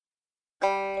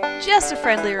Just a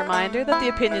friendly reminder that the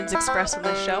opinions expressed on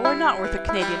this show are not worth a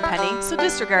Canadian penny, so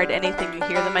disregard anything you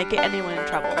hear that might get anyone in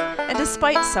trouble. And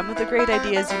despite some of the great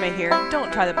ideas you may hear,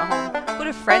 don't try them at home. Go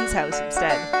to a friend's house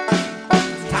instead.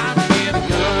 It's time to get a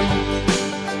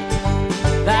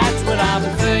gun. That's what I've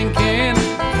been thinking.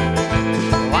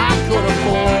 Well, I could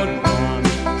afford one.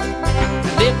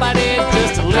 And if I did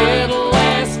just a little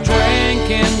less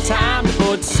drinking, time to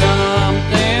put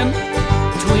something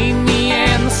between me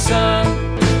and the sun.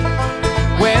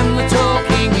 When the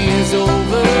talking is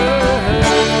over,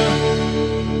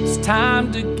 it's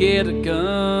time to get a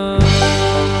gun.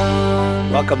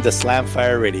 Welcome to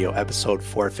Slamfire Radio, episode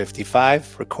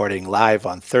 455, recording live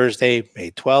on Thursday, May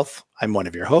 12th. I'm one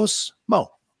of your hosts, Mo.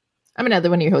 I'm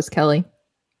another one of your hosts, Kelly.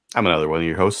 I'm another one of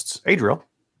your hosts, Adriel.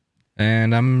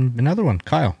 And I'm another one,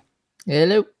 Kyle.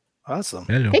 Hello. Awesome.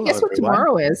 Hello. Hey, guess what everyone.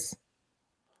 tomorrow is?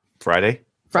 Friday.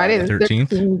 Friday the 13th.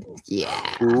 13th.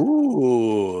 Yeah.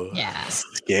 Ooh. Yeah.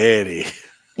 Scary.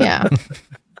 Yeah.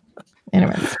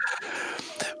 Anyways.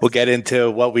 We'll get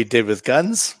into what we did with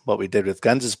guns. What we did with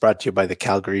guns is brought to you by the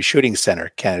Calgary Shooting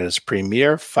Center, Canada's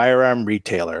premier firearm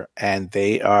retailer. And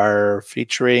they are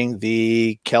featuring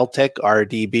the Keltec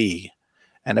RDB.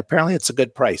 And apparently it's a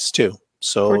good price too.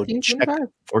 So check, $14.25.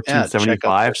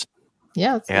 $14.75.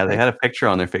 Yeah. Yeah, they had a picture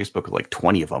on their Facebook of like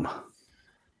 20 of them.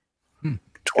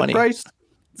 20. Good price.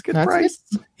 It's a good That's price.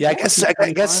 Yeah, I guess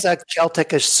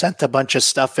Keltec has sent a bunch of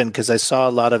stuff in because I saw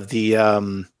a lot of the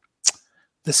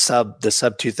sub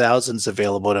 2000s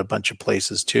available at a bunch of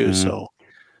places too. Mhm. So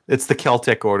It's the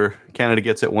Keltec order. Canada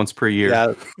gets it once per year.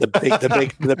 yeah,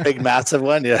 the big massive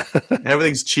one. Yeah.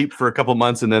 Everything's cheap for a couple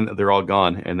months and then they're all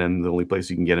gone. And then the only place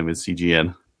you can get them is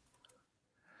CGN.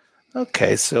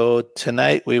 Okay, so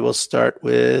tonight we will start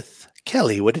with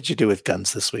Kelly. What did you do with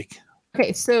guns this week?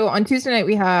 Okay, so on Tuesday night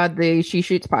we had the She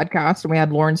Shoots podcast, and we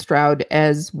had Lauren Stroud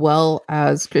as well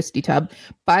as Christy Tubb.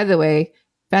 By the way,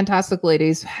 fantastic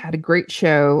ladies, had a great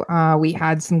show. We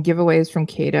had some giveaways from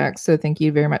KDEX, so thank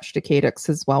you very much to KDEX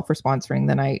as well for sponsoring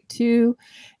the night too.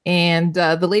 And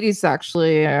the ladies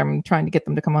actually, I'm trying to get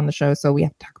them to come on the show, so we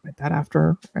have to talk about that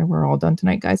after we're all done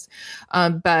tonight, guys.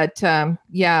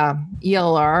 Yeah,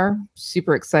 ELR,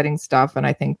 super exciting stuff, and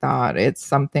I think that it's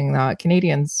something that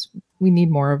Canadians, we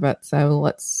need more of it. So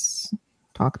let's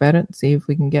talk about it and see if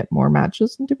we can get more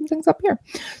matches and different things up here.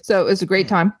 So it was a great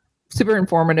time, super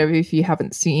informative. If you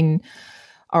haven't seen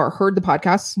or heard the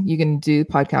podcast, you can do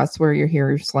podcasts where you're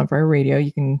here, Slamfire Radio.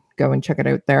 You can go and check it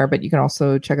out there, but you can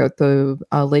also check out the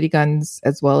Lady Guns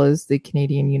as well as the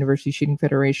Canadian University Shooting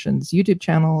Federation's YouTube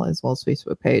channel as well as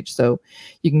Facebook page. So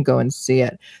you can go and see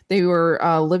it. They were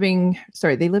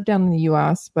they lived down in the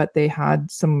US, but they had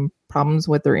some problems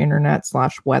with their internet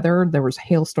 / weather. There was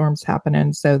hailstorms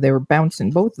happening. So they were both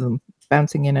of them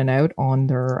bouncing in and out on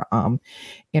their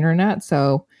internet.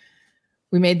 So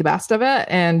we made the best of it,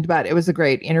 but it was a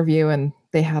great interview, and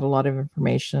they had a lot of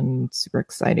information, super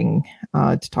exciting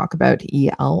to talk about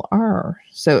ELR.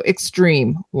 So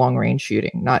extreme long range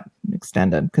shooting, not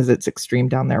extended, because it's extreme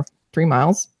down there. 3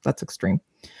 miles, that's extreme.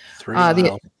 3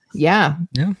 miles. Yeah.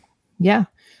 Yeah.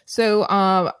 So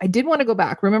I did want to go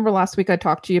back. Remember last week I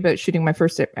talked to you about shooting my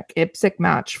first IPSC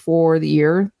match for the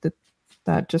year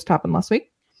that just happened last week?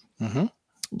 Mm-hmm.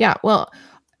 Yeah, well,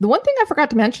 the one thing I forgot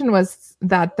to mention was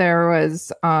that there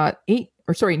was 9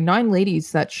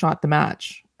 ladies that shot the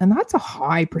match. And that's a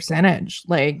high percentage.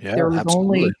 Like Yeah, there was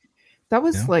absolutely.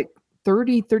 like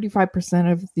 30,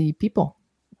 35% of the people.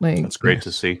 Like That's great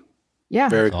to see. yeah.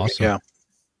 Very That's awesome. Yeah.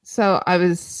 So I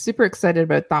was super excited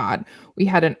about that. We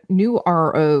had a new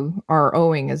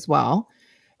ROing as well.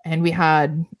 And we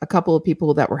had a couple of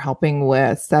people that were helping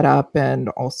with setup and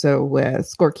also with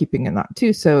scorekeeping and that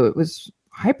too. So it was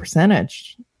high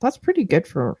percentage. That's pretty good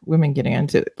for women getting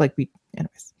into it.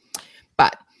 Anyways.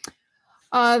 But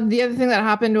the other thing that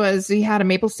happened was we had a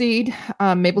maple seed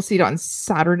on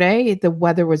Saturday. The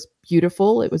weather was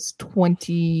beautiful. It was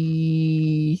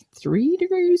 23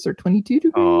 degrees or 22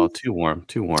 degrees. Oh, too warm.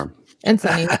 And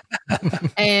sunny.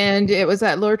 And it was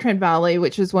at Lower Trent Valley,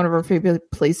 which is one of our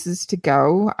favorite places to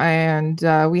go. And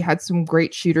we had some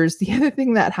great shooters. The other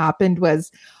thing that happened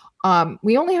was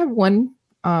we only had one,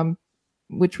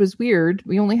 which was weird.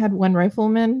 We only had one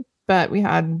rifleman, but we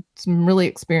had some really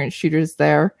experienced shooters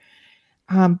there.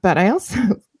 But I also,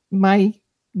 the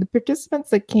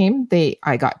participants that came,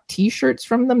 I got t-shirts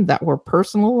from them that were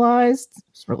personalized.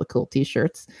 It's really cool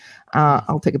t-shirts.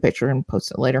 I'll take a picture and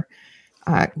post it later.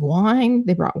 Wine,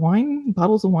 they brought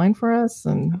bottles of wine for us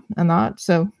and that.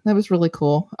 So that was really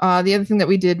cool. The other thing that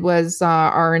we did was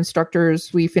our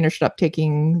instructors, we finished up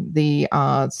taking the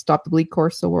Stop the Bleed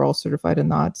course. So we're all certified in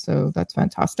that. So that's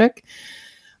fantastic.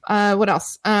 What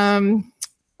else?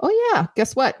 Oh yeah,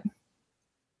 guess what?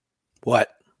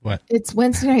 What? It's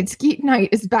Wednesday night. Skeet night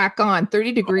is back on.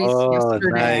 30 degrees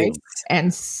yesterday nice.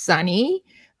 and sunny.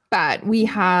 But we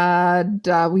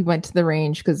we went to the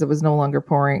range because it was no longer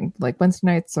pouring. Like Wednesday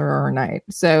nights are our night.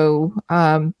 So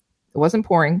it wasn't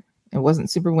pouring. It wasn't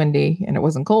super windy and it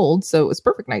wasn't cold. So it was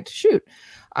perfect night to shoot.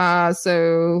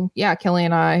 So yeah, Kelly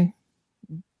and I,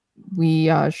 we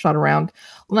shot around.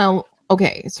 Now,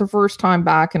 okay, it's our first time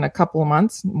back in a couple of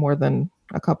months, more than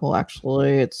a couple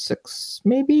actually. It's 6,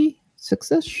 maybe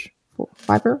 6-ish,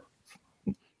 5.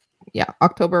 Yeah,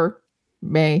 October,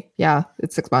 May. Yeah,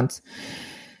 it's 6 months.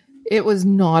 It was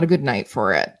not a good night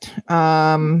for it.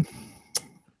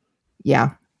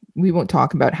 Yeah, we won't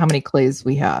talk about how many clays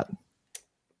we had.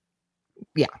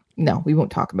 Yeah, no, we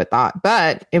won't talk about that.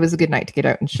 But it was a good night to get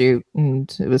out and shoot,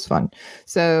 and it was fun.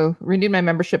 So renewed my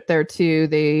membership there too.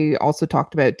 They also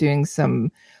talked about doing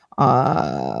some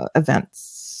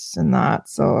events and that.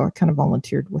 So I kind of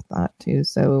volunteered with that too.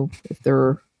 So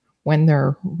when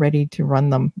they're ready to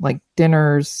run them, like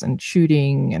dinners and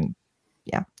shooting, and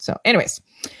yeah. So anyways,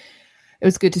 it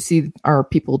was good to see our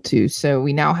people too. So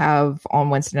we now have on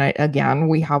Wednesday night again,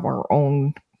 we have our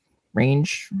own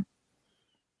range.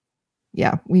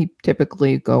 Yeah, we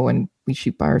typically go and we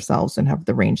shoot by ourselves and have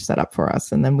the range set up for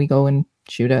us. And then we go and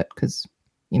shoot it because,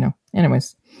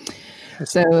 anyways.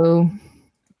 So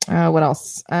what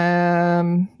else?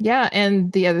 Yeah,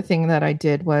 and the other thing that I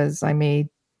did was I made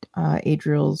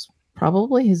Adriel's,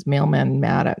 probably his mailman,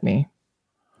 mad at me.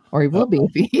 Or he will be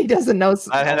if he doesn't know.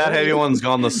 That heavy one's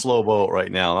gone the slow boat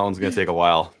right now. That one's going to take a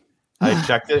while. I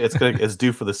checked it. It's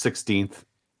due for the 16th.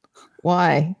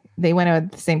 Why? They went out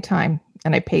at the same time,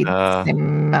 and I paid the same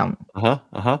amount.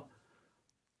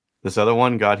 This other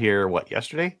one got here,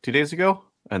 yesterday? 2 days ago?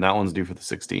 And that one's due for the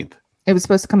 16th. It was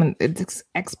supposed to come in. It's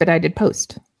expedited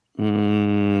post.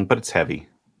 But it's heavy.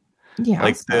 Yeah.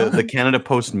 Like the Canada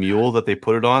Post mule that they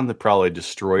put it on, they probably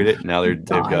destroyed it. Now they've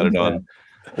got it on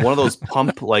one of those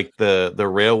pump, like the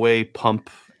railway pump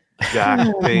jack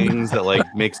things that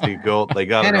makes you go. They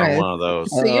got it on one of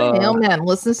those. So your mailman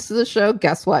listens to the show.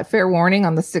 Guess what? Fair warning: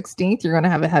 on the 16th, you're going to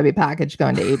have a heavy package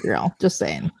going to Adriel. Just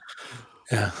saying.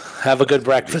 Yeah. Have a good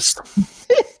breakfast.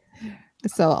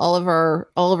 So all of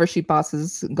our sheep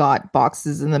bosses got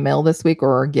boxes in the mail this week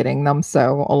or are getting them.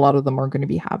 So a lot of them are going to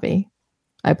be heavy.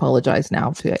 I apologize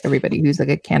now to everybody who's like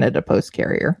a Canada Post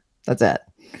carrier. That's it.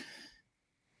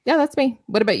 Yeah, that's me.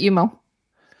 What about you, Mo?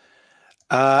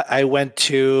 I went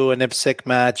to an IPSC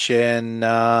match in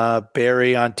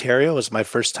Barrie, Ontario. It was my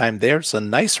first time there. It's a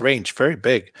nice range, very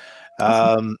big.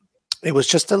 It was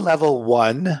just a level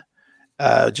 1,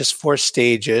 just 4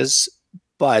 stages.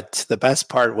 But the best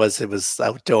part was it was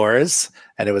outdoors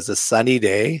and it was a sunny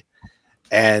day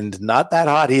and not that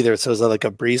hot either. So it was like a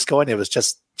breeze going. It was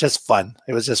just fun.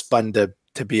 It was just fun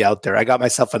to be out there. I got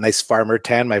myself a nice farmer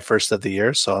tan, my first of the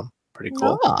year. So pretty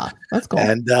cool. Oh, that's cool.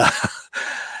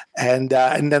 And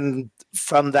then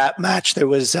from that match, there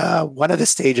was one of the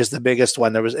stages, the biggest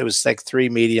one. It was like 3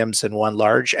 mediums and 1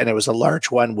 large, and it was a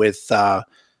large one with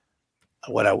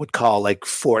what I would call like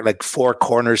 4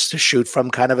 corners to shoot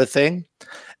from, kind of a thing,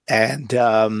 and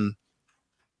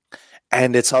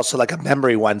it's also like a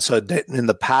memory one. So in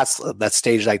the past, that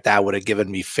stage like that would have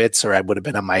given me fits, or I would have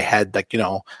been in my head like,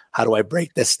 how do I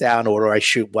break this down, or do I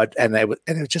shoot what? And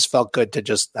it just felt good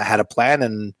to I had a plan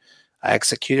and I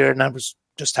executed it, and I was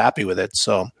just happy with it.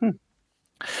 So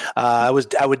I would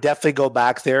definitely go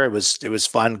back there. It was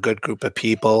fun, good group of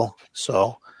people.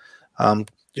 So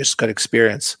just good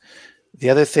experience. The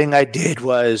other thing I did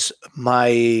was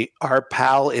my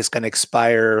RPAL is going to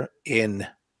expire in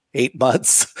 8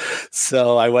 months.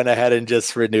 So I went ahead and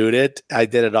just renewed it. I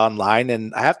did it online,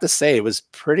 and I have to say it was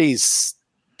pretty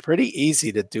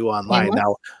easy to do online. Painless?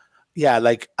 Now. Yeah,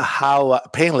 like how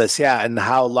painless, yeah, and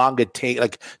how long it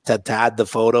take to add the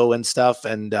photo and stuff,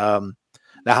 and now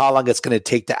how long it's going to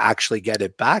take to actually get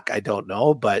it back, I don't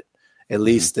know, but at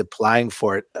least applying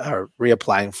for it or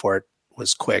reapplying for it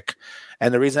was quick.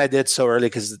 And the reason I did so early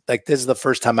because this is the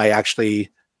first time I actually,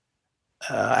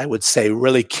 I would say,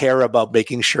 really care about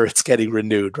making sure it's getting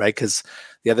renewed, right? Because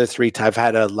the other 3 times I've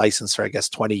had a license for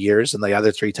 20 years, and the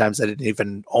other 3 times I didn't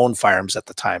even own firearms at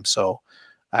the time, so.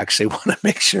 I actually want to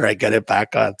make sure I get it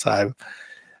back on time.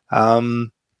 I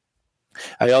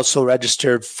also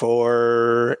registered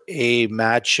for a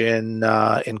match in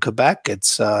Quebec.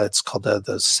 It's called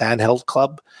the Sandhill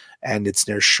Club, and it's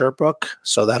near Sherbrooke.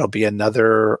 So that'll be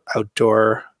another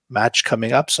outdoor match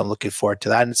coming up. So I'm looking forward to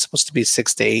that. And it's supposed to be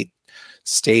 6 to 8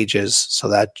 stages.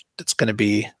 So it's going to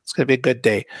be a good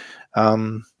day.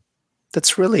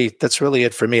 That's really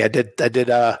it for me. I did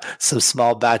some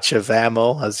small batch of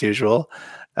ammo as usual.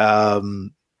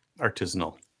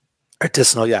 Artisanal.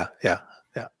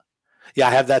 Yeah,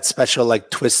 I have that special like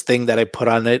twist thing that I put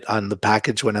on it on the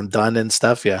package when I'm done and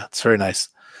stuff. Yeah, it's very nice.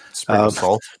 Sprinkle of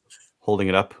salt, holding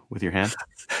it up with your hand.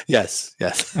 Yes.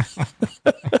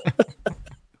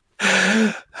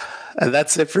 And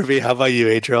that's it for me. How about you,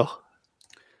 Adriel?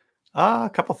 A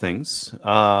couple things.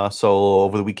 So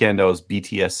over the weekend, I was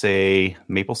BTSA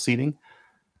maple seeding.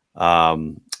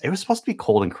 It was supposed to be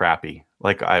cold and crappy.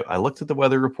 Like I looked at the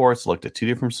weather reports, looked at two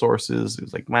different sources. It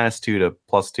was like -2 to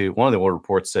 +2. One of the weather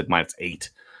reports said -8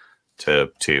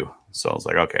 to 2. So I was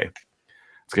like, okay,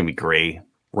 it's gonna be gray,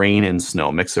 rain and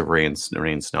snow, mix of rain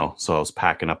and snow. So I was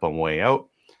packing up on the way out,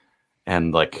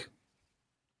 and like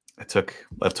I took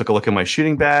a look at my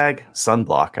shooting bag,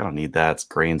 sunblock. I don't need that. It's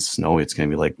gray and snowy. It's gonna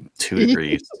be like 2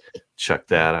 degrees. Chuck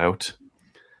that out.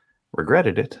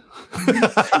 Regretted it.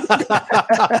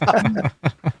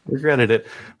 Regretted it.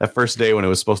 That first day when it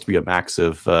was supposed to be a max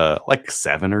of like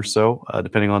 7 or so,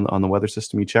 depending on the weather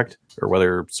system you checked or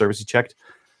weather service you checked.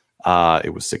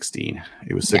 It was 16.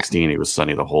 It was 16. Yeah. It was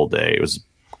sunny the whole day. It was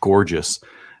gorgeous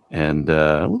and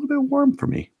a little bit warm for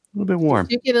me. A little bit warm.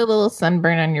 Did you get a little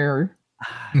sunburn on your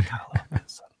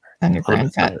on your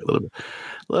grand cut? A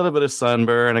little bit of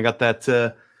sunburn. I got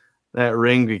that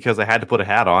ring because I had to put a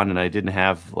hat on and I didn't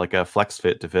have like a flex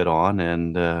fit to fit on,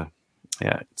 and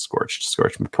it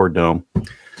scorched my poor dome.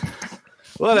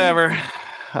 Whatever.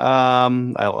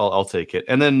 I'll take it.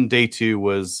 And then day 2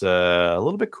 was a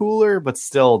little bit cooler, but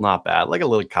still not bad. Like a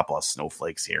little couple of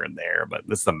snowflakes here and there, but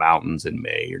it's the mountains in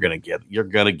May. You're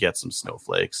gonna get some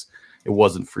snowflakes. It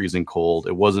wasn't freezing cold.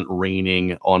 It wasn't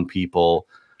raining on people.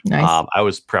 Nice. I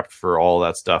was prepped for all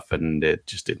that stuff, and it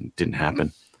just didn't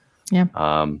happen.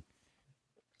 Yeah.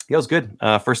 It was good.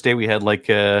 First day we had like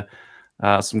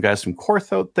some guys from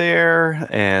Korth out there,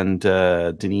 and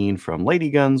Deneen from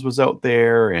Lady Guns was out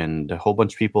there, and a whole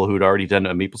bunch of people who'd already done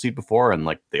a maple seed before, and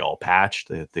like they all patched.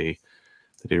 They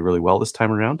did really well this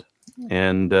time around,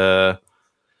 and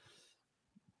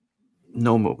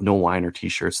no wine or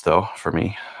t-shirts though for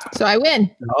me. So I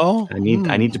win. Oh, I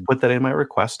need to put that in my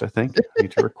request. I think I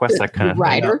need to request that kind of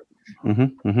rider.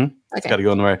 Okay. It's got to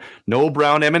go in the right. No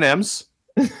brown M&Ms.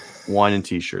 Wine and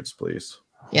t-shirts, please.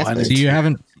 Yes. So you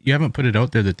haven't put it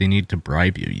out there that they need to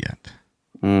bribe you yet.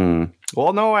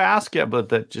 Well, no, I asked you, but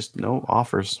that just no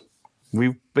offers.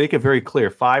 We make it very clear: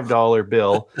 $5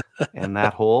 bill, and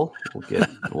that hole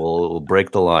will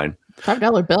break the line.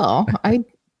 $5 bill.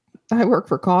 I work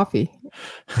for coffee.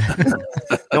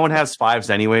 No one has 5s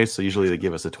anyway, so usually they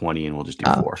give us a 20, and we'll just do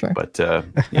 4. Sure. But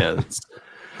yeah, it's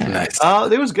nice.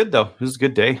 It was good though. It was a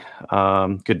good day.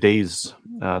 Good days.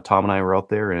 Tom and I were out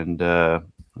there, and it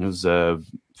was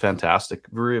fantastic.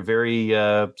 Very,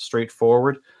 very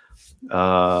straightforward.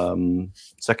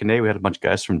 Second day, we had a bunch of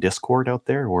guys from Discord out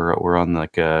there. We're on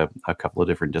like a couple of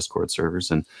different Discord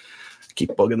servers, and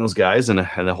keep bugging those guys, and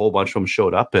a whole bunch of them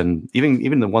showed up, and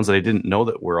even the ones that I didn't know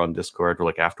that were on Discord were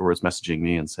like afterwards messaging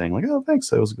me and saying like, "Oh, thanks,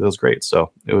 that was great."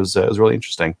 So it was really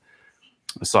interesting.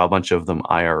 I saw a bunch of them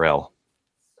IRL.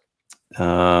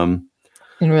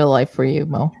 In real life for you,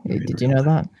 Mo. Did you know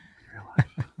that?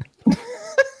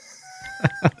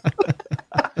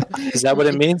 Is that what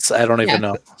it means? I don't even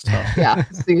know. So. Yeah.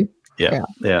 See? Yeah.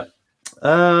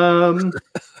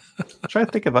 Trying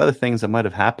to think of other things that might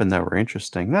have happened that were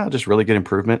interesting. No, just really good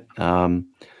improvement.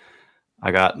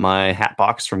 I got my hat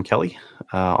box from Kelly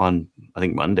on I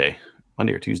think Monday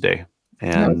or Tuesday,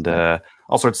 and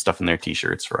all sorts of stuff in there,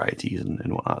 t-shirts, varieties,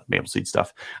 and whatnot, Maple Seed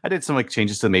stuff. I did some like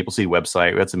changes to the Maple Seed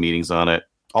website. We had some meetings on it.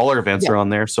 All our events are on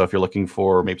there, so if you're looking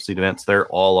for Maple Seed events, they're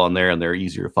all on there, and they're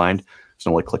easier to find. There's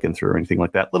no like clicking through or anything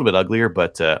like that. A little bit uglier,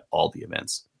 but all the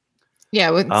events.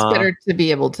 Yeah, it's better to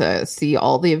be able to see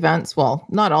all the events. Well,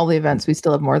 not all the events. We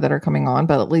still have more that are coming on,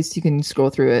 but at least you can scroll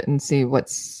through it and see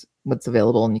what's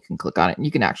available, and you can click on it and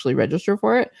you can actually register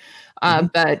for it.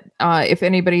 But if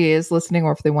anybody is listening,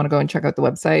 or if they want to go and check out the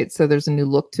website, so there's a new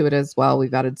look to it as well.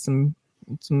 We've added some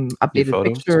updated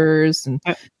pictures, and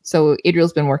so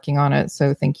Adriel's been working on it.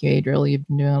 So thank you, Adriel. You've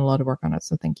been doing a lot of work on it.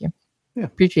 So thank you. Yeah,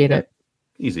 appreciate it.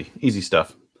 Easy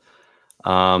stuff.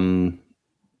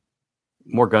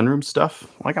 More gunroom stuff.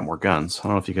 Well, I got more guns. I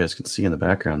don't know if you guys can see in the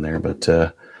background there, but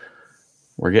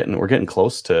we're getting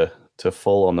close to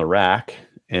full on the rack,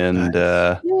 and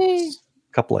a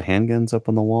couple of handguns up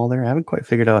on the wall there. I haven't quite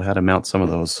figured out how to mount some of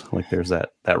those. Like there's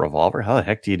that revolver. How the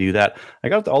heck do you do that? I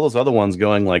got all those other ones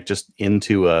going like just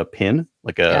into a pin,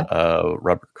 like a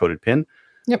rubber coated pin.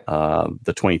 Yep.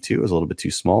 The 22 is a little bit too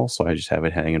small, so I just have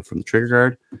it hanging from the trigger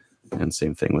guard. And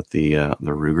same thing with the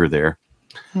Ruger there.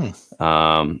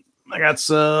 I got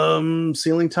some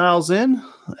ceiling tiles in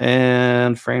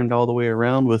and framed all the way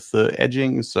around with the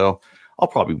edging. So I'll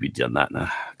probably be done that in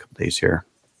a couple days here.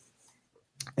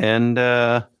 And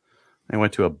I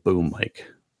went to a boom mic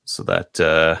so that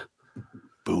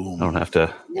Boom. I don't have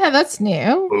to Yeah, that's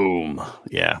new. boom.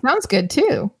 Yeah. Sounds good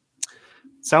too.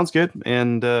 Sounds good,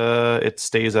 and it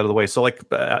stays out of the way. So, like,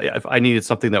 if I needed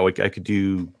something that I could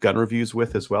do gun reviews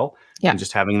with as well, Yeah. and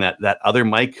just having that other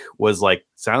mic was like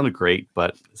sounded great,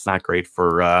 but it's not great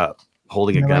for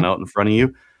holding a gun out in front of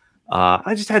you.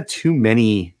 I just had too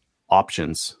many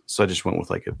options, so I just went with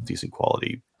like a decent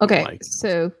quality. Okay, mic.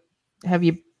 so have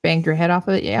you banged your head off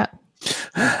of it yet?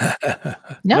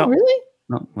 No, No. really?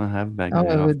 No, I haven't bagged Oh,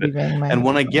 it it off would be it. banging my And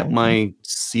when I head get off. my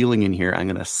ceiling in here, I'm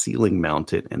gonna ceiling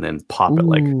mount it and then pop it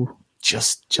like Ooh,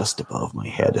 just above my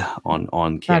head on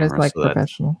that camera. is like so that,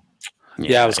 professional.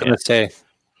 Yeah, I was going to say,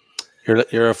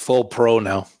 you're a full pro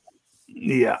now.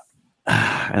 Yeah.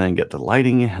 And then get the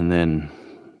lighting, and then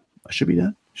I should be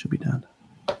done. Should be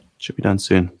done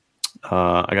soon.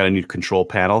 I got a new control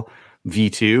panel,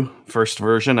 V2, first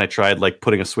version. I tried like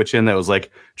putting a switch in that was like,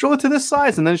 drill it to this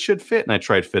size and then it should fit. And I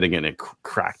tried fitting it and it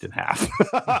cracked in half.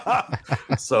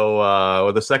 So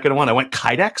with the second one, I went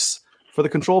Kydex for the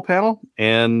control panel,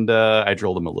 and I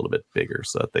drilled them a little bit bigger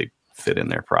so that they fit in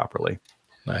there properly.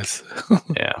 Nice.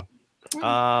 Yeah.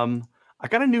 I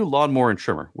got a new lawnmower and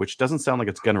trimmer, which doesn't sound like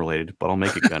it's gun related, but I'll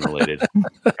make it gun related.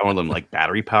 I got one of them like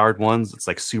battery powered ones. It's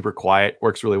like super quiet,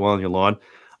 works really well on your lawn.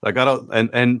 I got out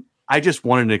and I just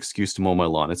wanted an excuse to mow my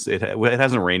lawn. It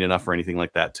hasn't rained enough or anything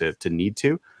like that to need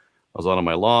to. I was on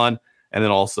my lawn, and then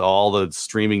also all the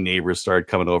streaming neighbors started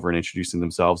coming over and introducing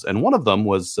themselves. And one of them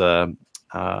was a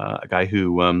guy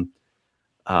who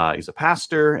he's a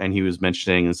pastor, and he was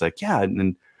mentioning, it's like, yeah,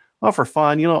 and well, for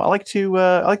fun, you know, I like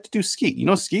to do skeet. You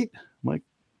know skeet? I'm like,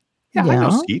 yeah, I know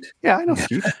skeet. Yeah, I know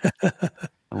skeet.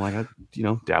 I'm like, I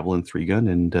dabble in 3-gun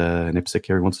and IPSC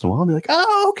every once in a while. And they're like,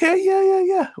 oh, okay,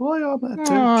 yeah. Well, I'm at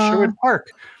Sherwood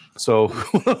Park. So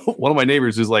one of my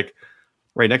neighbors who's like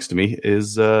right next to me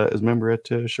is a member at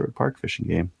Sherwood Park fishing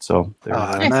game. So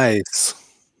Nice.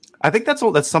 I think that's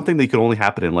something that could only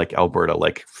happen in like Alberta.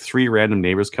 Like 3 random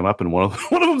neighbors come up, and one of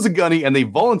them's a gunny, and they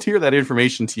volunteer that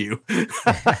information to you.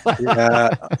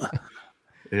 Yeah.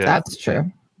 That's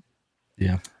true.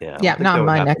 Yeah, Yeah, not in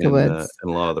my neck of woods. In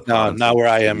a lot of the No, provinces. not where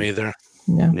I am either.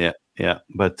 Yeah. Yeah.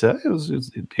 But it was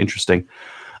interesting.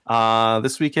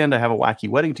 This weekend I have a wacky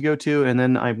wedding to go to, and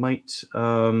then I might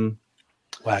Wacky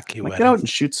get wedding. out and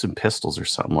shoot some pistols or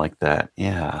something like that.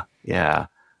 Yeah.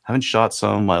 Haven't shot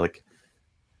some.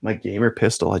 My gamer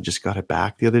pistol, I just got it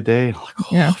back the other day. I'm like,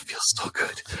 it feels so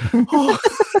good. Oh.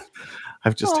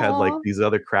 I've just had like these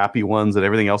other crappy ones, and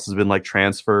everything else has been like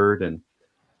transferred, and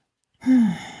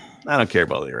I don't care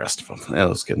about the rest of them. I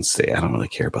was going to say, I don't really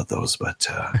care about those, but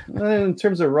in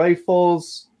terms of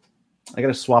rifles, I got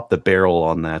to swap the barrel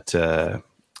on that,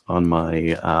 on my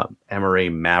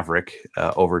MRA Maverick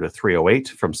over to 308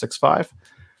 from 6.5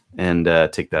 and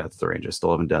take that to the range. I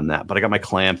still haven't done that, but I got my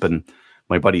clamp, and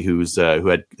my buddy who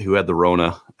had the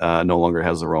Rona no longer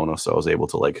has the Rona. So I was able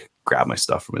to like grab my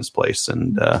stuff from his place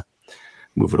and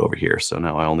move it over here. So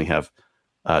now I only have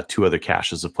 2 other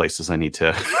caches of places I need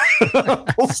to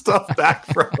pull stuff back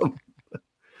from.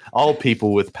 All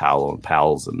people with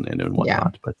pals and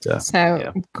whatnot.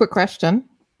 Yeah. But quick question: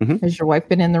 Has your wife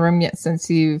been in the room yet since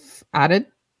you've added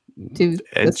to?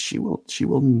 And this? she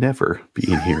will never be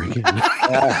in here again.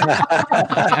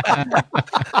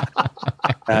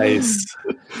 Nice.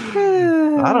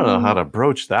 I don't know how to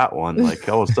broach that one. Like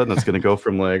all of a sudden, it's going to go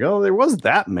from like, oh, there was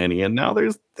that many, and now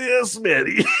there's this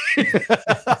many.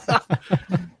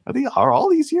 Are all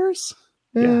these years?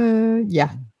 Yeah.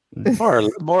 More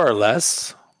or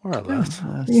less. More or less.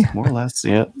 More or less.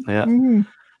 Yeah. Mhm.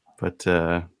 But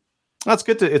that's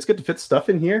good it's good to fit stuff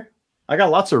in here. I got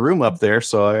lots of room up there,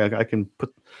 so I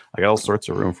got all sorts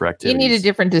of room for You activities. need a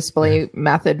different display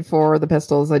method for the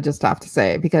pistols. I just have to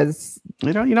say, because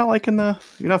you're not liking you're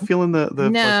not feeling the No.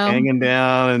 like hanging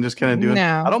down and just kind of doing.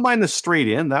 No. I don't mind the straight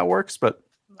in, that works, but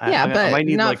Yeah, I but might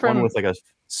need not like from- one with like a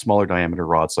smaller diameter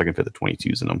rod so I can fit the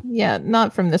 22s in them. yeah,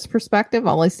 not from this perspective.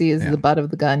 All I see is Yeah. the butt of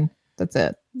the gun. That's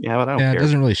it. Yeah, but I don't Yeah, it care.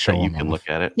 doesn't really show You them can off. look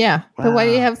at it. Yeah, but why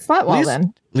do you have slat wall least-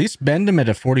 then? At least bend them at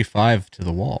a 45 to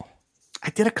the wall. I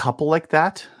did a couple like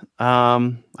that.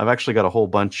 I've actually got a whole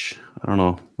bunch. I don't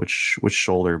know which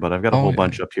shoulder, but I've got a whole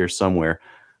bunch up here somewhere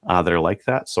that are like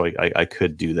that. So I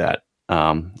could do that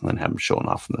and then have them showing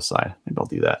off from the side. Maybe I'll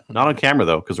do that. Not on camera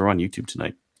though, because we're on YouTube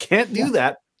tonight. Can't do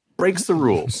that. Breaks the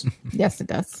rules. Yes, it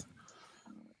does.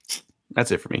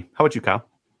 That's it for me. How about you, Kyle?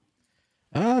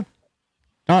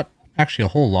 Not actually a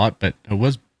whole lot, but it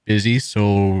was busy.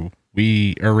 So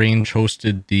we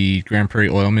hosted the Grand Prairie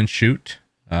Oilman shoot,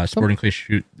 sporting clay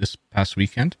shoot this past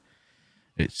weekend.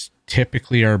 It's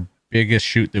typically our biggest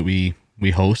shoot that we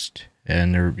host,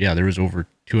 and there was over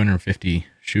 250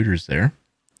 shooters there.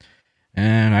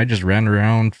 And I just ran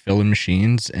around filling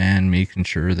machines and making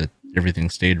sure that everything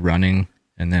stayed running.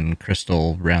 And then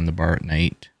Crystal ran the bar at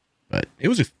night. But it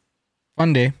was a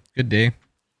fun day, good day.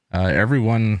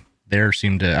 Everyone there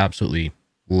seemed to absolutely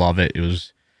love it. It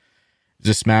was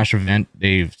a smash event.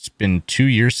 It's been 2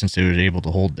 years since they were able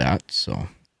to hold that. So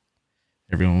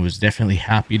everyone was definitely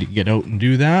happy to get out and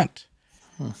do that.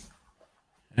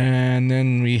 And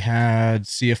then we had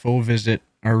CFO visit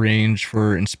our range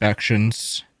for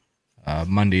inspections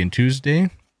Monday and Tuesday.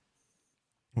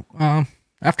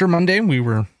 After Monday, we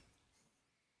were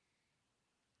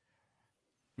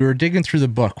digging through the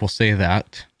book, we'll say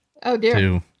that. Oh, dear.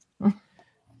 To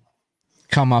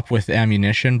come up with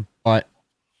ammunition, but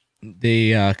they,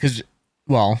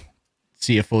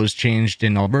 CFO has changed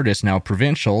in Alberta. It's now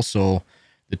provincial, so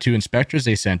the 2 inspectors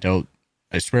they sent out,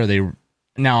 I swear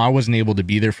now I wasn't able to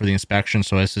be there for the inspection,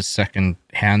 so it's the second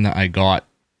hand that I got,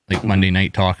 like Monday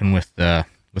night talking with the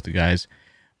guys,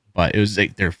 but it was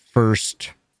like their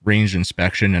first range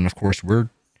inspection, and of course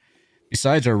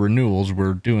besides our renewals,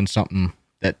 we're doing something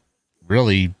that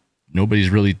really nobody's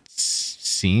really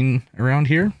seen around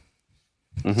here.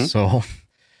 Mm-hmm. So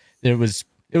it was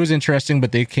interesting,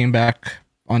 but they came back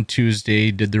on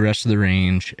Tuesday, did the rest of the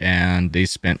range, and they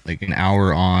spent like an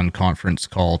hour on conference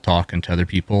call talking to other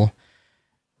people.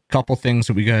 Couple things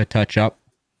that we got to touch up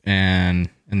and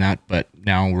that, but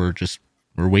now we're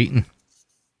waiting.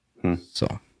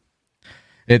 So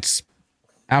it's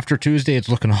after Tuesday, it's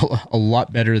looking a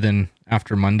lot better than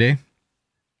after Monday.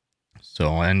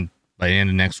 So, and by the end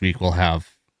of next week, we'll have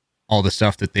all the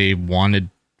stuff that they wanted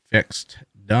fixed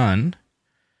done.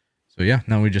 So yeah,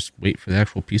 now we just wait for the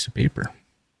actual piece of paper.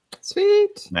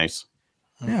 Sweet. Nice.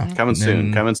 Yeah. Coming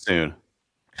soon. Coming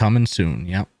soon.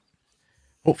 Yep.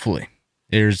 Hopefully.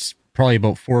 There's probably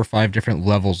about 4 or 5 different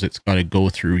levels it's got to go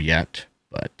through yet,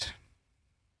 but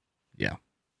yeah.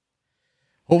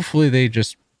 Hopefully they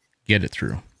just get it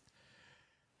through.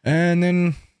 And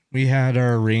then we had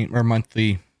our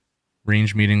monthly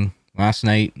range meeting last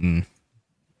night, and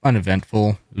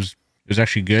uneventful. It was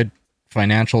actually good.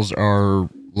 Financials are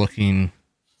looking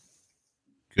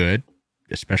good,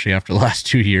 especially after the last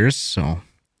 2 years. So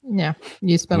yeah,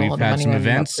 you spent a lot of money on some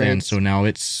events, upgrades. and so now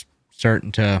it's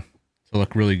starting to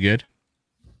look really good.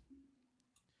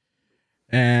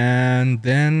 And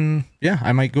then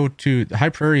I might go to High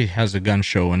Prairie has a gun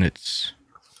show, and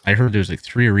I heard there's like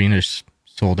 3 arenas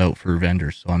sold out for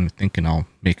vendors, so I'm thinking I'll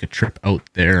make a trip out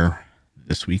there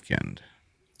this weekend.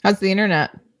 How's the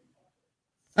internet?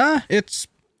 It's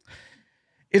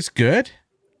good.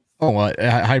 Oh,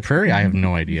 High Prairie, I have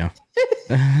no idea.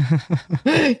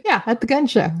 Yeah, at the gun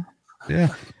show.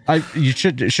 Yeah, you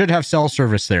should have cell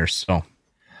service there. So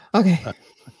okay,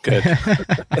 good.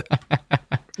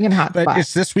 But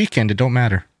it's this weekend. It don't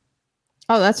matter.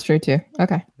 Oh, that's true too.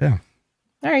 Okay. Yeah.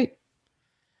 All right.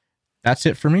 That's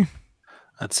it for me.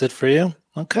 That's it for you.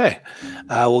 Okay.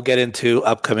 We'll get into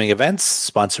upcoming events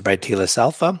sponsored by Telis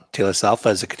Alpha. Telis Alpha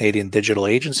is a Canadian digital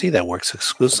agency that works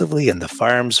exclusively in the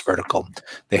farms vertical.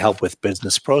 They help with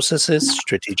business processes,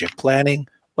 strategic planning,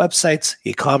 websites,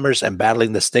 e-commerce, and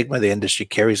battling the stigma the industry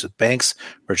carries with banks,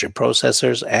 merchant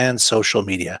processors, and social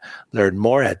media. Learn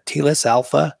more at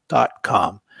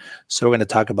telisalpha.com. So we're going to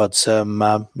talk about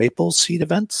some Maple Seed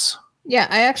events. Yeah,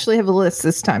 I actually have a list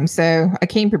this time, so I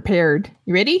came prepared.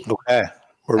 You ready? Okay.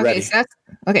 We're ready.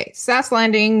 Sass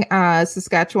Landing,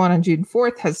 Saskatchewan on June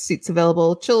 4th has seats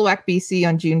available. Chilliwack, BC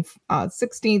on June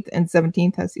 16th and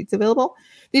 17th has seats available.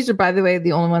 These are, by the way,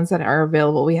 the only ones that are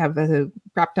available. We have a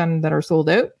crap ton that are sold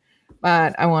out,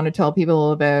 but I want to tell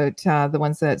people about the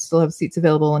ones that still have seats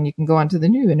available, and you can go onto the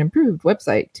new and improved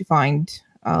website to find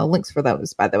links for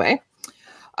those, by the way.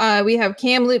 We have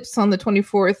Kamloops on the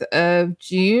 24th of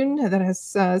June that has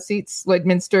seats.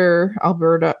 Lloydminster,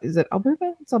 Alberta. Is it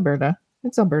Alberta? It's Alberta.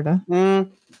 It's Alberta.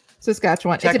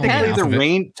 Saskatchewan.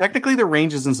 Technically, the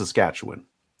range is in Saskatchewan.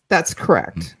 That's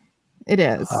correct. It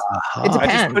is. It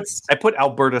depends. I put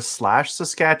Alberta /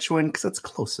 Saskatchewan because it's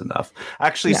close enough.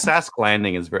 Actually, Sask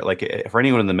Landing is very, like, for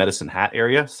anyone in the Medicine Hat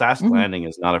area, Sask Landing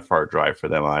is not a far drive for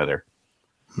them either.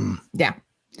 Yeah.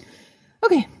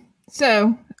 Okay.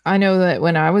 So I know that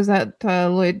when I was at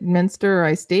Lloydminster,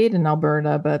 I stayed in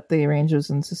Alberta, but the range was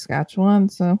in Saskatchewan.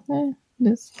 So there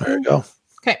you go.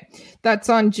 Okay, that's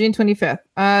on June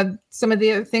 25th. Some of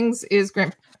the other things is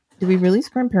Did we release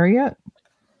Grand Prairie yet?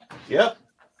 Yep.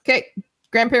 Okay,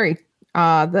 Grand Prairie,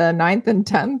 the 9th and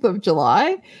 10th of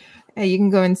July. You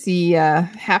can go and see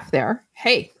half there.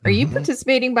 Hey, are you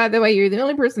participating, by the way? You're the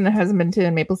only person that hasn't been to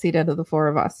Maple Seed out of the 4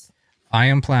 of us. I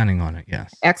am planning on it.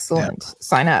 Yes. Excellent.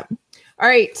 Sign up. All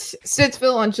right.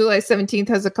 Stittsville on July 17th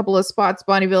has a couple of spots.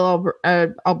 Bonnyville,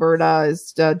 Alberta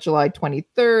is July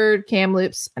 23rd.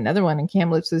 Kamloops, another one in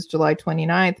Kamloops is July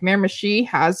 29th. Miramichi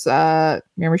has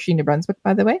Miramichi, New Brunswick,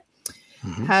 by the way,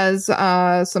 has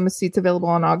some seats available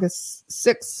on August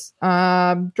 6th.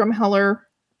 Drumheller,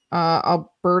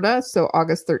 Alberta, so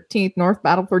August 13th. North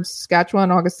Battleford,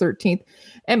 Saskatchewan, August 13th.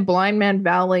 And Blind Man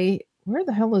Valley. Where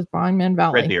the hell is Blind Man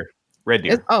Valley? Red Deer. Red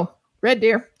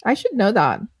Deer. I should know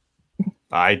that.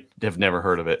 I have never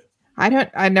heard of it.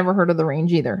 I'd never heard of the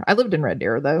range either. I lived in Red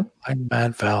Deer though. Blind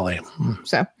Man Valley.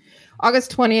 So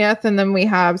August 20th, and then we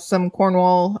have some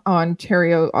Cornwall,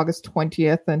 Ontario, August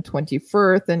 20th and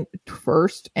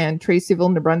 21st, and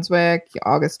Tracyville, New Brunswick,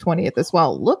 August 20th as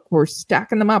well. Look, we're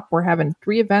stacking them up. We're having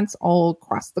 3 events all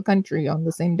across the country on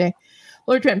the same day.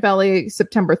 Lower Trent Valley,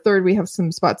 September 3rd. We have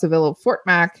some spots available. Fort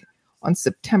Mac on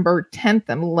September 10th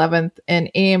and 11th,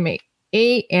 and AMA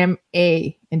in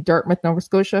Dartmouth, Nova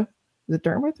Scotia. Is it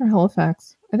Dartmouth or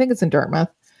Halifax? I think it's in Dartmouth.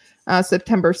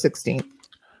 September 16th.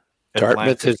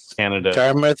 Dartmouth is Canada.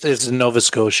 Dartmouth is in Nova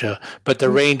Scotia, but the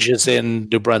range is in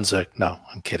New Brunswick. No,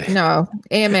 I'm kidding. No,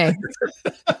 AMA,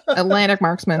 Atlantic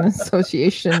Marksman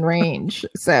Association range.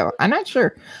 So I'm not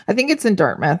sure. I think it's in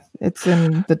Dartmouth. It's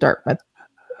in the Dartmouth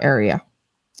area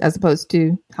as opposed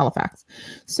to Halifax.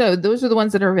 So those are the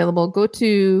ones that are available. Go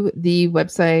to the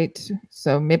website,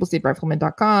 so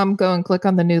maplestaterifleman.com. Go and click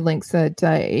on the new links that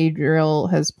Adriel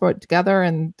has put together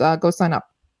and go sign up.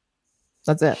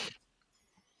 That's it.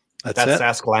 That's That it.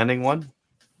 Sask Landing one,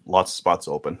 lots of spots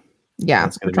open. Yeah,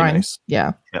 That's gonna we're trying. be nice.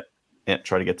 Yeah. Yeah,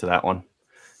 try to get to that one.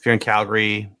 If you're in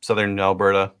Calgary, Southern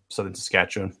Alberta, Southern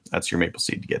Saskatchewan, that's your Maple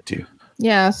Seed to get to.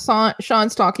 Yeah,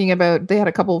 Sean's talking about they had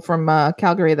a couple from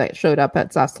Calgary that showed up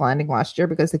at Sask Landing last year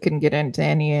because they couldn't get into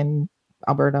any in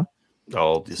Alberta.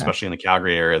 Oh, especially in the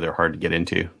Calgary area, they're hard to get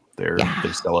into. They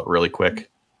sell it really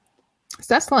quick.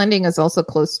 Sask Landing is also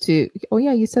close to. Oh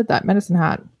yeah, you said that Medicine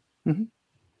Hat. Mhm.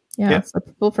 Yeah, so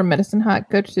people from Medicine Hat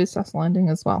go to Sask Landing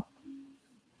as well.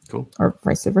 Cool. Or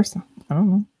vice versa. I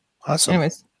don't know. Awesome.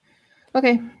 Anyways,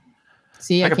 okay.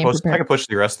 See, I can push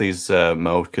the rest of these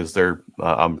Mo because they're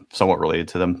somewhat related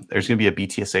to them. There's going to be a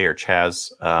BTSA or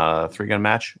Chaz 3-gun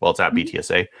match. Well, it's at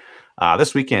BTSA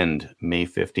this weekend, May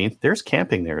 15th. There's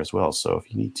camping there as well, so if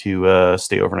you need to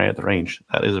stay overnight at the range,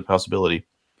 that is a possibility.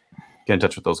 Get in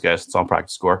touch with those guys. It's on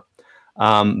Practice Score.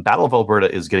 Battle of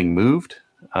Alberta is getting moved,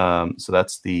 so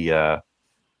that's the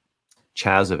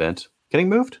Chaz event. Getting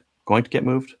moved? Going to get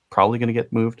moved? Probably going to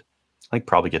get moved. I think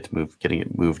probably getting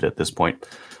it moved at this point.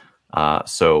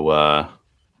 So I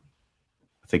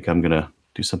think I'm going to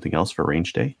do something else for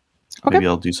range day. Okay. Maybe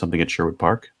I'll do something at Sherwood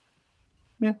Park.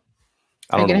 Yeah.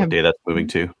 I don't know what day that's moving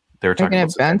to. They were talking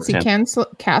about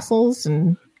bouncy castles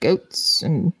and goats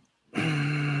and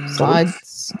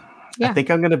slides. Yeah. I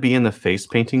think I'm going to be in the face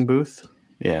painting booth.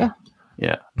 Yeah.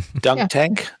 Dunk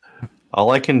tank.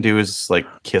 All I can do is like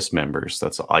kiss members.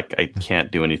 That's like I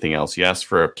can't do anything else. You ask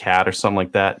for a cat or something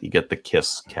like that, you get the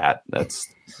kiss cat. That's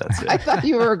it. I thought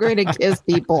you were going to kiss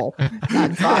people,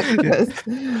 not dog kiss.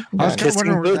 I was kind of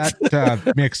wondering where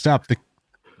that mixed up the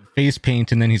face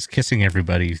paint, and then he's kissing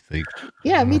everybody. Like,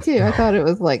 yeah, me too. I thought it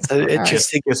was like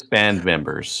Just kiss band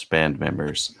members.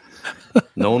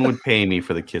 No one would pay me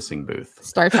for the kissing booth.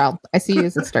 Star Child. I see you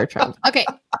as a Star Child. Okay.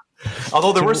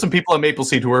 Although there were some people at Maple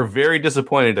Seed who were very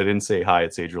disappointed I didn't say hi,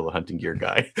 it's Adriel, the hunting gear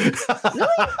guy.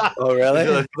 Oh,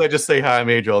 really? I just say hi,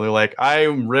 I'm Adriel, and they're like,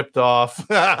 I'm ripped off.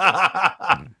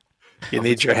 You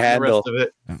need your handle.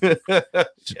 The rest of it.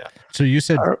 Yeah. So you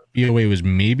said BOA was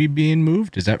maybe being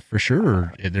moved? Is that for sure,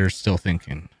 or they're still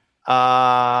thinking?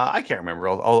 I can't remember.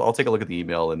 I'll take a look at the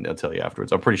email and I'll tell you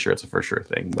afterwards. I'm pretty sure it's a for sure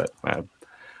thing, but I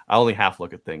only half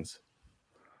look at things.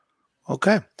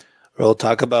 Okay. We'll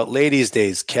talk about Ladies'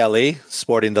 Days. Kelly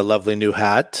sporting the lovely new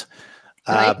hat.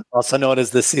 Also known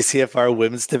as the CCFR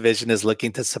Women's Division, is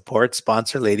looking to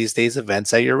sponsor Ladies' Days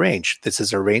events at your range. This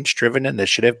is a range-driven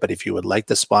initiative, but if you would like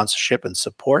the sponsorship and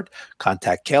support,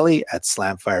 contact Kelly at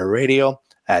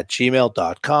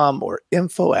slamfireradio@gmail.com or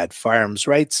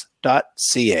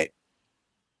info@firearmsrights.ca.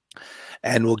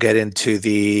 And we'll get into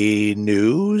the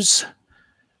news.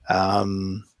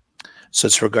 So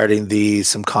it's regarding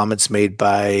some comments made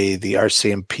by the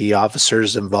RCMP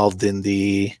officers involved in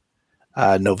the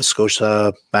Nova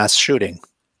Scotia mass shooting.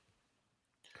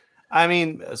 I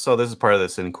mean, so this is part of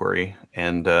this inquiry,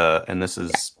 and this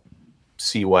is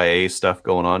CYA stuff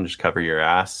going on. Just cover your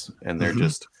ass, and they're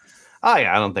just, I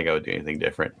don't think I would do anything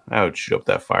different. I would shoot up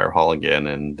that fire hall again,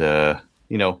 and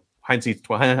hindsight's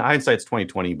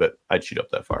 2020, but I'd shoot up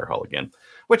that fire hall again.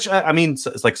 Which I mean,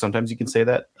 it's like sometimes you can say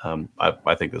that.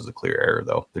 I think there's a clear error,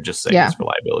 though. They're just saying it's for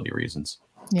liability reasons.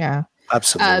 Yeah,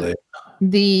 Absolutely.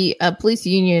 The police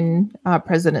union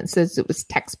president says it was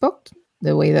textbook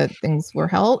the way that things were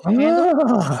held.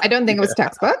 I don't think it was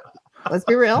textbook. Let's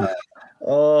be real.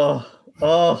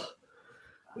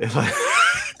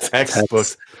 Textbook.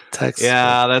 Textbook.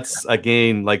 Yeah, that's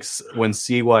again like when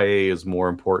CYA is more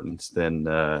important than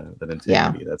integrity.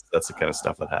 Yeah. That's the kind of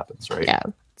stuff that happens, right? Yeah.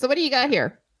 So what do you got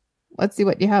here? Let's see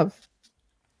what you have.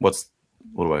 What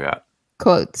do I got?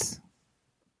 Quotes.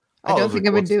 I don't those think are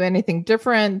I would quotes. do anything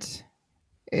different.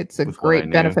 It's a With what I great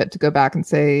knew. benefit to go back and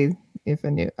say if I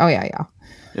knew. Oh yeah.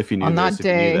 If you knew On this, that if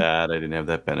you day- knew that, I didn't have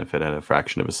that benefit. I had a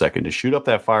fraction of a second to shoot up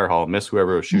that fire hall, miss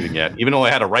whoever I was shooting at, even though I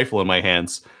had a rifle in my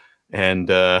hands. And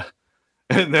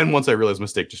then once I realized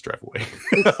mistake, just drive away.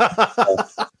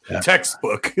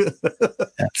 Textbook.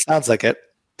 Yeah, sounds like it.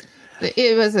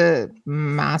 It was a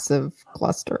massive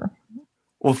cluster.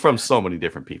 Well, from so many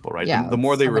different people, right? Yeah, The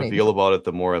more they so many reveal about it,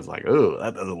 the more it's like, oh,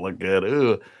 that doesn't look good.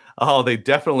 Ooh. Oh, they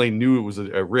definitely knew it was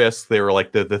a risk. They were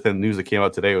like, the news that came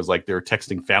out today was like they were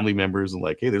texting family members and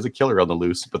like, hey, there's a killer on the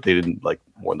loose, but they didn't like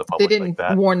warn the They public didn't like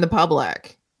that. warn the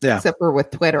public. Yeah. Except for with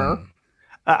Twitter.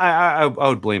 I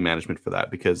would blame management for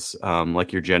that because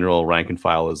like your general rank and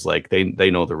file is like they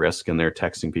know the risk and they're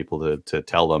texting people to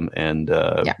tell them, and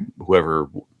whoever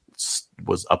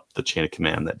was up the chain of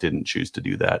command that didn't choose to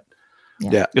do that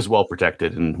Yeah. is well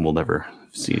protected and will never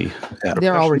see. Yeah.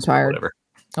 They're all repercussions or retired. whatever.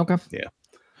 Okay.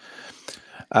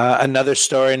 Another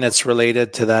story that's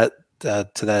related to that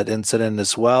incident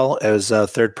as well. It was a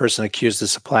third person accused of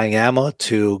supplying ammo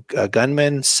to a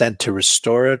gunman sent to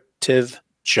restorative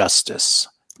justice.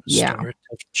 Yeah.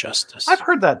 Restorative justice. I've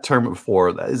heard that term before.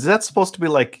 Is that supposed to be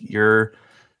like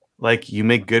you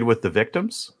make good with the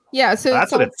victims? Yeah. So That's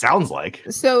it's what it sounds like.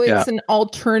 So it's Yeah. an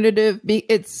alternative.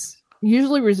 It's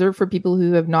usually reserved for people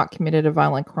who have not committed a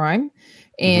violent crime.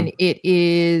 And it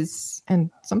is,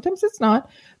 and sometimes it's not,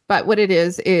 but what it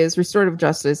is restorative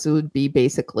justice. It would be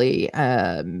basically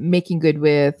making good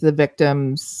with the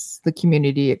victims, the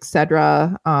community,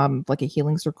 etc., like a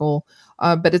healing circle.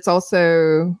 But it's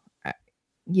also,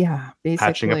 basically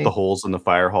Patching up the holes in the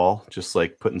fire hall, just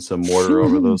like putting some mortar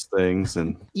over those things,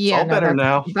 and it's all better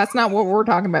now. That's not what we're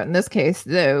talking about in this case,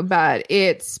 though. But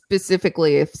it's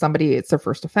specifically if it's their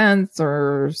first offense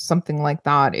or something like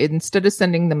that. Instead of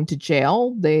sending them to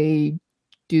jail, they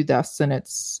do this, and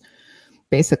it's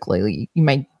basically you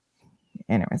might,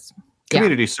 anyways.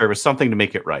 Community service, something to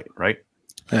make it right, right?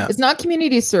 Yeah. It's not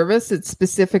community service. It's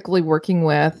specifically working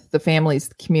with the families,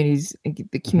 the communities,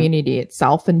 the community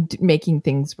itself, and making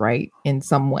things right in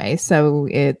some way. So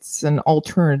it's an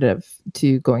alternative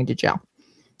to going to jail.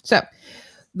 So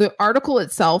the article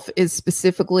itself is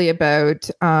specifically about,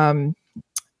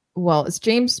 it's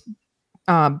James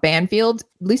Banfield.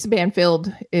 Lisa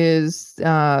Banfield is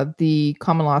the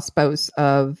common law spouse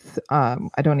of,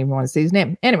 I don't even want to say his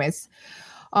name. Anyways.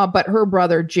 But her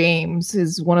brother James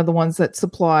is one of the ones that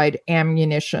supplied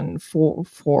ammunition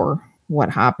for what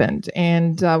happened.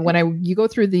 And when you go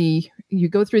through the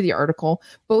article,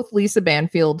 both Lisa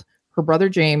Banfield, her brother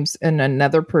James, and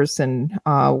another person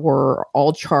were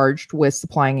all charged with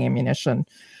supplying ammunition.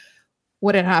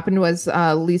 What had happened was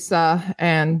Lisa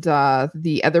and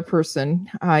the other person,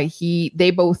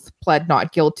 they both pled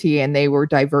not guilty, and they were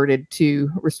diverted to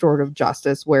restorative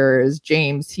justice. Whereas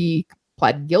James, he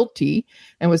pled guilty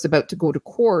and was about to go to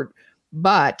court,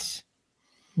 but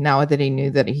now that he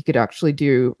knew that he could actually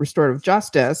do restorative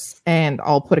justice, and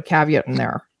I'll put a caveat in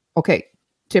there. Okay,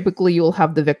 typically you'll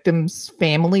have the victims'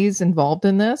 families involved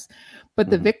in this, but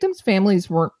the victims' families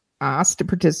weren't asked to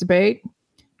participate,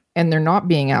 and they're not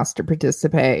being asked to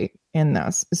participate in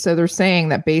this. So they're saying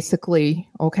that basically,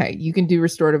 okay, you can do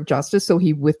restorative justice. So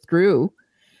he withdrew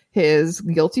his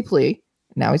guilty plea.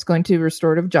 Now he's going to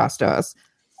restorative justice.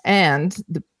 And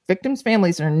the victims'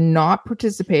 families are not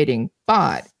participating.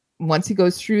 But once he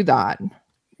goes through that,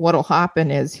 what'll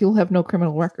happen is he'll have no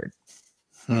criminal record.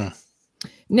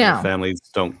 Now, The families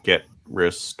don't get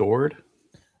restored.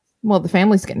 Well, the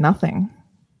families get nothing.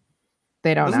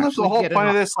 They don't. Isn't that actually the whole get point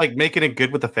of it. this? Like making it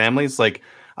good with the families. Like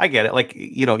I get it. Like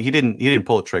he didn't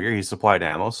pull a trigger. He supplied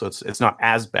ammo, so it's not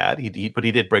as bad. But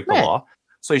he did break the Right. law.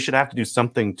 So you should have to do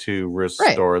something to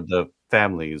restore the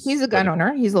families. He's a gun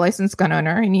owner. He's a licensed gun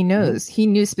owner, and he knows. He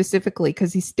knew specifically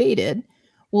because he stated,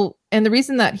 well, and the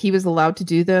reason that he was allowed to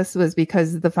do this was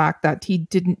because of the fact that he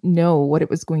didn't know what it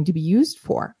was going to be used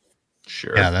for.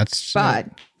 Sure. Yeah, that's But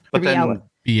But the then- reality,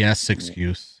 BS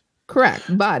excuse.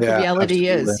 correct. But Yeah, the reality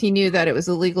absolutely. is he knew that it was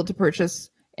illegal to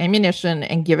purchase ammunition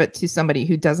and give it to somebody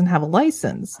who doesn't have a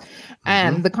license.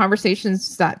 And the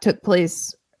conversations that took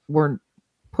place were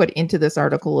put into this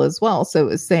article as well. So it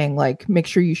was saying like, make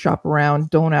sure you shop around,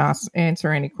 don't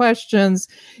answer any questions.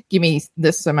 Give me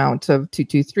this amount of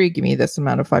 223, give me this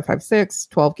amount of 5.56,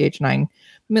 12 gauge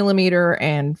 9mm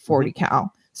and 40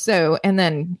 cal. So, and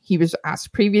then he was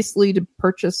asked previously to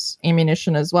purchase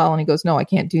ammunition as well. And he goes, no, I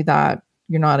can't do that.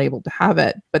 You're not able to have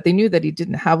it. But they knew that he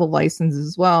didn't have a license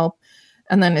as well.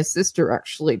 And then his sister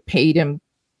actually paid him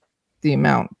the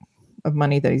amount of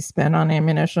money that he spent on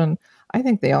ammunition. I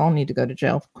think they all need to go to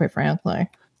jail, quite frankly.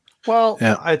 Well,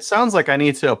 it sounds like I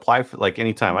need to apply for, like,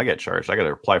 anytime I get charged, I got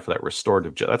to apply for that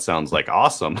restorative. That sounds like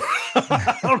awesome.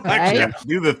 I don't actually have to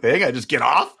do the thing. I just get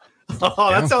off. Oh,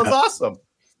 that sounds awesome.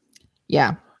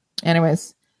 Yeah.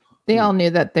 Anyways, they all knew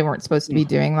that they weren't supposed to be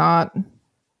doing that.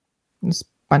 Just a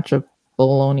bunch of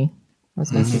baloney. I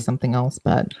was going to say something else,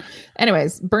 but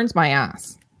anyways, burns my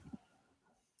ass.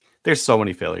 There's so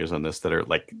many failures on this that are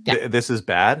like, this is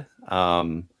bad.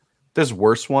 There's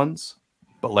worse ones,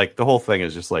 but like the whole thing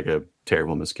is just like a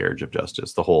terrible miscarriage of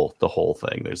justice. The whole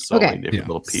thing. There's so many different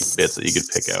little bits that you could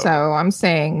pick out. So I'm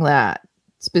saying that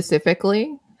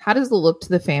specifically, how does it look to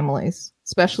the families,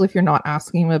 especially if you're not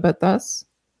asking them about this?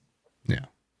 Yeah.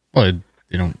 Well,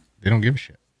 they don't give a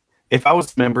shit. If I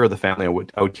was a member of the family,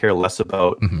 I would care less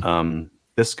about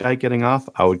this guy getting off.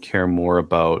 I would care more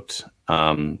about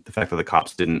the fact that the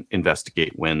cops didn't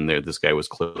investigate when this guy was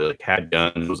clearly like had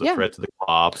guns, was a threat to the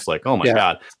cops. Like, oh my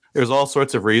god, there's all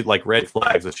sorts of red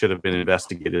flags that should have been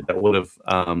investigated that would have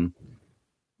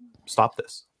stopped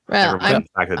this. Well, I'm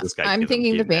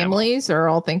thinking the families are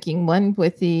all thinking one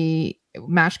with the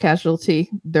MASH casualty,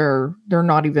 they're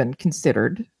not even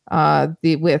considered.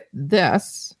 With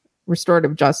this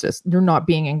restorative justice, they're not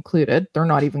being included. They're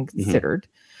not even considered.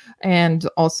 And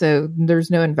also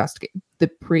there's no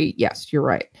yes, you're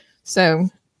right. So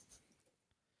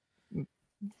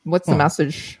what's the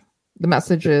message? The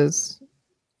message is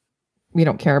we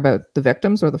don't care about the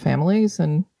victims or the families,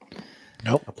 and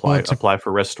apply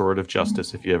for restorative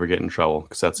justice if you ever get in trouble,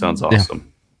 because that sounds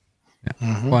awesome.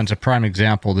 Well, it's a prime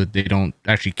example that they don't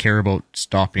actually care about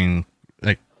stopping,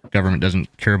 like government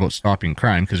doesn't care about stopping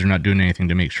crime because they're not doing anything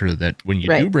to make sure that when you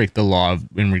do break the law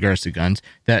in regards to guns,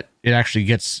 that it actually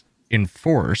gets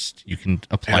enforced. You can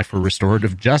apply for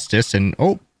restorative justice and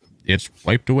it's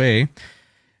wiped away.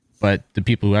 But the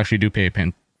people who actually do pay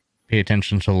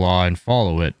attention to the law and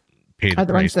follow it are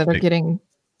the ones that are getting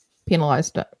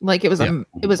penalized. Like it was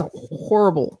a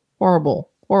horrible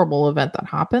event that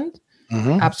happened.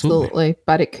 Absolutely.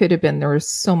 But it could have been, there was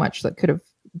so much that could have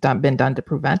been done to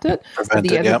prevent it.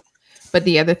 But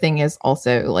the other thing is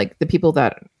also like the people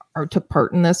that took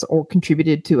part in this or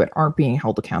contributed to it aren't being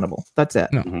held accountable. That's it.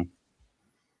 No.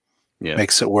 Yeah.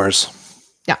 Makes it worse.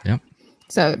 Yeah.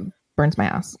 So it burns my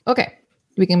ass. Okay.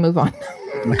 We can move on.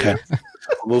 Okay.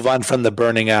 Move on from the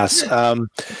burning ass.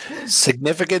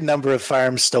 Significant number of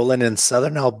firearms stolen in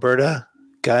southern Alberta.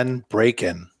 Gun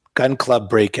club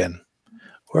break-in.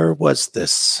 Where was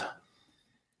this?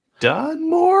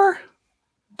 Dunmore?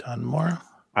 I don't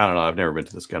know. I've never been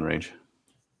to this gun range.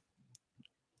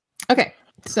 Okay.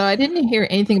 So I didn't hear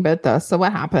anything about this. So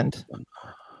what happened?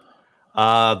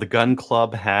 The gun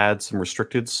club had some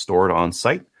restricted stored on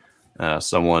site.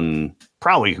 Someone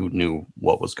probably who knew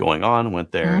what was going on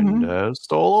went there and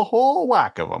stole a whole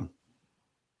whack of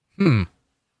them.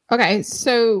 Okay.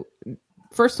 So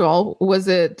first of all, was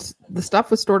it the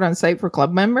stuff was stored on site for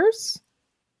club members?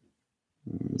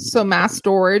 So mass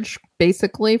storage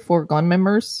basically for gun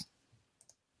members?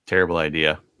 Terrible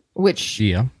idea. Which,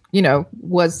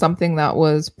 was something that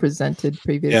was presented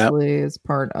previously as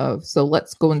part of, so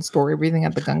let's go and store everything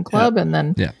at the gun club and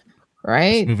then,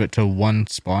 right? Let's move it to one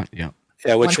spot. Yeah.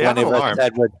 Yeah, which one of us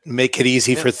said would make it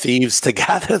easy for thieves to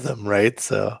gather them, right?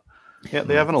 So, yeah,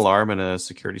 they have an alarm and a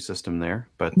security system there,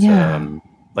 but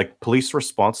like police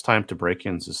response time to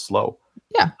break-ins is slow.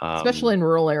 Yeah, especially in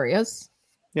rural areas.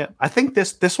 Yeah, I think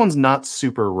this one's not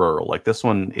super rural. Like this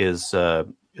one is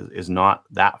not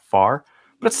that far,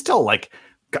 but it's still like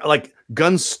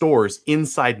gun stores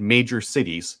inside major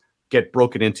cities get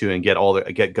broken into and get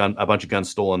a bunch of guns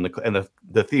stolen, and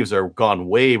the thieves are gone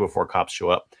way before cops show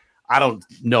up. I don't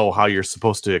know how you're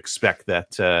supposed to expect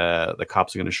that the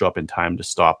cops are going to show up in time to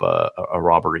stop a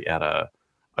robbery at a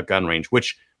gun range,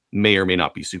 which may or may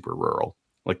not be super rural.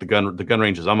 Like the gun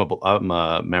ranges I'm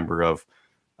a member of,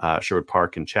 Sherwood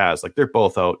Park and Chaz. Like they're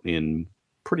both out in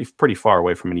pretty far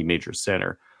away from any major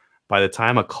center. By the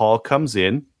time a call comes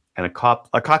in and a cop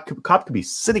could be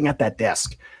sitting at that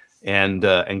desk and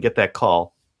get that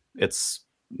call, it's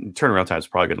turnaround time is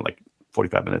probably going to like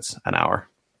 45 minutes, an hour.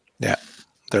 Yeah.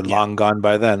 They're long gone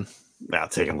by then. That'll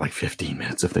take them like 15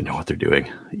 minutes if they know what they're doing.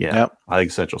 Yeah. Yep. I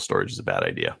think central storage is a bad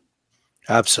idea.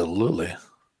 Absolutely.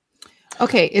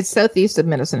 Okay, it's southeast of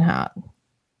Medicine Hat.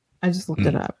 I just looked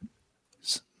it up.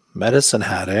 Medicine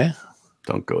Hat, eh?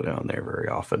 Don't go down there very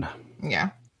often. Yeah.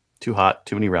 Too hot.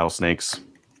 Too many rattlesnakes.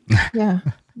 Yeah.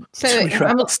 So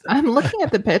I'm looking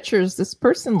at the pictures. This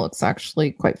person looks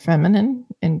actually quite feminine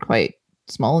and quite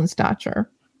small in stature.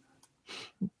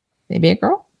 Maybe a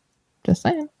girl. Just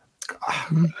saying.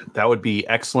 That would be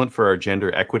excellent for our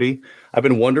gender equity. I've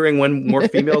been wondering when more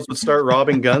females would start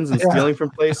robbing guns and stealing from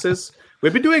places.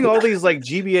 We've been doing all these like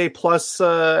GBA plus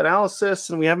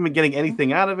analysis, and we haven't been getting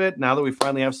anything out of it. Now that we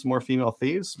finally have some more female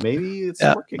thieves, maybe it's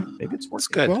working. Maybe it's working. It's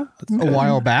good. Well, a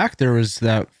while back, there was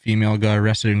that female got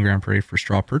arrested in Grand Prairie for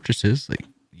straw purchases like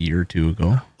a year or two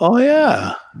ago. Oh,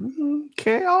 yeah.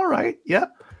 Okay, all right.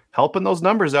 Yep. Helping those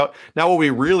numbers out. Now, what we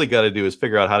really got to do is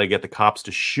figure out how to get the cops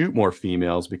to shoot more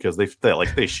females because they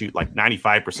shoot like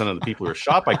 95% of the people who are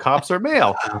shot by cops are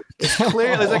male. It's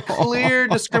clear. There's a clear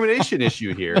discrimination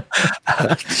issue here.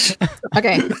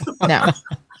 Okay, now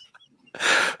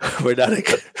We're not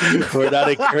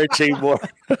encouraging more.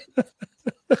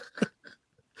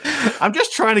 I'm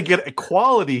just trying to get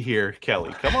equality here,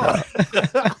 Kelly. Come on.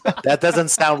 That doesn't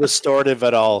sound restorative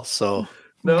at all. So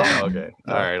No? Okay.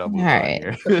 All right. I'll move All on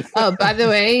right. here. Oh, by the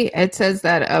way, it says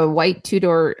that a white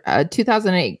two-door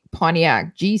 2008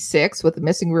 Pontiac G6 with a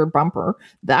missing rear bumper,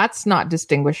 that's not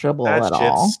distinguishable That at shit's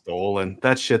all. stolen.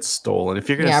 That shit's stolen. If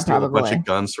you're going to Yeah, steal a bunch probably. of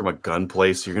guns from a gun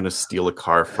place, you're going to steal a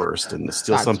car first and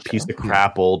steal That's some true. piece of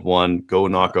crap old one, go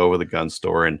knock over the gun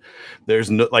store. And there's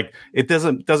no, like, it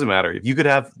doesn't matter. If you could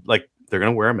have, like, they're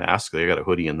going to wear a mask. They got a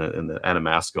hoodie and a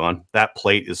mask on. That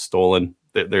plate is stolen.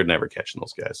 They're never catching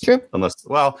those guys. True. Unless,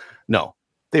 well, no,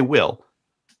 they will,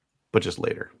 but just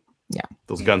later. Yeah.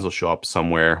 Those guns will show up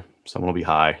somewhere. Someone will be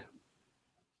high.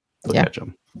 They'll Yeah. catch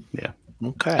them. Yeah.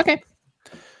 okay. Okay.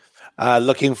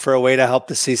 Looking for a way to help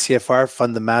the CCFR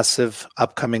fund the massive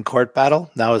upcoming court battle?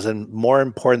 Now is more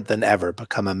important than ever.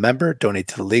 Become a member, donate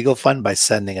to the legal fund by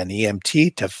sending an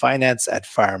EMT to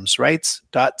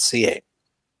finance@firearmsrights.ca.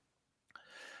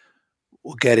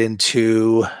 We'll get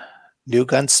into new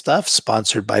gun stuff,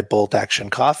 sponsored by Bolt Action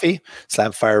Coffee.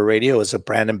 Slamfire Radio is a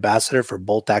brand ambassador for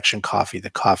Bolt Action Coffee. The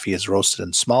coffee is roasted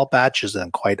in small batches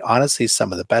and quite honestly,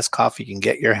 some of the best coffee you can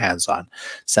get your hands on.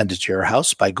 Send it to your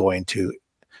house by going to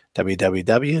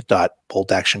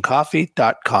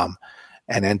www.boltactioncoffee.com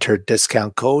and enter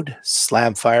discount code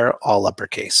SLAMFIRE, all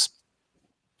uppercase.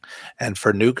 And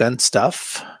for new gun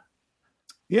stuff,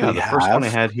 Yeah, we the first one I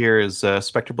have- had here is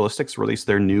Spectre Ballistics released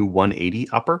their new 180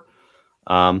 upper.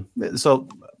 So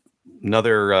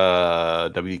another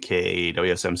WK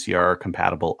WSMCR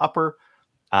compatible upper.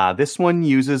 This one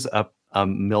uses a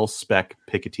mil spec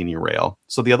Picatinny rail.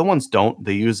 So the other ones don't.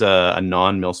 They use a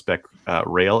non mil spec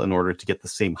rail in order to get the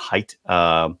same height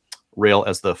rail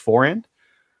as the forend.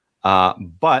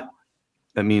 But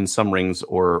that means some rings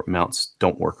or mounts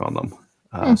don't work on them.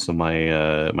 So my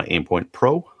Aimpoint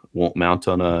Pro won't mount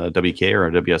on a WK or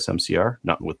a WSMCR,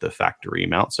 not with the factory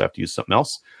mount, so I have to use something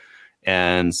else.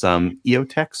 And some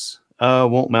EOTechs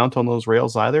won't mount on those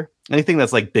rails either. Anything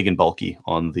that's like big and bulky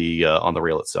on the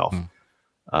rail itself.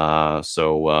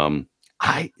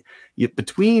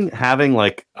 Between having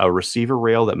like a receiver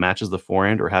rail that matches the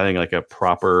forend or having like a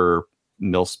proper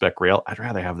mil spec rail, I'd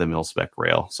rather have the mil spec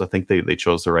rail. So I think they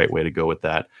chose the right way to go with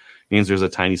that. Means there's a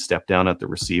tiny step down at the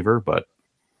receiver, but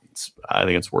I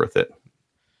think it's worth it.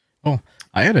 Oh,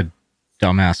 I had a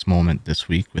dumbass moment this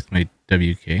week with my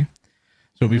WK.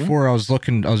 So before I was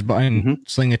buying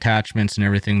sling attachments and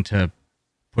everything to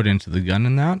put into the gun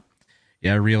and that.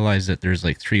 Yeah, I realized that there's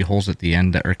like 3 holes at the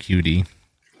end that are QD.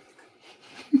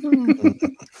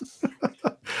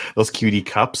 Those QD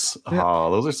cups. Yeah.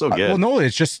 Oh, those are so good. Well, no,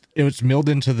 it was milled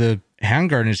into the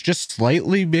handguard and it's just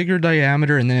slightly bigger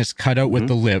diameter and then it's cut out with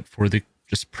the lip for the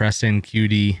just press in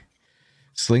QD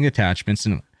sling attachments.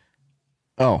 And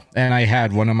I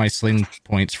had one of my sling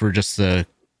points for just the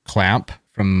clamp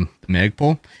from the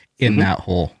Magpul in that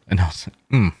hole. And I was like,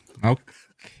 okay.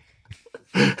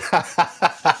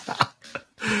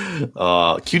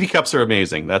 QD cups are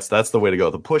amazing. That's the way to go.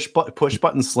 The push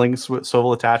button sling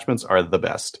swivel attachments are the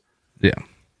best. Yeah.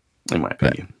 In my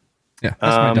opinion. Yeah,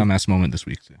 that's my dumbass moment this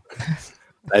week. So.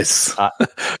 nice.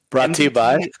 Brought to you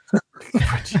by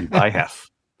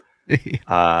HEF.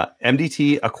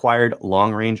 MDT acquired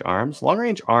Long Range Arms. Long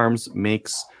Range Arms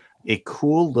makes a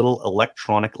cool little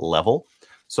electronic level.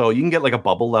 So you can get like a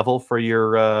bubble level for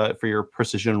your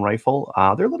precision rifle.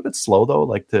 They're a little bit slow though,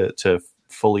 like to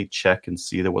fully check and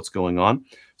see that what's going on.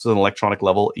 So an electronic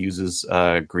level uses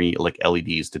green like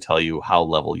LEDs to tell you how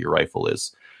level your rifle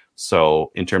is.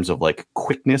 So in terms of like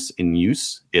quickness in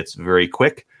use, it's very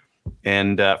quick.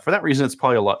 And for that reason, it's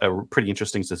probably pretty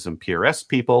interesting to some PRS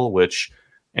people, which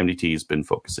MDT has been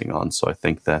focusing on. So I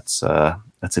think that's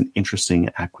an interesting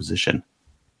acquisition.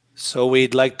 So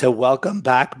we'd like to welcome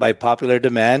back, by popular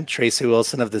demand, Tracy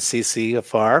Wilson of the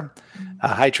CCFR.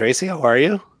 Hi, Tracy. How are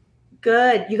you?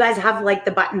 Good. You guys have like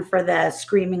the button for the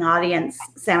screaming audience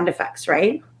sound effects,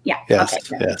 right? Yeah.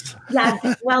 Yes. Okay, Yes. Yeah.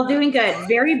 Well, doing good.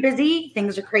 Very busy.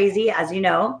 Things are crazy, as you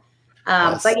know.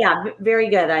 Yes. But yeah, very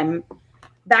good. I'm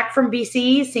back from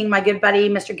BC, seeing my good buddy,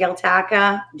 Mr. Gil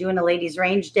Taka, doing a ladies'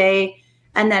 range day.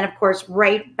 And then, of course,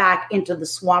 right back into the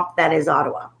swamp that is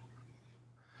Ottawa.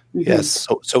 Mm-hmm. Yes.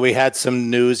 So we had some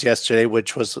news yesterday,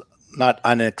 which was not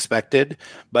unexpected,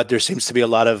 but there seems to be a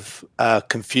lot of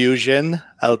confusion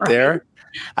out there.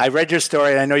 I read your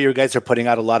story, and I know you guys are putting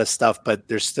out a lot of stuff, but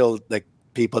there's still like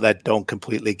people that don't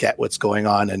completely get what's going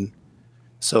on. And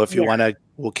so if you want to,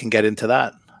 we can get into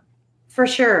that. For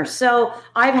sure. So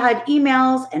I've had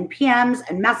emails and PMs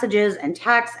and messages and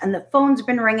texts, and the phone's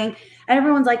been ringing, and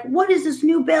everyone's like, what is this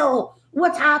new bill?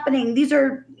 What's happening? These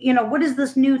are, what is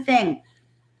this new thing?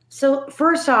 So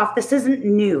first off, this isn't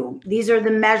new. These are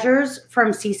the measures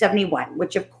from C-71,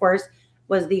 which of course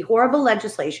was the horrible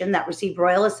legislation that received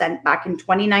royal assent back in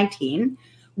 2019.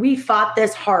 We fought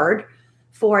this hard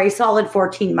for a solid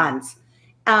 14 months.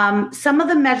 Some of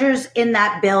the measures in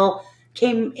that bill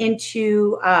came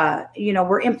into,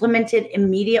 were implemented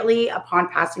immediately upon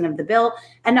passing of the bill,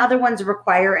 and other ones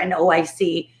require an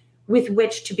OIC with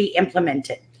which to be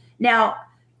implemented. Now,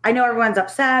 I know everyone's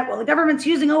upset. Well, the government's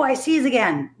using OICs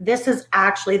again. This is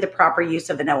actually the proper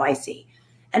use of an OIC.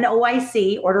 An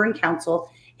OIC, Order in Council,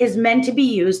 is meant to be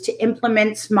used to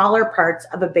implement smaller parts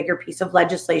of a bigger piece of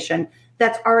legislation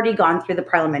that's already gone through the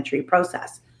parliamentary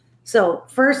process. So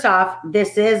first off,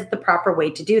 this is the proper way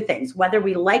to do things, whether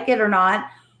we like it or not,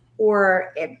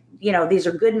 or these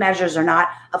are good measures or not,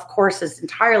 of course, is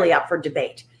entirely up for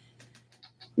debate.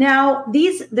 Now,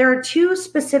 there are two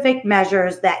specific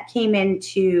measures that came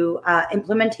into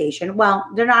implementation. Well,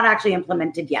 they're not actually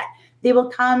implemented yet. They will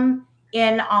come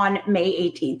in on May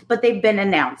 18th, but they've been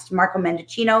announced. Marco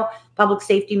Mendicino, Public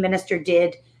Safety Minister,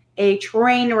 did a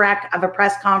train wreck of a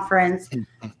press conference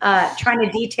trying to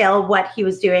detail what he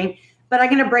was doing. But I'm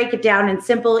going to break it down in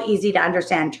simple, easy to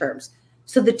understand terms.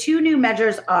 So the two new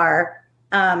measures are,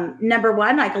 number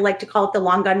one, I like to call it the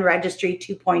Long Gun Registry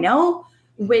 2.0,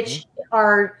 which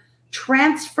are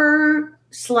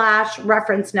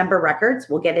transfer/reference number records.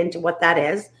 We'll get into what that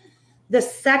is. The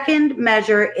second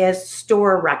measure is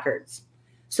store records.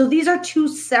 So these are two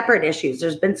separate issues.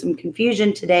 There's been some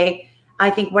confusion today. I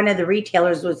think one of the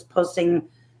retailers was posting,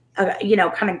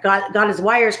 kind of got his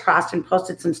wires crossed and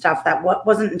posted some stuff that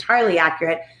wasn't entirely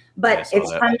accurate. But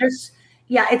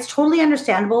it's totally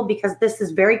understandable because this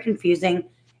is very confusing.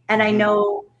 And I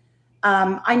know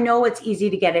it's easy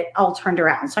to get it all turned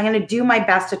around. So I'm going to do my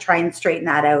best to try and straighten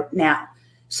that out now.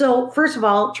 So first of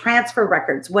all, transfer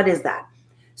records. What is that?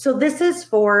 So this is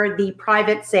for the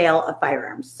private sale of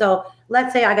firearms. So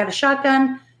let's say I got a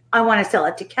shotgun. I want to sell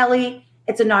it to Kelly.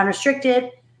 It's a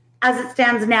non-restricted. As it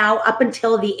stands now, up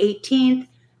until the 18th,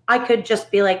 I could just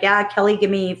be like, yeah, Kelly, give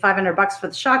me $500 for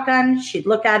the shotgun. She'd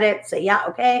look at it, say, yeah,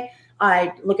 okay.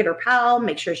 I'd look at her pal,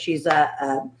 make sure she's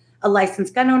a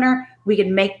licensed gun owner. We could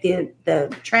make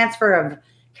the transfer of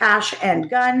cash and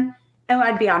gun, and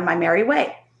I'd be on my merry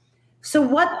way. So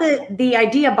what the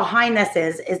idea behind this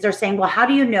is they're saying, well, how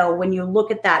do you know when you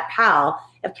look at that pal,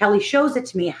 if Kelly shows it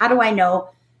to me, how do I know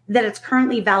that it's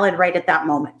currently valid right at that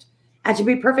moment? And to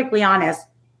be perfectly honest,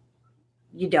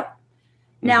 you don't.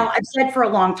 Now, I've said for a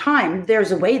long time,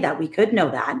 there's a way that we could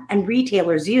know that, and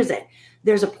retailers use it.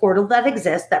 There's a portal that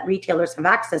exists that retailers have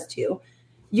access to.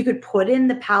 You could put in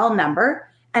the PAL number,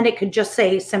 and it could just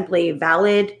say simply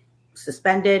valid,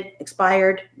 suspended,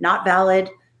 expired, not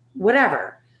valid,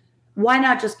 whatever. Why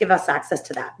not just give us access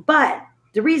to that? But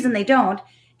the reason they don't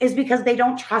is because they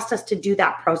don't trust us to do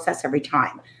that process every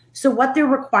time. So what they're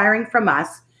requiring from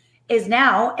us is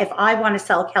now, if I want to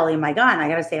sell Kelly my gun, I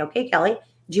got to say, okay, Kelly,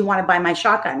 do you want to buy my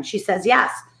shotgun? She says, yes.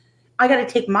 I got to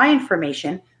take my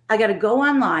information. I got to go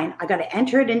online. I got to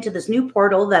enter it into this new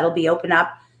portal that'll be open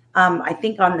up. I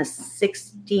think on the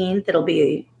 16th,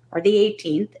 or the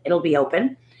 18th, it'll be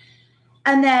open.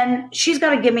 And then she's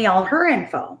got to give me all her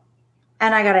info,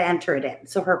 and I got to enter it in.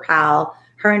 So her PAL,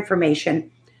 her information.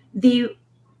 The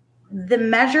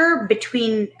measure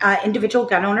between individual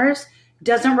gun owners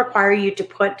doesn't require you to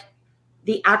put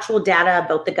the actual data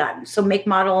about the gun. So make,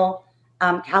 model,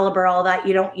 caliber, all that.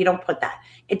 You don't put that.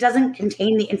 It doesn't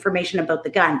contain the information about the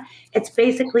gun. It's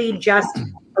basically just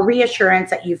a reassurance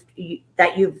that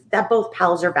that both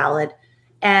PALs are valid.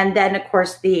 And then of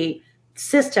course the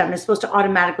system is supposed to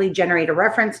automatically generate a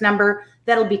reference number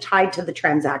that'll be tied to the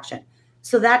transaction.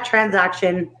 So that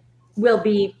transaction will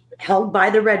be held by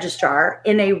the registrar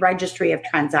in a registry of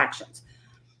transactions.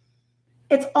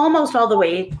 It's almost all the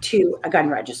way to a gun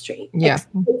registry. Yeah.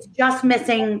 It's just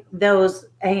missing those,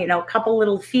 couple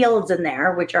little fields in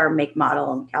there, which are make,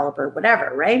 model, and caliber,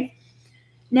 whatever, right?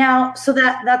 Now, so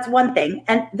that's one thing.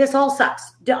 And this all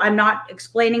sucks. I'm not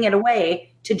explaining it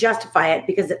away to justify it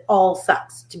because it all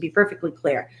sucks, to be perfectly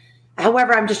clear.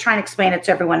 However, I'm just trying to explain it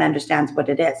so everyone understands what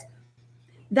it is.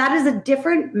 That is a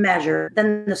different measure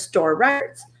than the store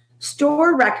records.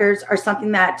 Store records are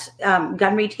something that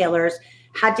gun retailers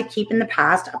had to keep in the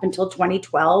past. Up until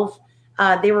 2012,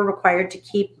 they were required to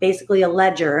keep basically a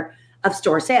ledger of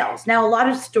store sales. Now, a lot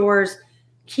of stores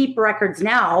keep records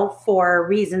now for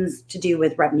reasons to do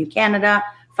with Revenue Canada,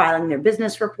 filing their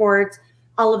business reports,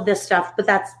 all of this stuff, but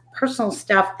that's personal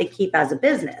stuff they keep as a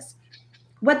business.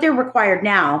 What they're required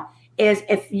now is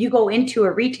if you go into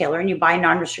a retailer and you buy a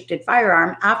non-restricted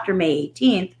firearm after May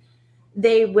 18th,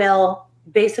 they will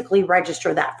basically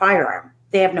register that firearm.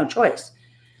 They have no choice.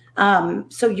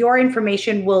 So your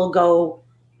information will go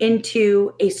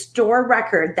into a store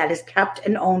record that is kept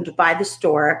and owned by the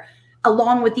store,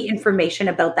 along with the information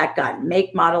about that gun,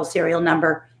 make, model, serial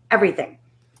number, everything.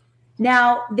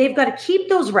 Now, they've got to keep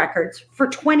those records for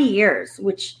 20 years,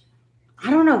 which I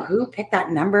don't know who picked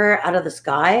that number out of the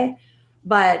sky,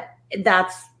 but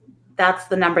that's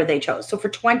the number they chose. So for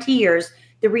 20 years,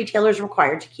 the retailer is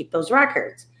required to keep those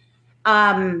records.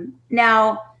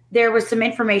 Now, there was some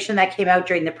information that came out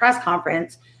during the press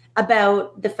conference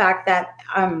about the fact that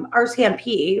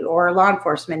RCMP or law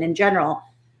enforcement in general,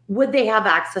 would they have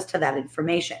access to that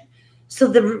information? So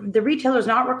the retailer is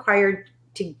not required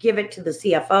to give it to the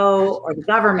CFO or the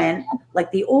government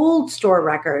like the old store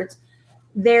records.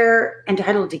 They're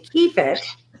entitled to keep it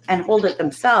and hold it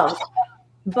themselves.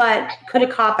 But could a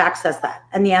cop access that?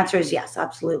 And the answer is yes,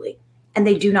 absolutely. And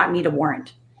they do not need a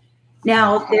warrant.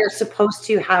 Now, they're supposed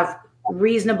to have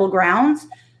reasonable grounds,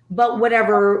 but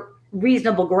whatever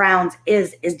reasonable grounds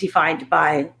is defined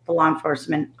by the law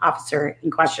enforcement officer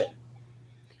in question.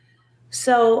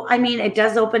 So, I mean, it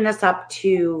does open us up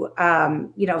to,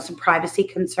 some privacy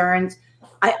concerns.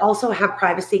 I also have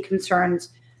privacy concerns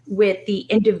with the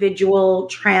individual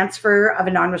transfer of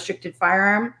a non-restricted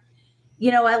firearm.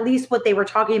 At least what they were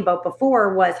talking about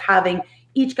before was having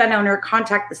each gun owner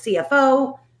contact the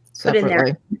CFO, put in their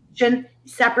information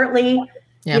separately.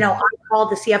 Yeah. I call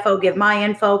the CFO, give my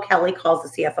info. Kelly calls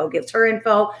the CFO, gives her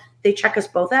info. They check us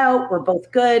both out. We're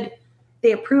both good.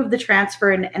 They approve the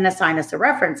transfer and assign us a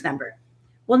reference number.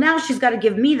 Well, now she's got to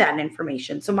give me that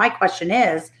information. So my question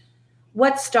is,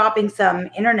 what's stopping some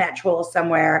internet troll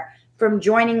somewhere from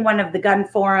joining one of the gun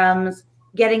forums,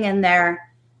 getting in there,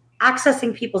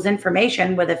 accessing people's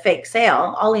information with a fake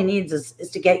sale? All he needs is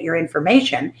to get your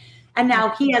information. And now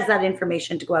he has that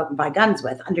information to go out and buy guns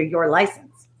with under your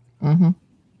license. Mm-hmm.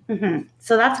 Mm-hmm.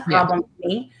 So that's a problem for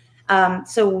me.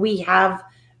 So we have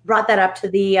brought that up to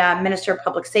the Minister of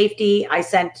Public Safety. I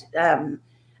sent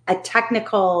a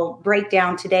technical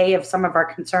breakdown today of some of our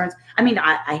concerns. I mean,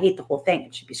 I hate the whole thing.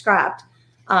 It should be scrapped.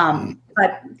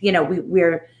 But,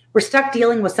 we're stuck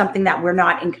dealing with something that we're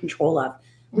not in control of.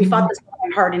 We fought this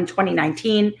hard in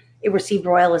 2019. It received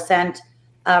royal assent,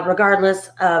 regardless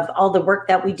of all the work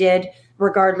that we did,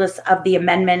 regardless of the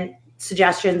amendment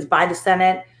suggestions by the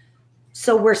Senate.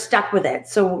 So we're stuck with it.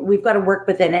 So we've got to work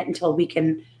within it until we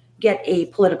can get a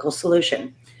political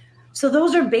solution. So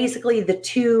those are basically the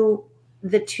two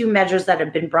measures that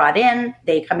have been brought in.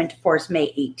 They come into force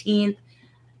May 18th.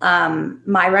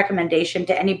 My recommendation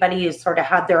to anybody who's sort of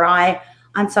had their eye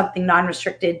on something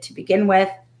non-restricted to begin with,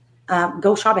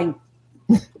 go shopping.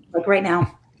 Like right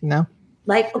now. No.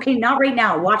 Like, okay, not right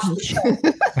now. Watch the show.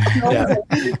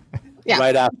 Yeah.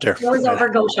 Right after. Show's over,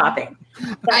 go shopping.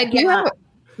 But,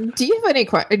 do you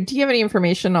have any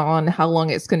information on how long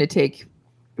it's going to take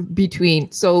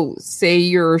between, so say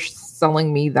you're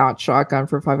selling me that shotgun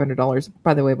for $500.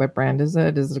 By the way, what brand is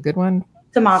it? Is it a good one?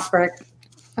 It's a Mossberg.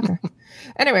 Okay.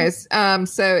 Anyways,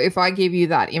 so if I give you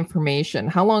that information,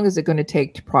 how long is it going to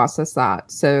take to process that?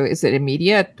 So is it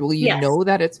immediate? Will you know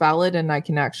that it's valid and I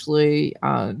can actually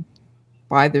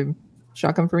buy the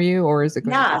shotgun for you, or is it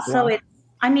going to take long?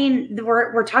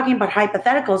 We're talking about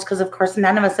hypotheticals because, of course,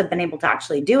 none of us have been able to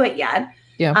actually do it yet.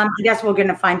 Yeah. I guess we're going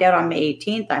to find out on May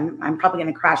 18th. I'm probably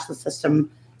going to crash the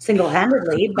system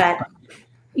single-handedly, but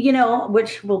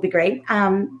which will be great.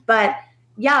 But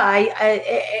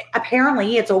yeah,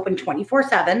 apparently it's open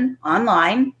 24/7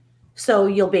 online, so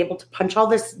you'll be able to punch all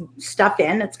this stuff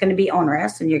in. It's going to be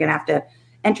onerous, and you're going to have to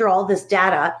enter all this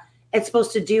data. It's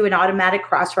supposed to do an automatic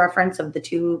cross-reference of the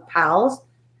two PALs,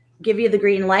 give you the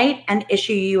green light, and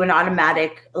issue you an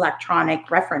automatic electronic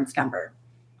reference number.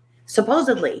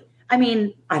 Supposedly. I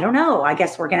mean, I don't know. I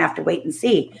guess we're going to have to wait and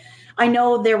see. I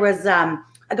know there was, I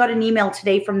got an email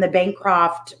today from the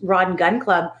Bancroft Rod and Gun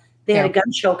Club. They had a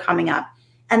gun show coming up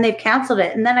and they've canceled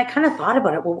it. And then I kind of thought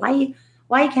about it. Well, why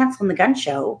are you canceling the gun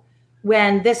show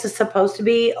when this is supposed to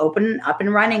be open, up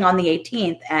and running on the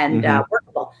 18th and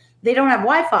workable? They don't have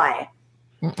Wi-Fi,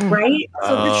 right?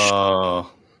 So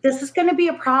this is going to be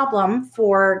a problem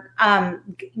for,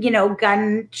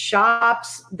 gun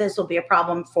shops. This will be a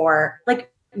problem for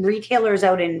like retailers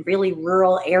out in really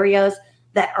rural areas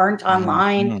that aren't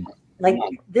online. Like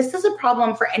this is a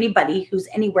problem for anybody who's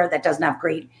anywhere that doesn't have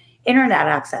great internet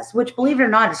access, which, believe it or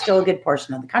not, is still a good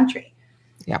portion of the country.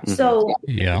 Yeah. So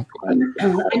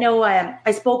I know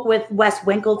I spoke with Wes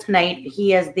Winkle tonight.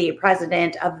 He is the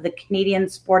president of the Canadian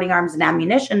Sporting Arms and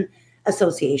Ammunition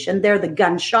Association. They're the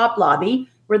gun shop lobby.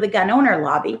 We're the gun owner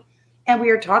lobby. And we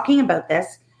were talking about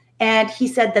this. And he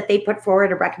said that they put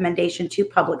forward a recommendation to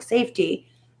public safety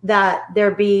that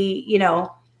there be,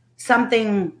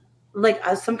 something like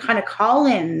some kind of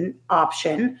call-in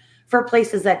option for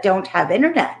places that don't have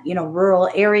internet, rural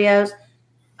areas,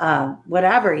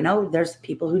 whatever, there's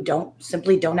people who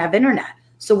simply don't have internet.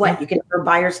 So what, you can never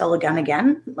buy or sell a gun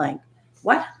again? Like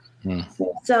what?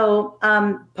 So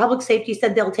public safety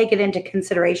said they'll take it into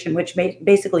consideration, which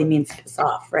basically means piss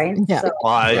off, right? Yeah. So,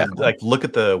 like look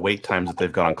at the wait times that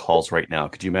they've got on calls right now.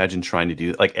 Could you imagine trying to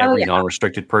do like every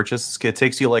non-restricted purchase? It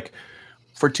takes you like,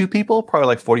 for two people, probably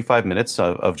like 45 minutes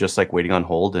of just like waiting on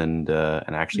hold and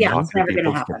actually talking to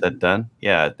people to get that done.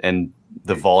 Yeah, and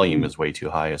the volume is way too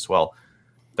high as well.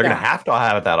 They're going to have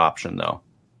that option though.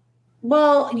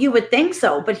 Well, you would think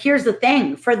so, but here's the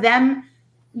thing: for them,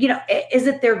 is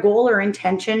it their goal or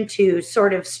intention to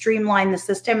sort of streamline the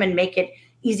system and make it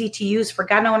easy to use for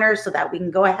gun owners so that we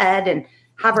can go ahead and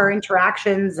have our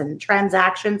interactions and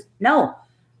transactions? No,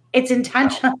 it's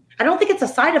intentional. I don't think it's a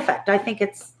side effect. I think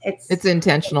it's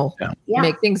intentional. Yeah.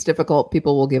 Make things difficult,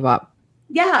 people will give up.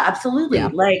 Yeah, absolutely. Yeah.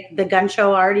 Like the gun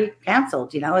show already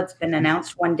canceled. It's been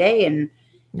announced one day and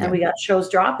we got shows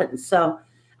dropping. So,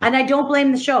 and I don't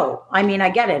blame the show. I mean, I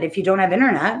get it. If you don't have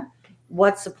internet,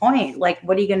 what's the point? Like,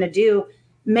 what are you going to do?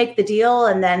 Make the deal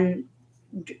and then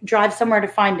drive somewhere to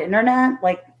find internet?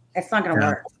 Like, it's not going to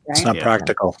work. Right? It's not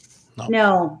practical.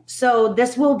 No. So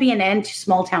this will be an end to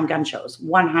small town gun shows.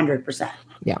 100%.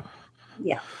 Yeah.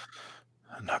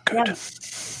 Not good.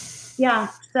 Yeah.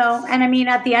 So, and I mean,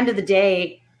 at the end of the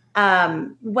day,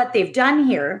 what they've done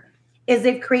here is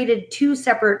they've created two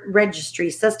separate registry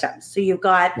systems. So you've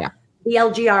got the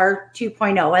LGR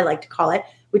 2.0, I like to call it,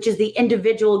 which is the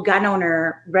individual gun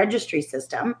owner registry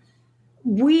system.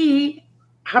 We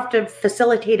have to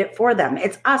facilitate it for them.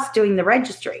 It's us doing the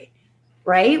registry,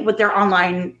 right? With their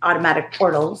online automatic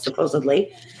portal,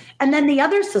 supposedly. And then the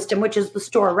other system, which is the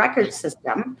store records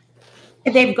system,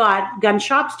 they've got gun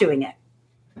shops doing it.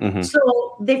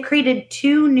 So they've created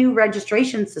two new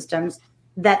registration systems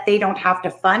that they don't have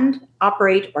to fund,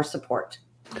 operate, or support.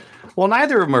 Well,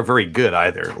 neither of them are very good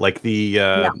either. Like the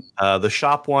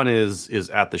shop one is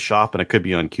at the shop, and it could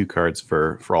be on cue cards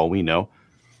for all we know.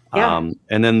 Yeah.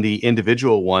 And then the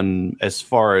individual one, as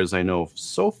far as I know,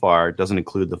 so far doesn't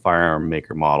include the firearm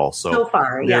maker model. So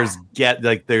far,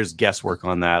 there's guesswork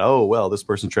on that. Oh well, this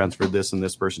person transferred this and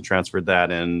this person transferred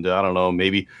that, and I don't know,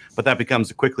 maybe, but that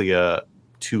becomes quickly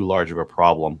too large of a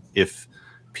problem if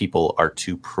people are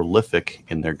too prolific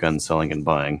in their gun selling and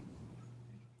buying.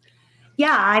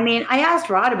 Yeah, I mean, I asked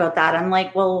Rod about that. I'm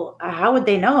like, well, how would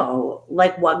they know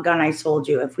like what gun I sold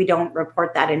you if we don't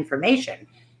report that information?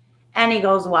 And he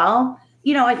goes, well,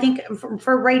 I think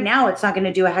for right now, it's not going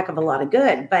to do a heck of a lot of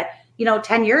good. But,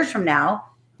 10 years from now,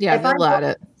 they'll let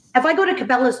it. If I go to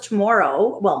Cabela's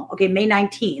tomorrow, May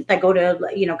 19th, I go to,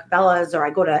 Cabela's or I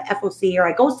go to FOC or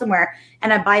I go somewhere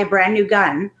and I buy a brand new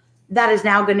gun, that is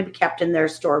now going to be kept in their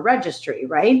store registry,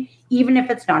 right? Even if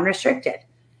it's non-restricted,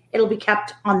 it'll be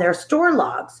kept on their store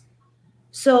logs.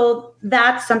 So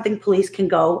that's something police can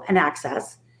go and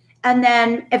access. And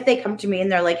then if they come to me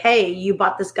and they're like, hey, you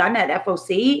bought this gun at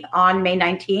FOC on May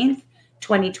 19th,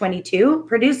 2022,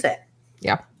 produce it.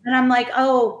 Yeah. And I'm like,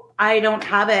 oh, I don't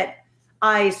have it.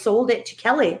 I sold it to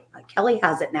Kelly. Kelly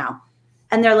has it now.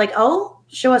 And they're like, oh,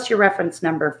 show us your reference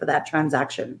number for that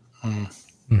transaction.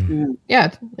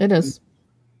 Yeah, it is.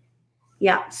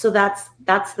 Yeah. So that's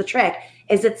the trick,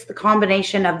 is it's the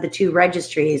combination of the two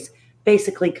registries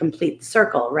basically complete the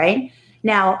circle, right?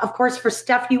 Now, of course, for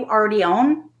stuff you already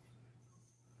own,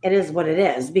 it is what it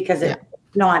is because it's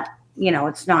not,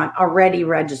 it's not already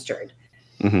registered.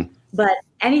 But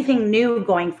anything new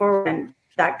going forward, and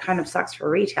that kind of sucks for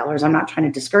retailers. I'm not trying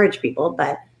to discourage people,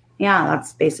 but yeah,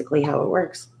 that's basically how it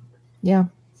works. Yeah.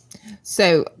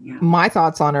 So my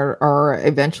thoughts on it are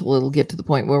eventually it'll get to the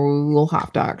point where we will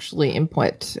have to actually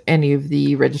input any of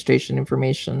the registration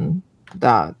information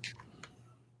that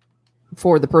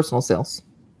for the personal sales.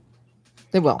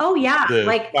 They will. Oh yeah, The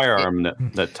like firearm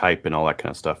that type and all that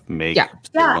kind of stuff. Make Yeah.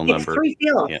 serial it's number. 3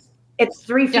 fields. Yeah. It's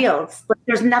 3 Yeah. fields. Like,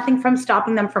 there's nothing from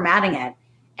stopping them from adding it.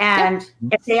 And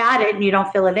if they add it and you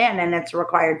don't fill it in and it's a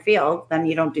required field, then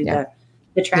you don't do Yeah. the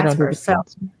They don't do transfer. the So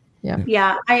transfer.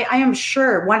 yeah, I am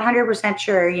sure, 100%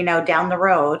 sure, you know, down the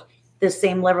road, this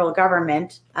same liberal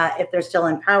government, if they're still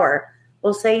in power,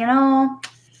 will say, you know,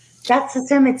 that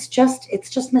system, it's just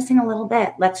missing a little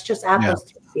bit. Let's just add those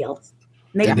 3 fields.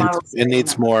 Make It models.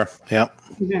 needs more. Yeah.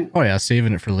 Oh yeah,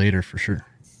 saving it for later for sure.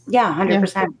 Yeah,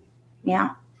 100%. Yeah.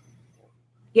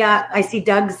 Yeah, I see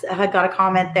Doug's had got a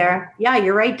comment there. Yeah,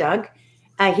 you're right, Doug.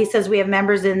 He says we have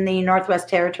members in the Northwest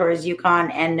Territories,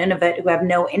 Yukon, and Nunavut who have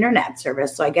no internet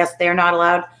service. So I guess they're not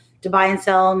allowed to buy and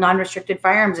sell non-restricted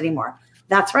firearms anymore.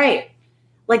 That's right.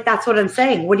 Like, that's what I'm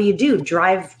saying. What do you do?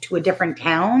 Drive to a different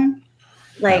town?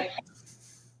 Like,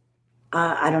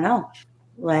 I don't know.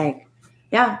 Like,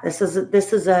 yeah, this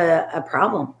is a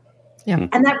problem. Yeah.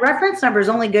 And that reference number is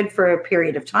only good for a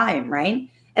period of time, right?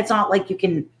 It's not like you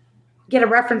can get a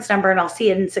reference number and I'll see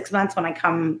it in 6 months when I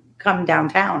come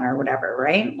downtown or whatever,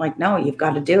 right? Like, no, you've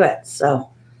got to do it. So,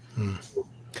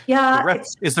 yeah.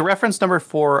 Is the reference number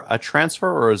for a transfer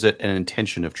or is it an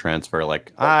intention of transfer?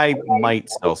 Like, I might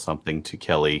sell something to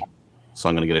Kelly, so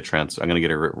I'm going to get I'm going to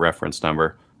get a reference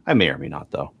number. I may or may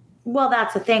not, though. Well,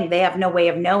 that's the thing. They have no way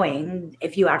of knowing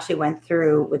if you actually went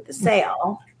through with the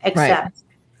sale, except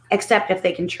if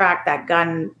they can track that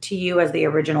gun to you as the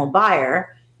original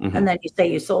buyer. Mhm. And then you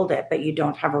say you sold it, but you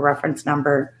don't have a reference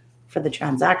number for the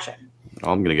transaction.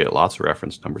 I'm going to get lots of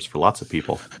reference numbers for lots of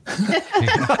people.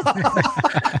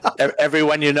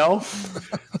 Everyone you know?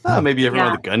 Maybe everyone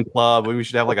Yeah. at the gun club. We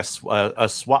should have like a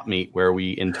swap meet where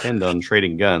we intend on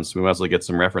trading guns. We might as well get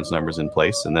some reference numbers in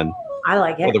place, and then I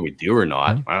like it. whether we do or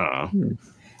not, I don't know.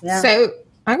 Yeah. So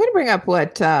I'm going to bring up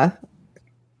what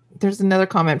there's another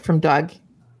comment from Doug.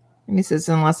 And he says,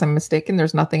 unless I'm mistaken,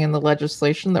 there's nothing in the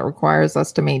legislation that requires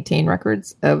us to maintain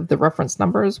records of the reference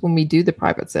numbers when we do the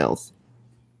private sales.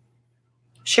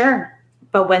 Sure.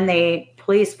 But when the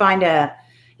police find I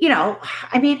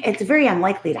mean, it's very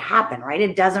unlikely to happen, right?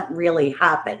 It doesn't really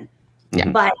happen. Yeah.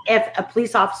 But if a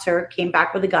police officer came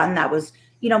back with a gun that was,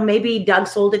 maybe Doug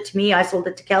sold it to me, I sold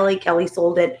it to Kelly, Kelly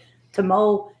sold it to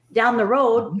Mo, down the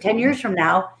road, 10 years from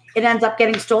now, it ends up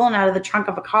getting stolen out of the trunk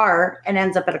of a car and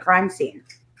ends up at a crime scene.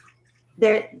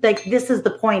 This is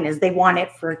the point, is they want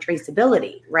it for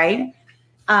traceability, right?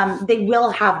 They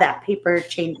will have that paper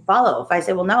chain to follow. If I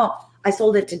say, well, no, I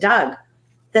sold it to Doug,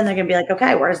 then they're going to be like,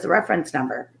 okay, where's the reference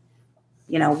number?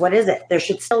 What is it? There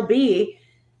should still be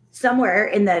somewhere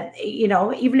in the,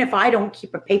 even if I don't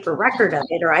keep a paper record of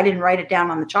it or I didn't write it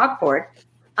down on the chalkboard,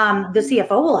 the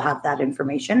CFO will have that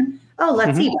information. Oh,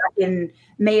 let's see. Back in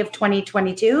May of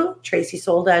 2022, Tracy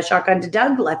sold a shotgun to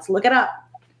Doug. Let's look it up.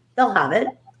 They'll have it.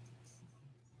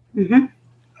 Mm-hmm.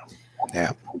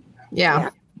 Yeah.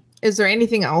 Is there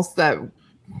anything else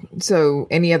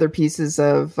any other pieces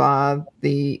of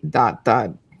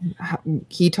that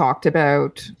he talked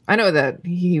about? I know that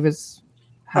he was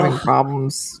having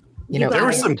problems. There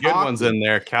were some good ones in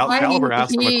there. Caliber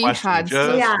asked him a question.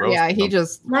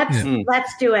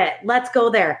 Let's do it. Let's go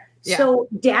there. Yeah. So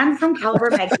Dan from Caliber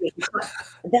Magazine,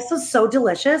 this was so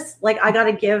delicious. Like, I got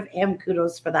to give him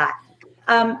kudos for that.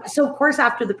 So of course,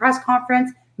 after the press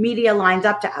conference, media lines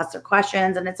up to ask their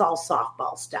questions, and it's all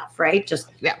softball stuff, right? Just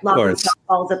lots of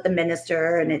softballs at the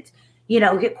minister, and it's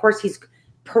of course he's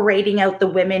parading out the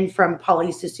women from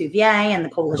Police Souvier and the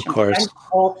Coalition. Of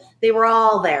course, they were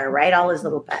all there, right? All his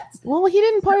little pets. Well, he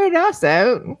didn't parade us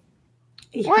out.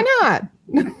 Why not?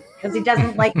 Because he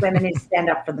doesn't like women who stand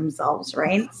up for themselves,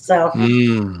 right? So,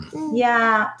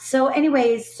 yeah. So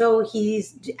anyways, so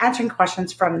he's answering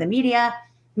questions from the media.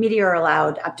 Media are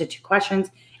allowed up to 2 questions.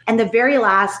 And the very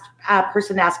last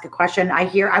person to ask a question,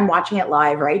 I'm watching it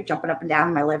live, right? Jumping up and down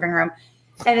in my living room.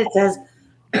 And it says,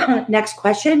 next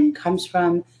question comes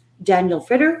from Daniel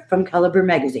Fritter from Caliber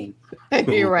Magazine.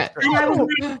 You're right. And I was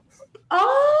like,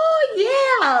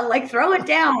 oh, yeah, like throw it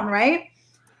down, right?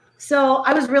 So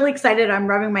I was really excited. I'm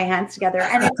rubbing my hands together.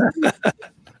 And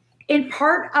in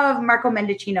part of Marco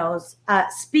Mendicino's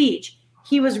speech,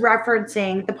 he was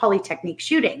referencing the Polytechnique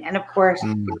shooting. And of course,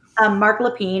 Mark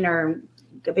Lepine or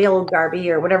Gabriel Garby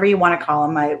or whatever you want to call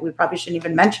him, we probably shouldn't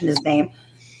even mention his name.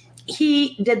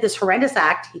 he did this horrendous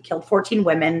act. He killed 14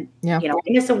 women,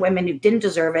 innocent women who didn't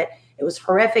deserve it. It was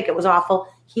horrific. It was awful.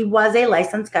 He was a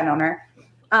licensed gun owner.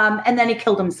 And then he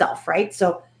killed himself, right?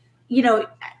 So,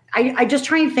 I just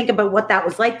try and think about what that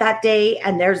was like that day.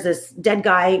 And there's this dead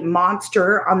guy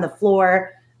monster on the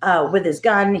floor with his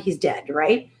gun. He's dead,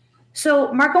 right?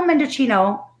 So Marco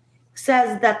Mendicino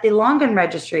says that the long gun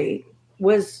registry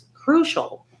was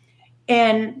crucial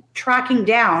in tracking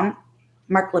down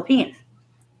Mark Lepine.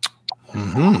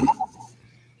 Mm-hmm.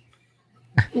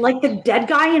 Like the dead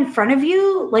guy in front of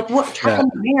you, like what? Track him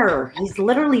there. He's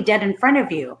literally dead in front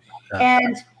of you. Yeah.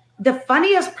 And the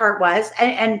funniest part was,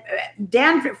 and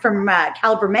Dan from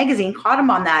Caliber Magazine caught him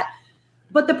on that.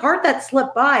 But the part that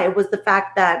slipped by was the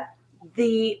fact that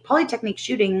the Polytechnic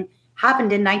shooting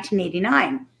happened in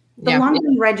 1989. The long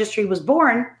gun registry was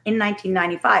born in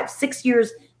 1995, 6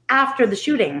 years after the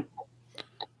shooting.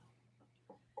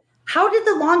 How did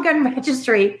the long gun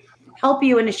registry help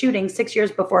you in a shooting 6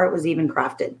 years before it was even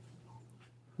crafted?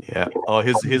 Yeah. Oh,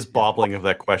 his bobbling of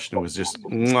that question was just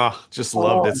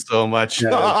loved it so much.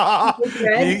 Yeah.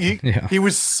 He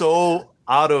was so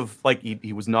out of, like,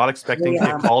 he was not expecting to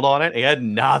get called on it. He had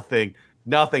nothing.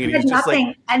 And he was just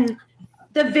like, and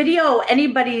the video,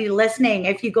 anybody listening,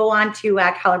 if you go on to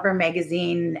Caliber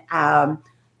Magazine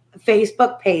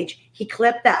Facebook page, he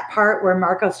clipped that part where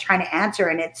Marco's trying to answer,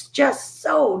 and it's just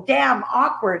so damn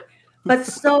awkward, but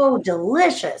so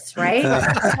delicious, right?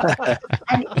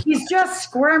 And he's just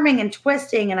squirming and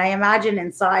twisting, and I imagine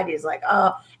inside he's like,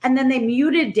 oh. And then they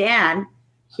muted Dan.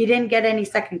 He didn't get any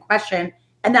second question,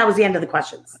 and that was the end of the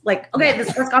questions. Like, okay,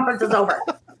 this press conference is over.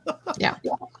 Yeah.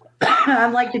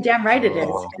 I'm like, you're damn right it is.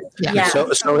 Yeah.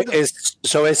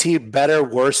 So is he better,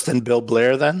 worse than Bill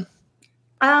Blair then?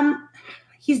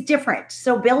 He's different.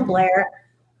 So Bill Blair,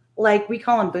 like we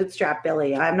call him Bootstrap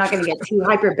Billy. I'm not going to get too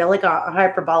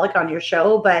hyperbolic on your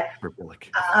show, but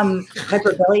hyperbolic.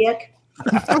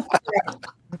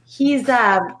 He's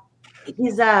a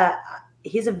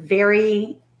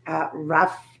very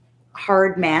rough,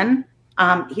 hard man.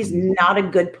 He's not a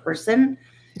good person.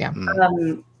 Yeah.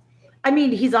 I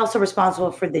mean, he's also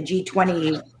responsible for the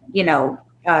G20, human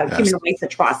rights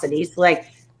atrocities. Like,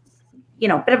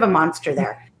 bit of a monster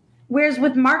there. Whereas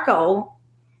with Marco,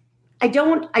 I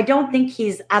don't think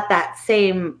he's at that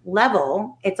same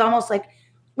level. It's almost like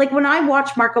when I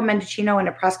watch Marco Mendicino in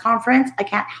a press conference, I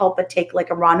can't help but take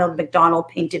like a Ronald McDonald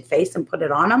painted face and put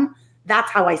it on him. That's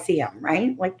how I see him,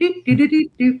 right? Like, do.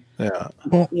 Yeah.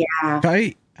 Well, can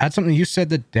I add something? You said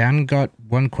that Dan got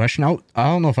one question out. I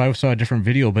don't know if I saw a different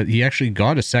video, but he actually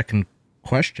got a second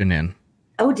question in.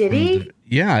 Oh, did he?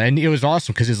 Yeah, and it was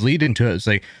awesome because his lead into it was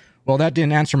like, well, that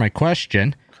didn't answer my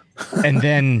question. And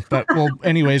then,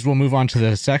 anyways, we'll move on to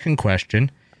the second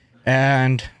question.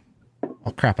 And,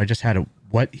 oh crap, I just had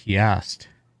what he asked.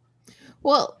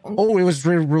 Well, it was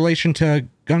relation to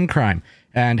gun crime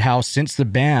and how since the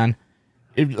ban,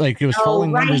 it was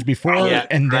falling numbers before,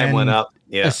 and then went up.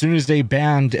 Yeah. As soon as they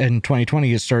banned in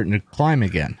 2020, it's starting to climb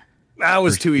again. That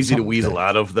was too easy to weasel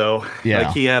out of, though. Yeah.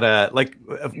 Like he had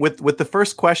with the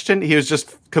first question, he was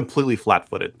just completely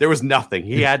flat-footed. There was nothing.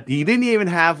 He didn't even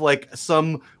have like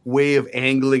some way of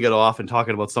angling it off and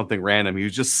talking about something random. He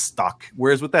was just stuck.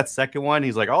 Whereas with that second one,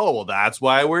 he's like, oh, well, that's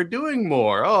why we're doing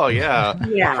more. Oh, yeah.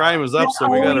 Crime is up, so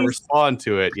we got to respond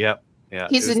to it. Yep. Yeah,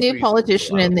 he's a new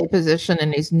politician in the position,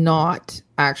 and he's not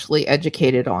actually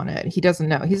educated on it. He doesn't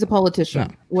know. He's a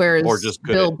politician, whereas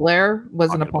Bill Blair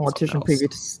wasn't a politician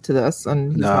previous to this,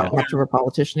 and he's not much of a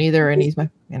politician either. And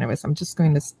anyways, I'm just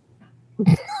going to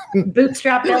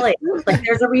Bootstrap Billy. Like,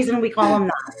 there's a reason we call him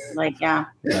that. Like, yeah.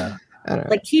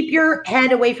 Like, keep your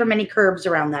head away from any curbs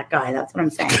around that guy. That's what I'm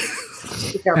saying.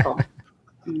 Be careful.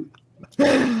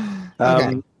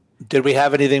 Okay. Did we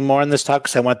have anything more on this talk?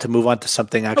 Because I want to move on to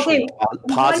something actually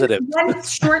positive. One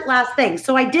short last thing.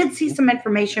 So I did see some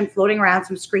information floating around,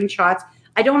 some screenshots.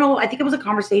 I don't know. I think it was a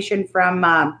conversation from,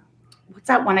 what's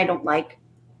that one I don't like?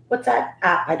 What's that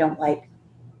app I don't like?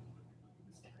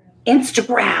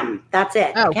 Instagram. That's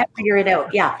it. I can't figure it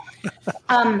out. Yeah.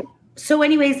 So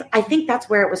anyways, I think that's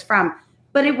where it was from.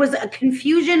 But it was a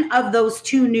confusion of those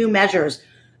two new measures.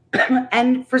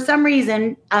 And for some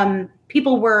reason,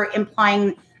 people were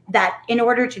implying that in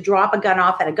order to drop a gun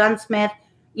off at a gunsmith,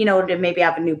 to maybe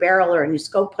have a new barrel or a new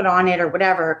scope put on it or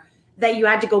whatever, that you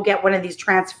had to go get one of these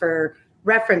transfer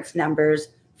reference numbers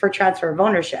for transfer of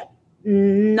ownership.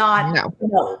 No,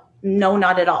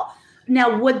 not at all.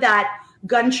 Now, would that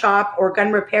gun shop or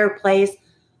gun repair place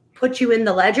put you in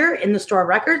the ledger, in the store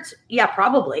records? Yeah,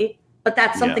 probably. But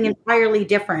that's something entirely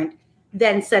different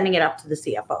then sending it up to the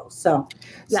CFO. So,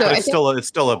 yeah. So But I it's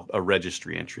still a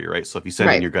registry entry, right? So if you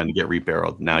send in your gun to get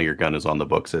rebarreled, now your gun is on the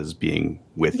books as being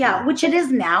with you. which it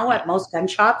is now at most gun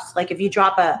shops. Like if you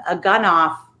drop a gun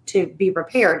off to be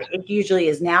repaired, it usually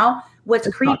is now. What's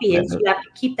creepy is you have to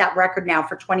keep that record now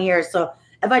for 20 years. So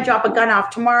if I drop a gun off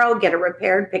tomorrow, get it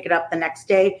repaired, pick it up the next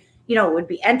day, it would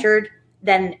be entered.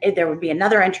 Then there would be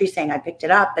another entry saying I picked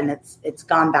it up and it's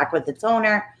gone back with its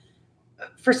owner.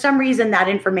 For some reason, that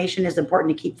information is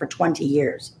important to keep for 20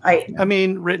 years. I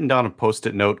mean, written down a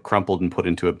Post-it note, crumpled and put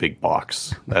into a big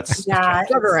box. That's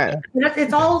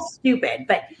it's all stupid.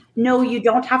 But no, you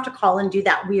don't have to call and do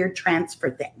that weird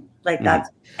transfer thing like that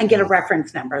and get a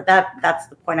reference number. That's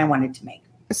the point I wanted to make.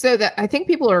 So that I think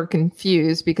people are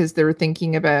confused because they're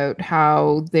thinking about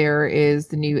how there is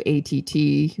the new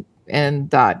ATT and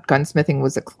that gunsmithing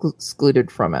was excluded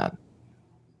from it.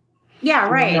 Yeah,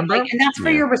 right. And that's for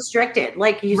your restricted.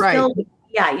 Like you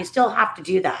still have to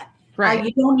do that. Right.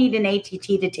 You don't need an ATT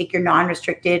to take your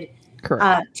non-restricted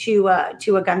to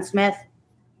a gunsmith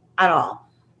at all.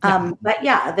 Yeah. But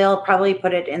yeah, they'll probably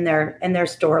put it in their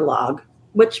store log,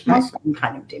 which most of them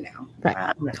kind of do now.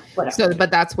 Right. Whatever. So,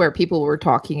 but that's where people were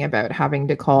talking about having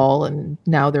to call, and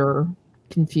now they're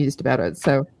confused about it.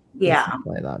 So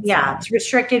it's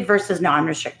restricted versus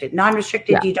non-restricted.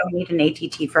 Non-restricted, you don't need an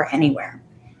ATT for anywhere.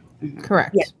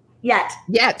 Correct. Yet.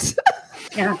 Yeah.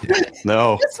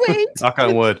 No. Just wait. Knock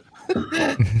on wood.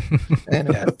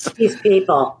 These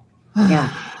people.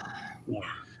 Yeah.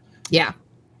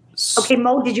 Okay,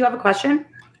 Mo, did you have a question?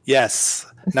 Yes.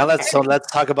 Now let's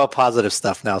talk about positive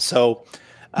stuff now. So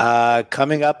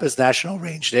coming up is National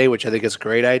Range Day, which I think is a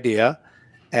great idea.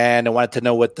 And I wanted to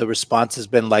know what the response has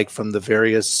been like from the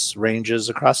various ranges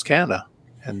across Canada.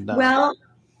 And well,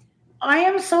 I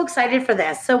am so excited for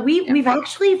this. So we've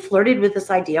actually flirted with this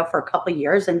idea for a couple of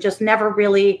years and just never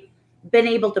really been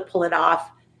able to pull it off.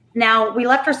 Now, we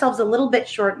left ourselves a little bit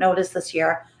short notice this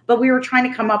year, but we were trying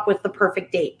to come up with the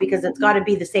perfect date because it's got to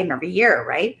be the same every year,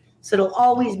 right? So it'll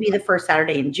always be the first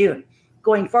Saturday in June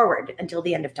going forward until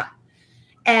the end of time.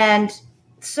 And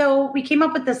so we came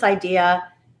up with this idea,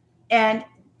 and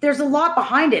there's a lot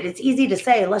behind it. It's easy to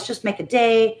say, let's just make a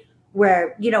day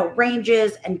where,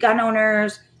 ranges and gun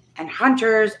owners and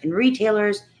hunters and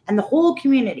retailers and the whole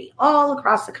community all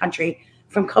across the country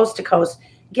from coast to coast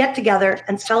get together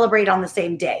and celebrate on the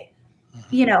same day.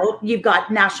 You've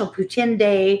got National Poutine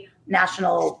Day,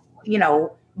 National,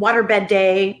 Waterbed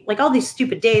Day, like all these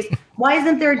stupid days. Why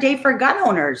isn't there a day for gun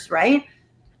owners, right?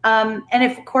 And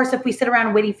if we sit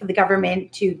around waiting for the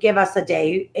government to give us a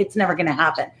day, it's never going to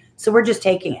happen. So we're just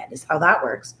taking it is how that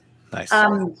works. Nice.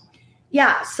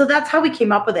 So that's how we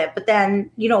came up with it. But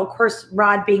then, of course,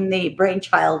 Rod being the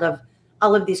brainchild of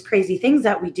all of these crazy things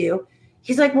that we do,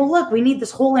 he's like, well, look, we need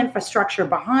this whole infrastructure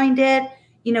behind it.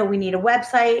 We need a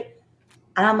website.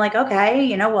 And I'm like,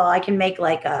 okay, I can make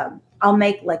I'll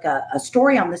make a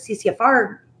story on the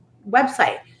CCFR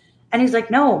website. And he's like,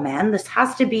 no, man, this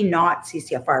has to be not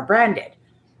CCFR branded.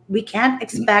 We can't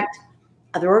expect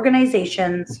other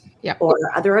organizations or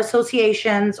other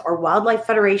associations or wildlife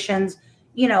federations.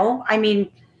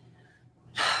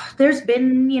 There's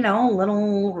been,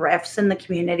 little rifts in the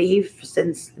community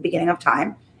since the beginning of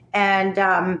time.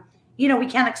 And, we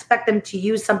can't expect them to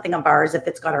use something of ours if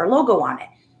it's got our logo on it.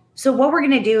 So what we're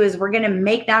going to do is we're going to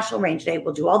make National Range Day.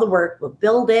 We'll do all the work. We'll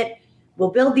build it. We'll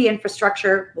build the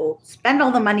infrastructure. We'll spend all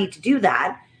the money to do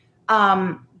that.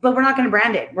 But we're not going to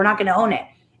brand it. We're not going to own it.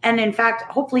 And in fact,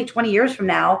 hopefully 20 years from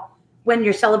now, when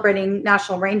you're celebrating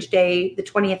National Range Day, the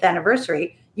 20th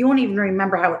anniversary, you won't even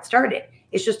remember how it started.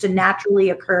 It's just a naturally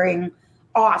occurring,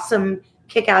 awesome,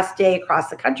 kick-ass day across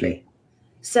the country.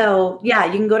 So yeah,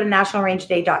 you can go to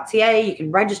nationalrangeday.ca. You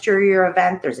can register your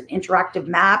event. There's an interactive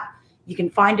map. You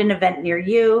can find an event near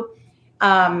you.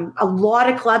 A lot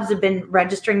of clubs have been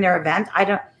registering their event.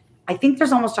 I think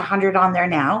there's almost 100 on there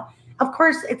now. Of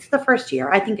course, it's the first year.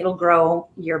 I think it'll grow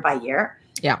year by year.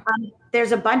 Yeah.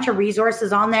 There's a bunch of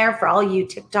resources on there for all you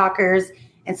TikTokers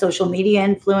and social media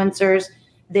influencers.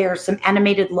 There's some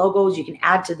animated logos you can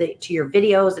add to your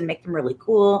videos and make them really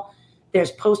cool.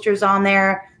 There's posters on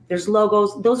there. There's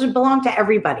logos. Those belong to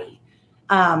everybody.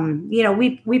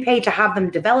 We pay to have them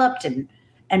developed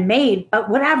and made, but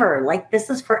whatever, this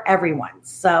is for everyone.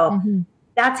 So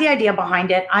that's the idea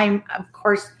behind it. I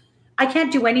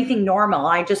can't do anything normal.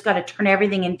 I just got to turn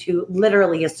everything into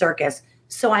literally a circus.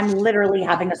 So I'm literally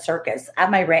having a circus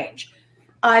at my range.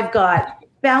 I've got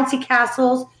bouncy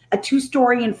castles, a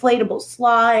 2-story inflatable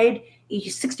slide, a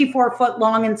 64-foot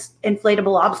long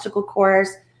inflatable obstacle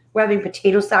course. We're having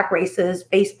potato sack races,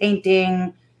 face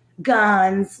painting,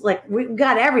 guns. We've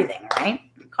got everything, right?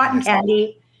 Cotton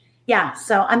candy. Yeah,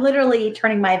 so I'm literally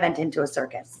turning my event into a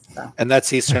circus. So. And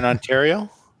that's Eastern Ontario?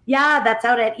 Yeah, that's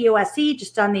out at EOSC,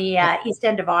 just on the east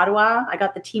end of Ottawa. I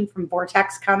got the team from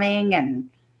Vortex coming, and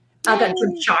I got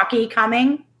some jockey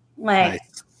coming.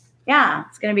 Nice. Yeah,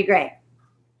 it's going to be great.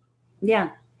 Yeah.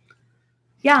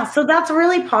 Yeah, so that's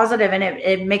really positive, and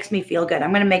it makes me feel good. I'm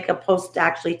going to make a post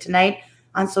actually tonight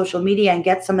on social media and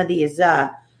get some of these.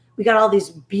 We got all these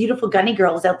beautiful gunny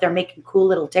girls out there making cool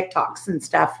little TikToks and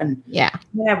stuff, and Yeah.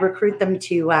 I'm going to recruit them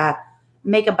to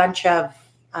make a bunch of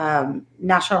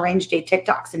National Range Day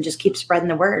TikToks and just keep spreading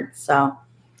the word. So,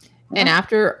 And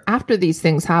after these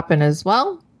things happen as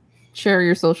well, share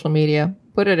your social media,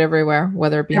 put it everywhere,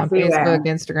 whether it be Everywhere. on Facebook,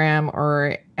 Instagram,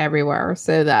 or everywhere,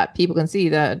 so that people can see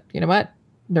that, you know what,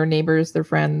 their neighbors, their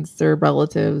friends, their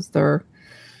relatives, their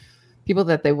people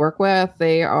that they work with,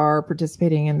 they are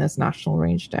participating in this National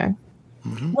Range Day.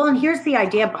 well, and here's the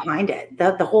idea behind it,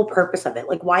 the whole purpose of it.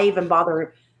 Like, why even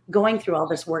bother going through all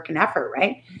this work and effort,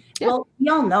 right? Yeah. Well, we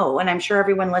all know, and I'm sure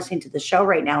everyone listening to the show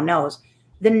right now knows,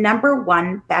 the number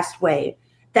one best way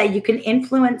that you can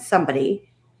influence somebody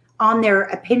on their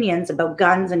opinions about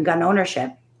guns and gun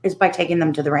ownership is by taking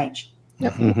them to the range.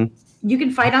 You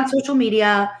can fight on social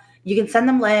media, you can send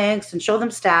them links and show them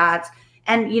stats.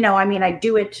 And, you know, I mean, I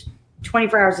do it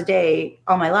 24 hours a day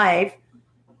all my life.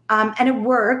 And it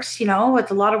works, you know,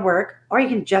 it's a lot of work. Or you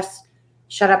can just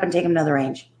shut up and take them to the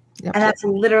range. Yep. And that's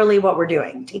literally what we're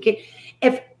doing. Take it.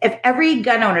 If every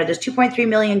gun owner, there's 2.3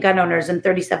 million gun owners and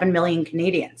 37 million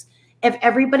Canadians. If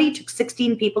everybody took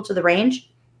 16 people to the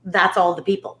range, that's all the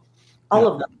people, all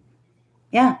of them.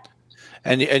 Yeah.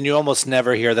 And you almost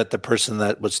never hear that the person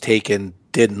that was taken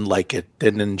didn't like it,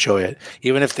 didn't enjoy it.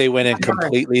 Even if they went in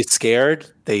completely scared,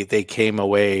 they came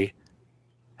away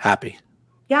happy.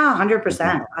 Yeah,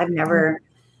 100%.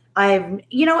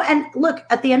 You know, and look,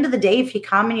 at the end of the day, if you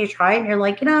come and you try it and you're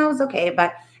like, you know, it was okay,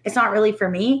 but it's not really for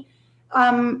me.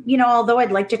 You know, although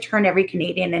I'd like to turn every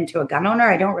Canadian into a gun owner,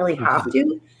 I don't really have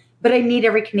to, but I need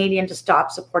every Canadian to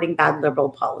stop supporting bad Liberal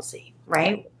policy,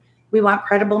 right? We want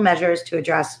credible measures to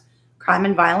address crime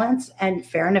and violence and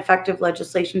fair and effective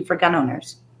legislation for gun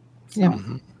owners. Yeah.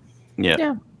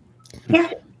 Yeah.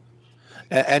 Yeah.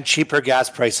 And cheaper gas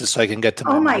prices so I can get to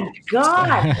my Oh my money.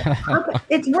 God.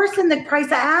 It's worse than the price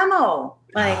of ammo.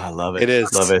 Like, I love it. It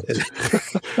is. Love it.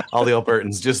 All the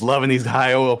Albertans just loving these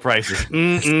high oil prices.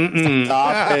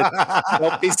 Stop it.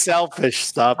 Don't be selfish.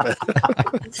 Stop it.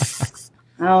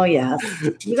 oh yes.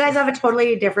 You guys have a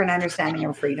totally different understanding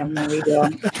of freedom than we do.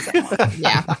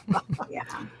 Yeah. Yeah.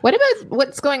 What about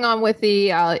what's going on with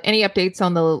the any updates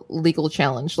on the legal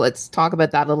challenge? Let's talk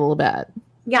about that a little bit.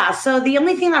 Yeah. So the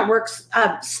only thing that works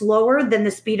slower than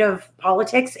the speed of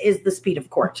politics is the speed of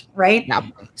court, right? Yeah.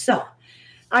 So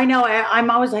I know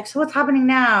I'm always like, so what's happening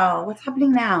now? What's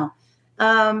happening now?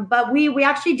 But we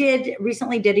actually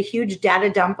recently did a huge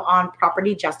data dump on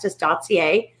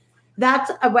propertyjustice.ca. That's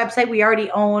a website we already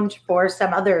owned for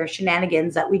some other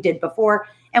shenanigans that we did before.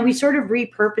 And we sort of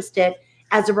repurposed it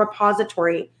as a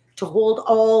repository to hold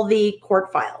all the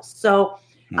court files. So,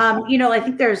 you know, I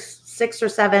think there's 6 or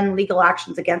 7 legal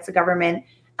actions against the government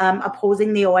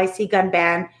opposing the OIC gun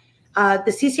ban. The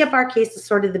CCFR case is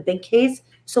sort of the big case.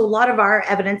 So a lot of our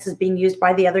evidence is being used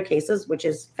by the other cases, which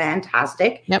is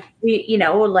fantastic. Yep. We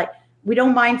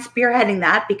don't mind spearheading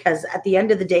that because at the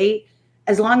end of the day,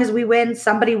 as long as we win,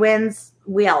 somebody wins,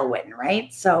 we all win,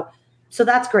 right? So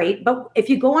that's great. But if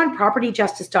you go on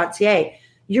propertyjustice.ca,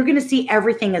 you're going to see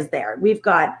everything is there. We've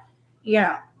got, you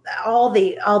know, all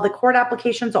the court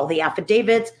applications, all the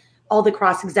affidavits, all the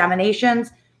cross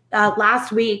examinations.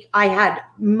 Last week, I had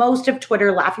most of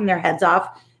Twitter laughing their heads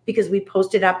off because we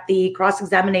posted up the cross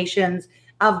examinations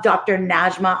of Dr.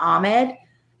 Najma Ahmed,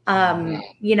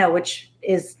 you know, which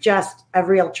is just a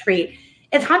real treat.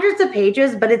 It's hundreds of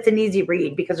pages, but it's an easy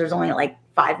read because there's only like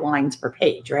 5 lines per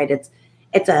page, right?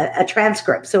 It's a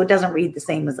transcript, so it doesn't read the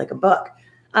same as like a book.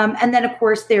 And then, of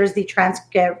course, there's the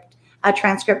transcript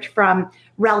from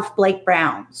Ralph Blake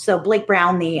Brown. So Blake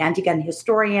Brown, the anti-gun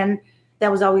historian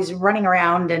that was always running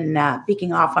around and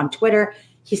beaking off on Twitter,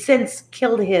 he since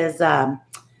killed his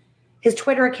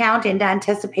Twitter account in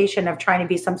anticipation of trying to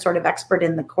be some sort of expert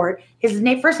in the court. His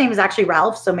first name is actually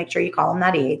Ralph, so make sure you call him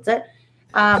that. He hates it.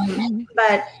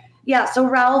 But yeah, so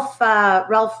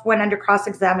Ralph went under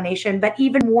cross-examination, but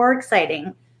even more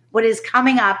exciting, what is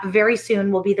coming up very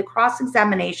soon will be the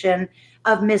cross-examination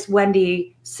of Miss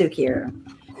Wendy Sukir.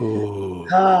 Ooh.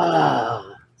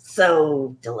 Oh,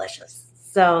 so delicious.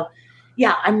 So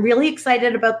yeah, I'm really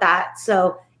excited about that.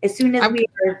 So as soon as we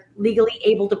are legally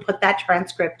able to put that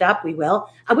transcript up, we will.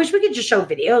 I wish we could just show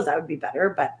videos. That would be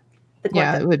better, but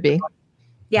Yeah, it would be.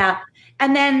 Yeah.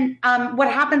 And then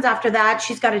what happens after that,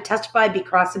 she's got to testify, be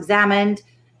cross-examined,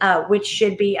 which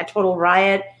should be a total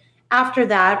riot. After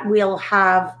that, we'll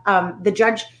have the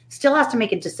judge still has to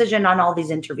make a decision on all these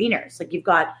interveners. Like you've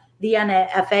got the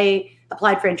NFA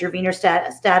applied for intervener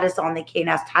status on the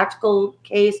KNAS tactical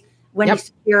case. Wendy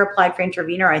Secure applied for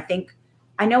intervener,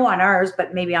 I know on ours,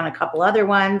 but maybe on a couple other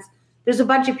ones. There's a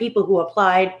bunch of people who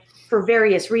applied for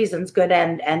various reasons, good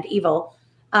and evil,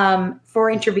 for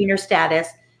intervener status.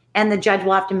 And the judge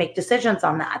will have to make decisions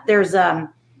on that. There's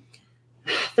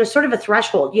sort of a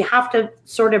threshold. You have to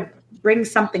sort of bring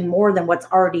something more than what's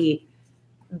already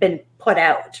been put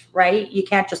out, right? You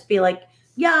can't just be like,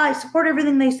 yeah, I support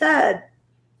everything they said.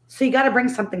 So you got to bring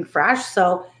something fresh.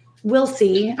 So we'll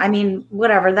see. I mean,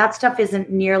 whatever. That stuff isn't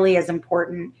nearly as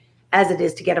important as it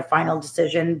is to get a final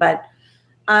decision. But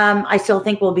I still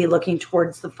think we'll be looking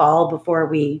towards the fall before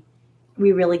we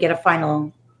really get a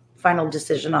final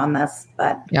decision on this.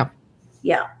 But yeah.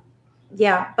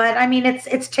 But I mean,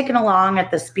 it's ticking along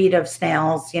at the speed of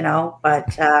snails, but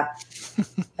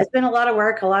it's been a lot of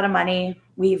work, a lot of money.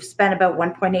 We've spent about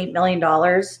 $1.8 million,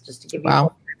 just to give you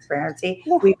more transparency.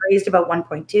 We've raised about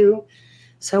 1.2.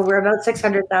 So we're about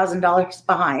 $600,000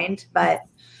 behind, but.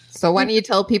 So why don't you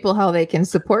tell people how they can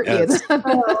support you?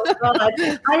 Oh, God.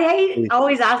 I hate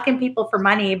always asking people for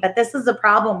money, but this is a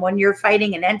problem when you're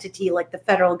fighting an entity like the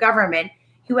federal government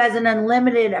who has an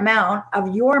unlimited amount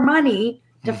of your money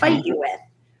to fight you with,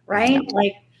 right?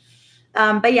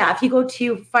 But yeah, if you go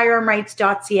to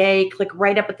firearmrights.ca, click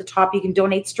right up at the top, you can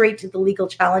donate straight to the legal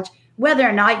challenge, whether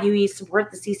or not you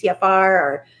support the CCFR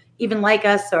or even like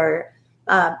us or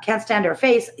can't stand our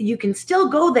face, you can still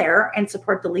go there and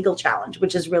support the legal challenge,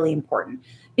 which is really important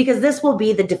because this will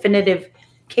be the definitive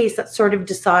case that sort of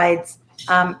decides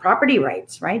property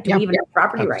rights, right? Do we even have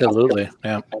property rights? Absolutely.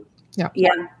 Yeah.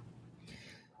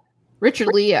 Richard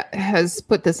Lee has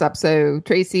put this up. So,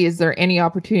 Tracy, is there any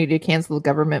opportunity to cancel the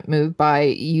government move by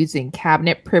using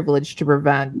cabinet privilege to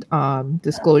prevent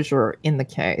disclosure in the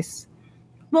case?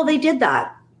 Well, they did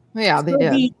that. Yeah, they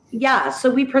did. So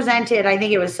we presented, I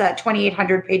think it was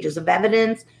 2,800 pages of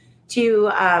evidence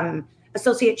to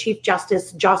Associate Chief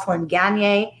Justice Jocelyn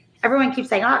Gagne. Everyone keeps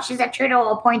saying, she's a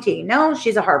Trudeau appointee. No,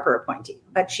 she's a Harper appointee,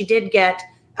 but she did get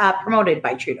promoted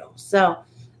by Trudeau. So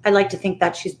I like to think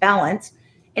that she's balanced.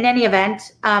 In any event,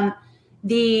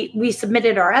 we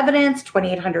submitted our evidence,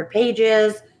 2,800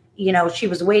 pages. She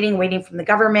was waiting from the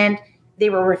government. They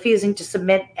were refusing to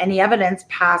submit any evidence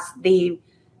past the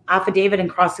affidavit and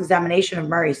cross-examination of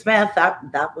Murray Smith.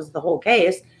 That was the whole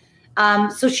case.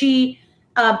 So she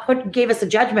gave us a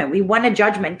judgment. We won a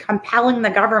judgment compelling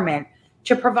the government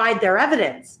to provide their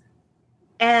evidence.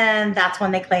 And that's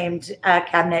when they claimed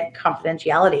cabinet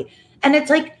confidentiality. And it's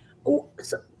like,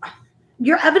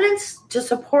 your evidence to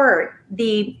support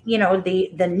the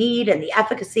need and the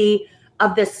efficacy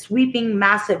of this sweeping,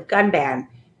 massive gun ban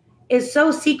is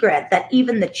so secret that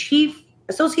even the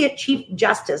Associate Chief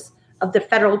Justice of the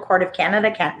Federal Court of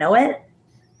Canada can't know it.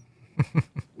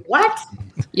 What?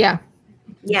 Yeah.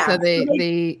 Yeah. So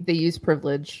they use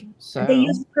privilege. So they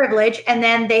use privilege, and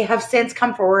then they have since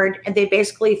come forward and they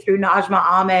basically threw Najma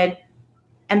Ahmed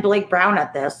and Blake Brown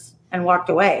at this and walked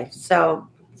away. So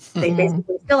they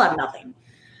basically still have nothing.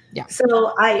 Yeah.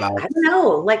 So I don't know.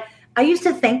 Like I used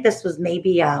to think this was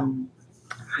maybe I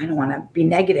don't want to be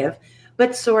negative,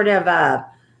 but sort of I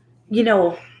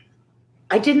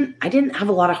didn't have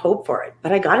a lot of hope for it.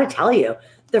 But I got to tell you,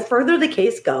 the further the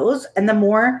case goes, and the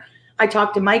more I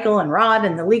talk to Michael and Rod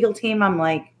and the legal team, I'm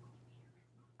like,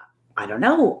 I don't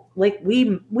know. Like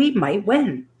we might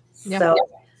win. Yeah. So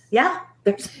yeah,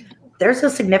 there's a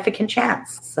significant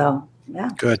chance. So yeah.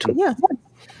 Good. Yeah.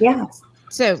 Yeah.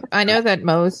 So I know that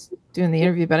Mo's doing the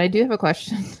interview, but I do have a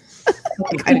question.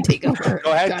 I kind of take over.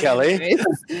 Go ahead, Kelly.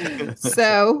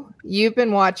 So you've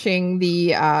been watching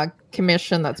the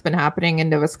commission that's been happening in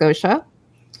Nova Scotia.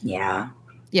 Yeah.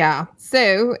 Yeah.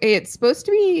 So it's supposed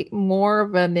to be more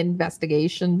of an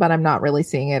investigation, but I'm not really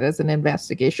seeing it as an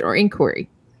investigation or inquiry.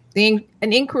 An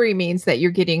inquiry means that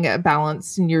you're getting a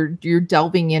balance and you're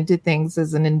delving into things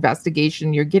as an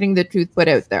investigation. You're getting the truth put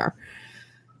out there.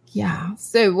 Yeah.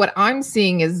 So what I'm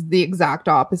seeing is the exact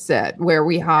opposite, where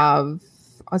we have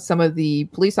some of the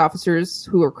police officers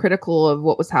who are critical of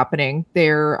what was happening.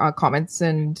 Their comments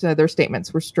and their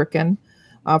statements were stricken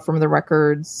from the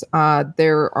records. So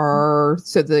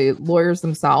the lawyers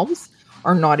themselves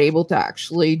are not able to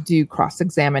actually do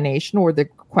cross-examination, or the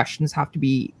questions have to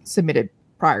be submitted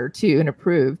prior to and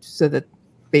approved, so that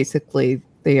basically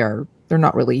they're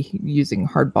not really using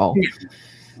hardball.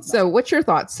 So what's your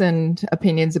thoughts and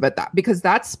opinions about that? Because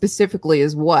that specifically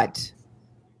is what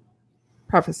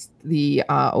prefaced the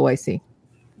OIC.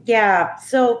 Yeah.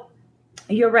 So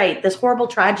you're right. This horrible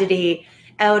tragedy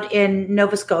out in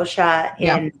Nova Scotia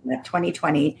in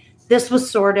 2020, this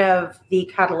was sort of the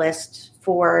catalyst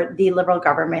for the Liberal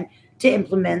government to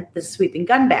implement the sweeping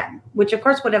gun ban, which of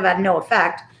course would have had no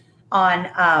effect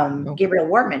on Gabriel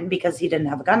Wortman because he didn't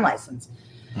have a gun license.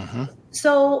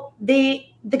 So the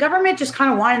government just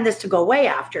kind of wanted this to go away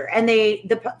after, and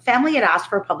the family had asked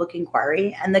for a public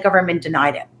inquiry, and the government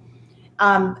denied it.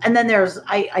 And then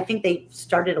I think they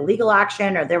started a legal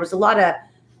action, or there was a lot of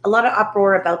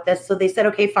uproar about this. So they said,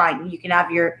 okay, fine, you can have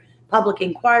your public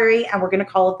inquiry, and we're going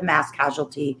to call it the Mass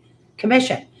Casualty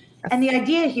Commission. And the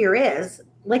idea here is,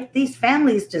 like, these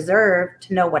families deserve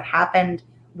to know what happened,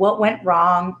 what went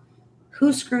wrong,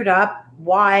 who screwed up,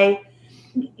 why.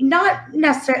 Not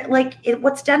necessarily like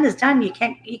what's done is done. You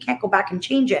can't go back and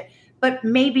change it, but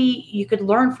maybe you could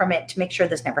learn from it to make sure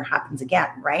this never happens again,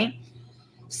 right?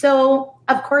 So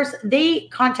of course they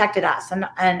contacted us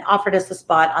and offered us a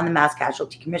spot on the Mass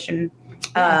Casualty Commission.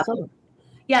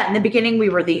 In the beginning we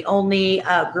were the only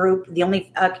group, the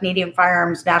only Canadian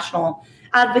Firearms National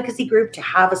Advocacy group to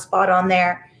have a spot on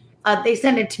there. They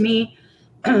sent it to me.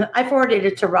 I forwarded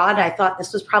it to Rod. I thought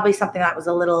this was probably something that was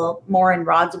a little more in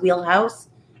Rod's wheelhouse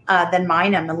than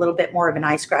mine. I'm a little bit more of an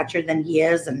eye scratcher than he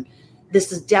is. And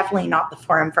this is definitely not the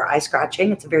forum for eye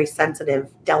scratching. It's a very sensitive,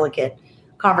 delicate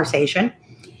conversation.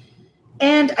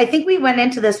 And I think we went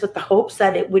into this with the hopes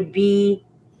that it would be,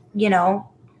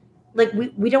 like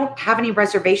we don't have any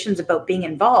reservations about being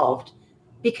involved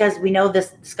because we know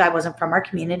this guy wasn't from our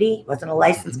community, wasn't a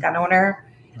licensed gun owner.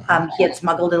 He had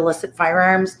smuggled illicit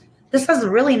firearms. This has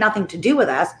really nothing to do with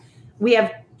us. We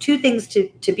have two things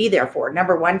to be there for.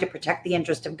 Number one, to protect the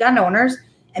interest of gun owners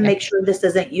and make sure this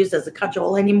isn't used as a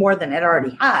cudgel any more than it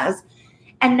already has.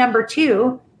 And number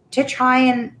two, to try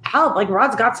and help. Like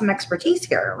Rod's got some expertise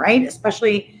here, right?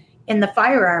 Especially in the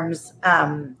firearms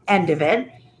end of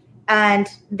it. And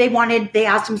they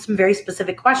asked him some very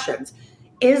specific questions.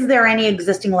 Is there any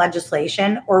existing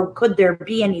legislation, or could there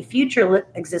be any future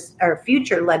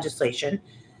legislation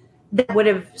that would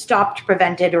have stopped,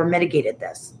 prevented, or mitigated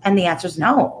this? And the answer is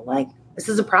no. Like, this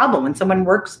is a problem. When someone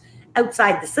works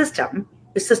outside the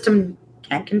system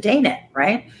can't contain it,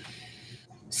 right?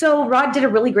 So Rod did a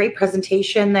really great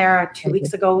presentation there 2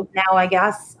 weeks ago now, I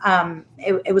guess.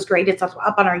 It was great. It's up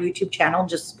on our YouTube channel.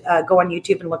 Just go on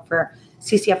YouTube and look for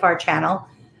CCFR channel.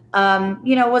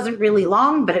 It wasn't really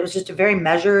long, but it was just a very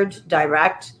measured,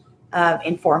 direct,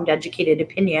 informed, educated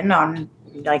opinion on,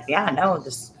 like,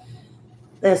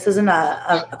 this isn't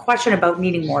a question about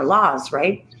needing more laws,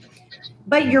 right?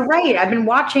 But you're right. I've been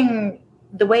watching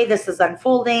the way this is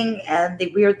unfolding and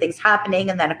the weird things happening.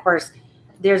 And then, of course,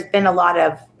 there's been a lot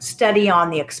of study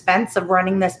on the expense of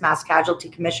running this Mass Casualty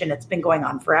Commission. It's been going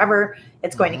on forever.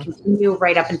 It's going to continue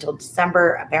right up until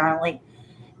December, apparently.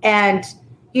 And,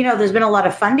 there's been a lot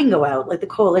of funding go out. Like the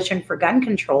Coalition for Gun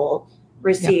Control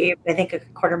received, I think,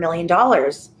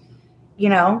 $250,000,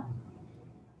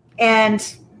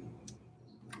 And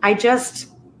I just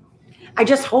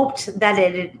hoped that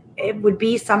it would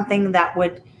be something that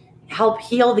would help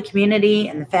heal the community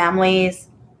and the families.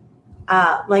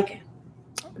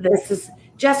 This is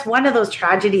just one of those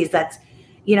tragedies that's,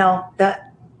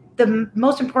 the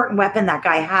most important weapon that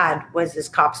guy had was his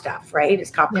cop stuff, right? His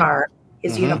cop car,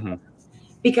 his uniform.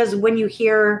 Because when you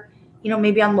hear,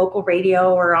 maybe on local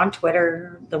radio or on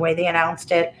Twitter, the way they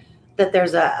announced it, that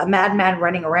there's a madman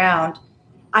running around,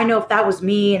 I know if that was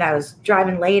me and I was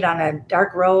driving late on a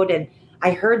dark road and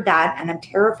I heard that and I'm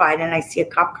terrified and I see a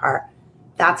cop car,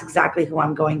 that's exactly who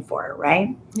I'm going for,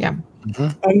 right? Yeah.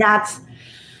 And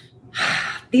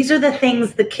these are the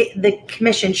things the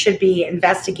commission should be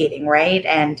investigating, right?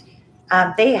 And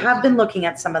they have been looking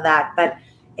at some of that, but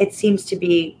it seems to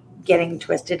be getting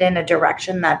twisted in a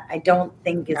direction that I don't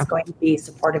think is going to be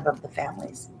supportive of the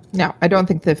families. No, I don't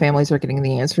think the families are getting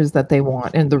the answers that they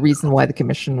want. And the reason why the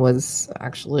commission was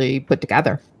actually put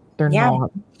together. They're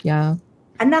not. Yeah.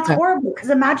 And that's horrible,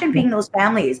 because imagine being those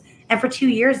families. And for 2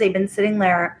 years, they've been sitting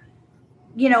there,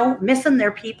 missing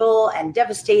their people and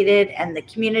devastated. And the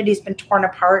community's been torn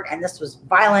apart. And this was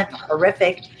violent,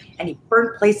 horrific. And he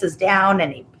burnt places down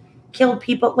and he killed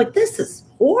people. Like, this is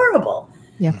horrible.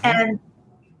 Yeah. And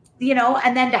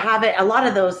and then to have it, a lot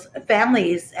of those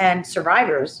families and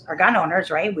survivors are gun owners,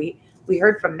 right? We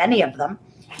heard from many of them.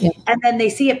 Yeah. And then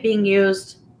they see it being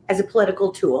used as a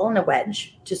political tool and a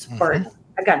wedge to support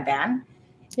a gun ban.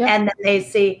 Yeah. And then they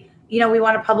say, we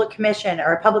want a public commission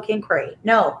or a public inquiry.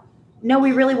 No,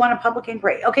 we really want a public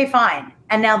inquiry. Okay, fine.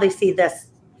 And now they see this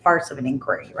farce of an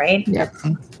inquiry, right? Yep.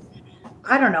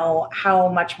 I don't know how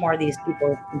much more these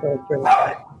people can go through.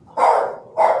 But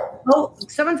Oh,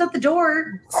 someone's at the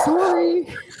door. Sorry.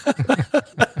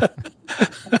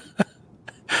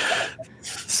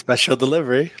 Special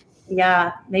delivery.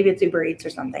 Yeah, maybe it's Uber Eats or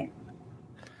something.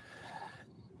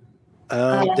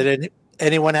 Did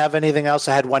anyone have anything else?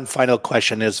 I had one final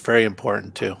question. It's very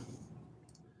important too.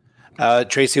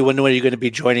 Tracy, when are you going to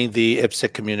be joining the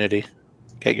IPSC community?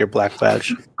 Get your black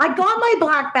badge. I got my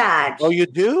black badge. Oh, you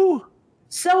do?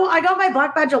 So I got my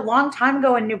black badge a long time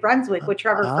ago in New Brunswick with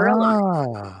Trevor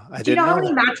Furlong. I Do you didn't know how know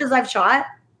many that. matches I've shot?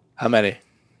 How many?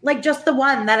 Like just the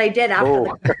one that I did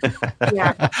after that.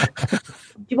 Yeah.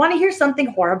 Do you want to hear something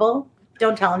horrible?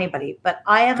 Don't tell anybody. But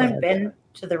I haven't been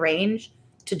to the range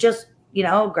to just,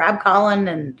 grab Colin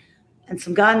and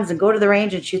some guns and go to the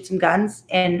range and shoot some guns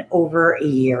in over a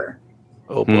year.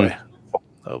 Oh boy.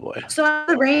 Oh boy. So I'm at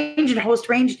the range and host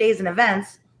range days and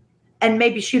events and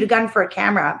maybe shoot a gun for a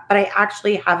camera, but I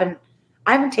actually haven't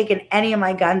taken any of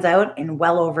my guns out in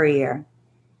well over a year.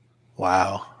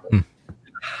 Wow.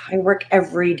 I work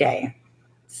every day.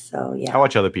 So yeah. I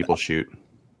watch other people shoot.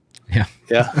 Yeah.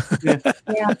 Yeah.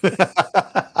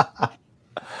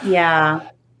 Yeah.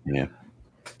 Yeah.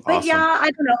 But Awesome. yeah,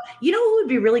 I don't know. You know who would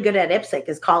be really good at IPSC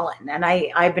is Colin. And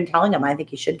I've been telling him I think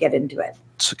he should get into it.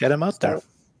 So get him out there.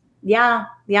 Yeah.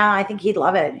 Yeah. I think he'd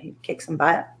love it. He'd kick some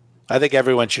butt. I think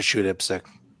everyone should shoot IPSC.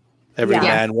 Every Yeah.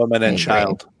 man, woman, I and agree.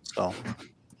 child. So.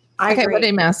 I Okay, agree. what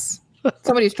a mess.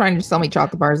 Somebody's trying to sell me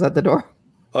chocolate bars at the door.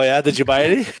 Oh yeah, did you buy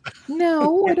any?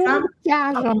 No, I don't have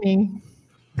cash on me.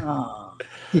 Oh.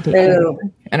 He did. Boo.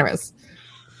 Anyways,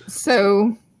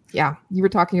 so yeah, you were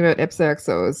talking about IPSC,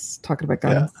 so I was talking about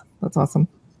guns. That's awesome.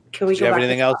 Can we Do you go have back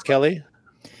anything to- else, Kelly?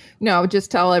 No, just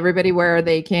tell everybody where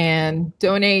they can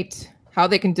donate, how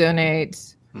they can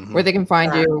donate, Mhm. where they can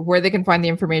find you, where they can find the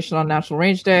information on National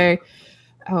Range Day.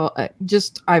 Okay,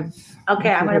 I'm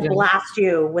going to blast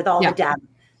you with all Yeah. the data.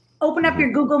 Open up your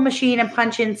Google machine and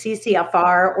punch in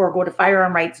CCFR or go to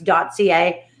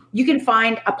firearmrights.ca. You can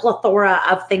find a plethora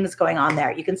of things going on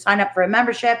there. You can sign up for a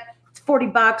membership. It's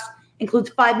 $40, includes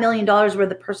 $5 million worth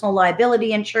of personal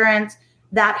liability insurance.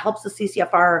 That helps the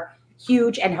CCFR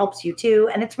huge and helps you too.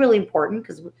 And it's really important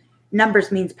because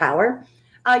numbers means power.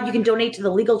 You can donate to the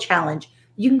Legal Challenge.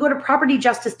 You can go to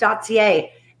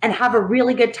propertyjustice.ca and have a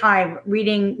really good time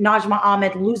reading Najma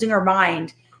Ahmed losing her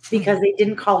mind because they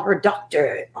didn't call her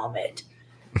Dr. Ahmed.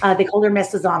 They called her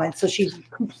Mrs. Ahmed. So she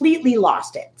completely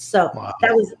lost it. So Wow.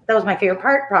 that was my favorite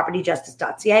part,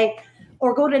 propertyjustice.ca.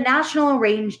 Or go to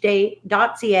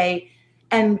nationalrangeday.ca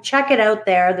and check it out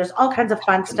there. There's all kinds of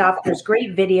fun stuff. There's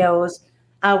great videos.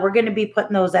 We're going to be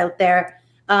putting those out there.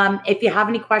 If you have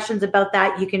any questions about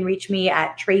that, you can reach me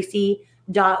at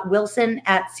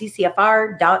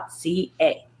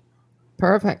tracy.wilson@ccfr.ca.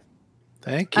 Perfect.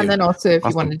 Thank you. And then also, if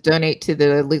Awesome. you want to donate to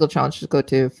the Legal Challenge, just go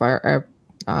to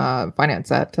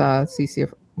finance at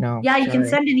CCF. No. Yeah, you can sorry.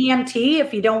 send an EMT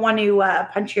if you don't want to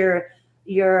punch your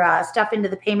stuff into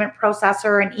the payment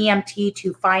processor. An EMT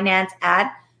to finance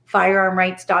at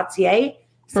firearmrights.ca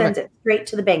sends it straight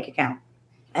to the bank account.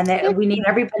 And then we need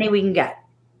every penny we can get.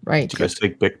 Right. Do you guys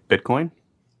take Bitcoin?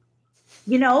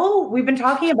 We've been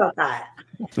talking about that.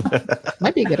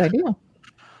 Might be a good idea.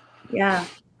 Yeah.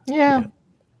 Yeah.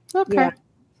 Okay. Yeah.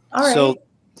 All right. So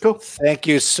Cool. thank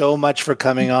you so much for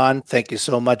coming on. Thank you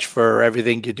so much for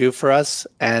everything you do for us.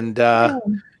 And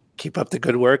keep up the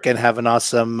good work and have an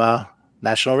awesome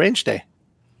National Range Day.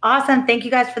 Awesome. Thank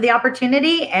you guys for the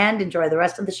opportunity and enjoy the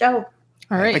rest of the show.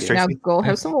 All right. Thanks, Now Tracy. go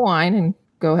have some wine and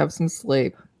go have some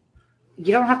sleep.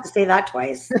 You don't have to say that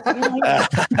twice.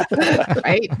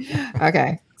 Right?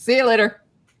 Okay. See you later.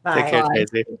 Take care, Bye.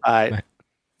 Tracy. Bye.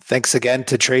 Thanks again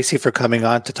to Tracy for coming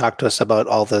on to talk to us about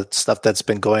all the stuff that's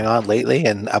been going on lately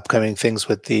and upcoming things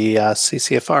with the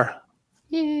CCFR.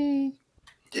 Yay.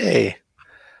 Yay.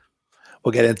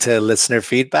 We'll get into listener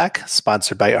feedback,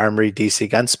 sponsored by Armory DC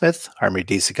Gunsmith. Armory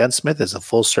DC Gunsmith is a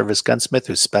full-service gunsmith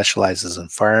who specializes in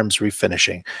firearms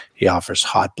refinishing. He offers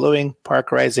hot bluing,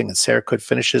 parkerizing, and Cerakote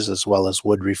finishes, as well as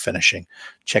wood refinishing.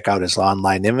 Check out his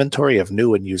online inventory of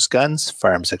new and used guns,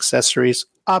 firearms accessories,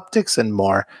 optics, and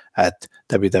more at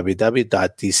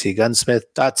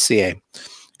www.dcgunsmith.ca. You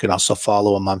can also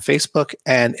follow him on Facebook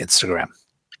and Instagram.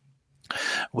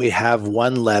 We have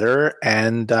one letter,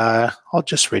 and I'll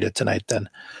just read it tonight then.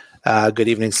 Good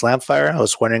evening, Slamfire. I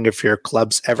was wondering if your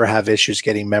clubs ever have issues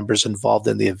getting members involved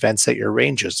in the events at your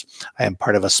ranges. I am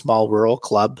part of a small rural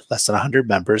club, less than 100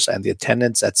 members, and the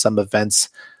attendance at some events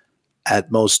at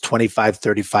most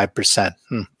 25-35%.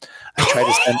 I try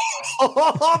to send...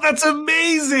 Oh, that's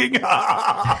amazing!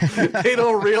 They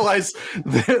don't realize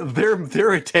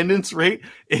their attendance rate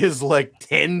is like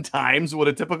 10 times what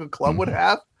a typical club would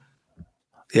have.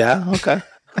 Yeah, okay.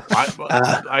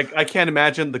 I can't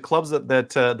imagine the clubs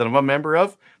that I'm a member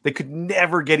of. They could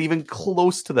never get even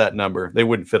close to that number. They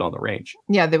wouldn't fit on the range.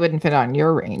 Yeah, they wouldn't fit on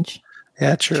your range.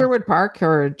 Yeah, true. Sherwood Park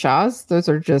or Jaws, those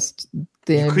are just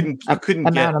the You couldn't get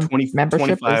amount of 20,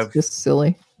 membership 25. is just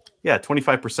silly. Yeah,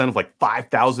 25% of like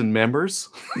 5,000 members.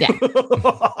 Yeah.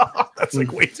 That's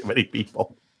like way too many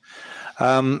people.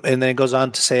 And then it goes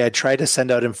on to say, I try to send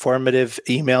out informative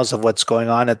emails of what's going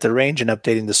on at the range and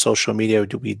updating the social media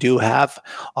we do have,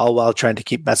 all while trying to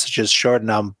keep messages short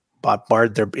and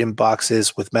bombard their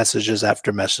inboxes with messages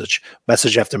after message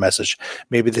after message.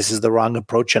 Maybe this is the wrong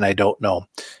approach and I don't know.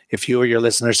 If you or your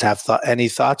listeners have any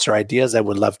thoughts or ideas, I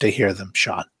would love to hear them,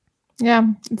 Sean. Yeah,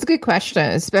 it's a good question,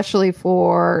 especially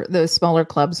for those smaller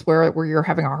clubs where you're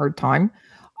having a hard time.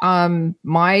 I'll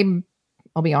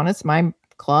be honest, my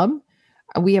club,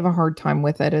 we have a hard time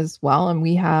with it as well. And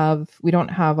we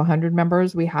don't have 100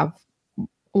 members. We have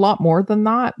a lot more than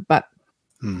that, but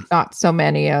not so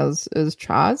many as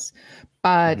Chaz.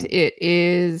 But it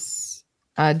is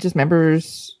just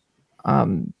members.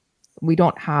 We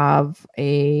don't have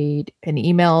an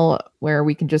email where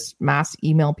we can just mass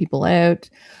email people out.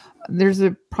 There's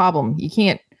a problem.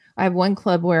 I have one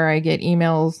club where I get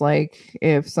emails like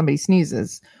if somebody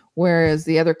sneezes, whereas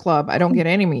the other club, I don't get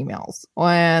any emails.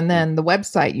 And then the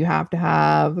website, you have to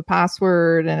have a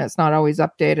password and it's not always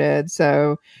updated.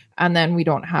 So, and then we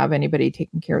don't have anybody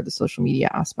taking care of the social media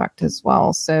aspect as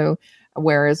well. So,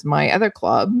 whereas my other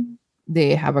club,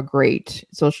 they have a great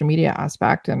social media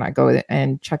aspect and I go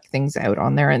and check things out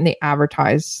on there and they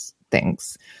advertise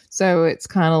things. So it's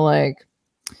kind of like,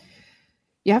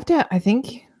 you have to, I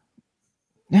think,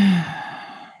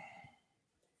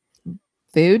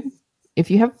 food.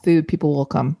 If you have food, people will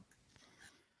come.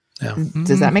 Yeah.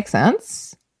 Does that make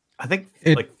sense? I think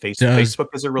It like does. Facebook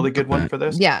is a really good one for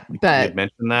this. Yeah, You but had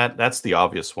mentioned that. That's the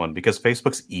obvious one because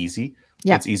Facebook's easy.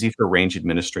 Yeah. It's easy for range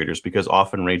administrators because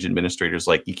often range administrators,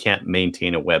 like you can't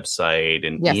maintain a website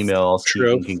and Yes. email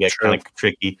True, can get true. kind of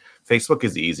tricky. Facebook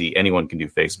is easy. Anyone can do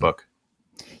Facebook.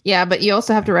 yeah, but you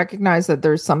also have to recognize that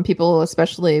there's some people,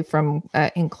 especially from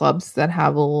in clubs, that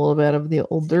have a little bit of the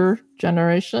older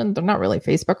generation. They're not really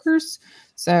Facebookers.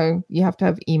 So you have to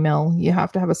have email. You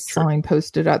have to have a sign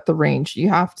posted at the range. You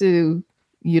have to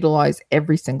utilize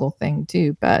every single thing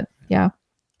too. But yeah,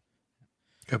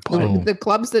 Good point. the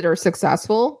clubs that are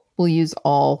successful will use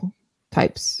all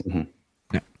types.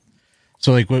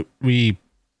 So like what we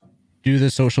do the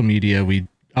social media, we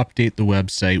update the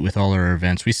website with all our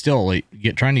events. We still like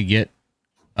trying to get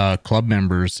club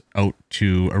members out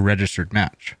to a registered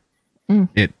match.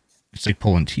 It's like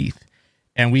pulling teeth.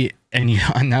 And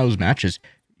on those matches,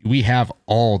 we have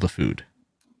all the food.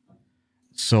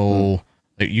 So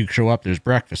like you show up, there's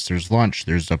breakfast, there's lunch,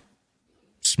 there's a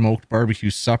smoked barbecue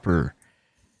supper.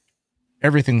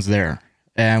 Everything's there.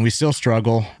 And we still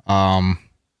struggle.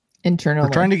 Internally.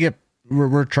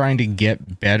 We're trying to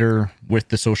get better with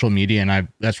the social media, and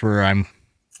that's where I'm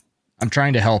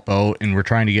trying to help out, and we're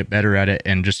trying to get better at it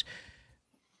and just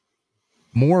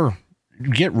more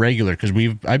get regular because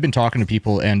I've been talking to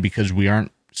people, and because we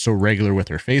aren't so regular with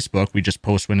our Facebook, we just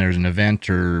post when there's an event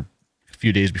or a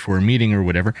few days before a meeting or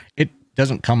whatever. It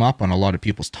doesn't come up on a lot of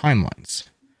people's timelines.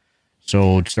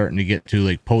 So it's starting to get to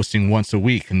like posting once a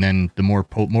week, and then the more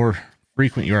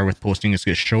frequent you are with posting, it's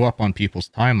going to show up on people's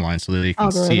timelines so that they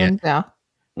can see it. Yeah.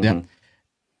 Yeah.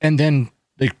 And then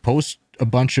they post a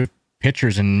bunch of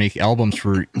pictures and make albums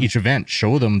for each event.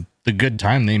 Show them the good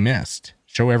time they missed.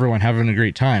 Show everyone having a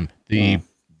great time. The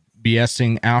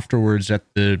BSing afterwards at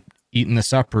eating the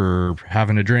supper or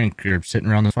having a drink or sitting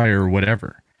around the fire or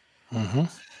whatever. Mm-hmm.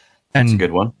 That's a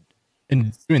good one.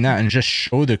 And doing that and just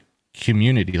show the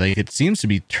community. Like it seems to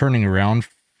be turning around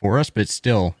for us, but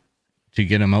still to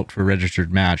get them out for a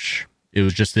registered match. It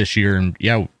was just this year. And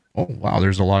oh wow,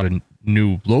 there's a lot of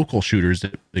new local shooters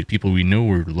that like people we know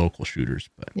were local shooters,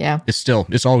 but Yeah.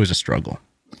 it's always a struggle.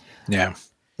 Yeah.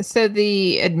 So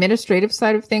the administrative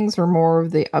side of things or more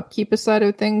of the upkeep side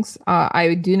of things,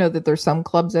 I do know that there's some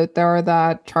clubs out there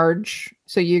that charge.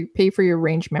 So you pay for your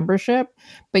range membership,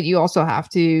 but you also have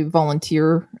to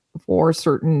volunteer for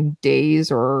certain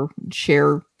days or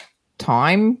share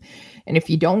time. And if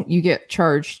you don't, you get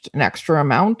charged an extra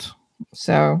amount.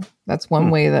 So that's one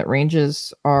way that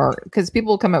ranges are, because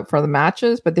people come out for the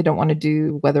matches, but they don't want to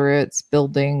do whether it's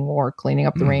building or cleaning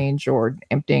up the range or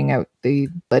emptying out the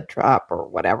lead trap or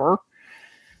whatever.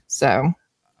 So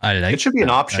It should be an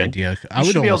option. Idea. You I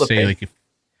would should be able almost to say pay. like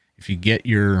if you get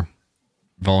your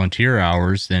volunteer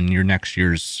hours, then your next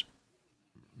year's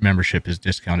membership is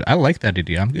discounted. I like that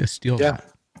idea. I'm going to steal Yeah. that.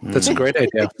 That's a great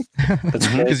idea. That's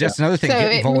great. Because that's another thing. So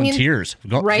Getting it volunteers.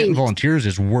 right. Getting volunteers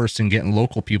is worse than getting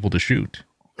local people to shoot.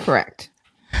 Correct.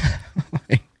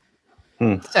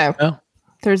 Hmm. So Oh,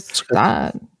 there's good.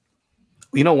 that.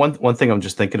 You know, one thing I'm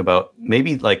just thinking about,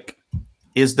 maybe like,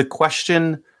 is the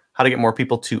question how to get more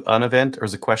people to an event, or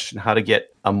is the question how to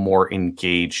get a more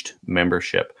engaged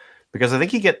membership? Because I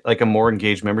think you get like a more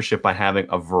engaged membership by having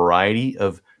a variety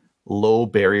of low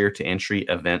barrier to entry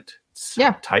event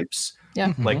types.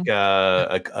 Yeah. Like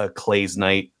a Clay's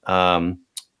night, an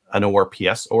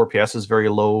ORPS. ORPS is very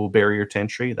low barrier to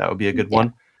entry. That would be a good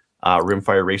one.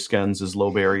 Rimfire Race Guns is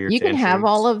low barrier to You entry. can have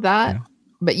all of that,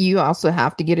 but you also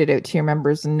have to get it out to your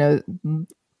members and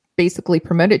basically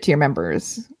promote it to your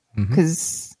members.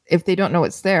 Because if they don't know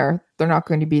it's there, they're not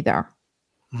going to be there.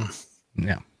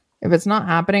 Yeah. If it's not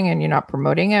happening and you're not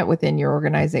promoting it within your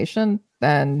organization,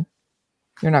 then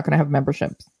you're not going to have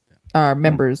memberships or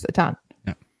members attend.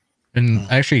 Yeah. And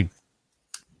actually,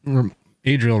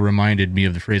 Adriel reminded me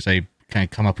of the phrase I kind of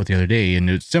come up with the other day, and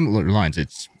it's similar lines.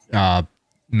 It's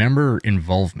member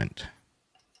involvement.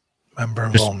 Member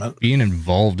Just involvement. being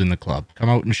involved in the club. Come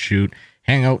out and shoot,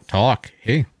 hang out, talk.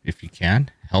 Hey, if you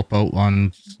can, help out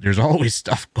on. There's always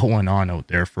stuff going on out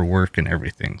there for work and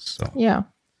everything. So Yeah.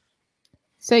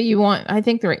 So you want, I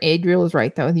think Adriel is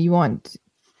right though. You want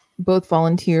both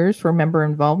volunteers for member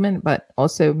involvement, but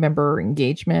also member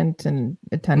engagement and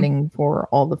attending for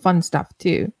all the fun stuff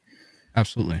too.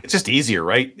 absolutely. It's just easier,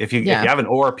 right? If you have an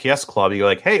ORPS club, you go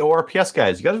like, hey, ORPS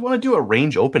guys, you guys want to do a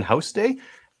range open house day?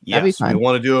 That'd be Yes, we fun.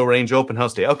 want to do a range open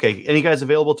house day. Okay, any guys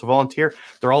available to volunteer?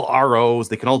 They're all ROs.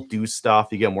 They can all do stuff.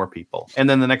 You get more people. And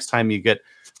then the next time you get,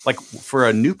 like, for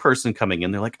a new person coming in,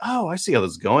 they're like, oh, I see how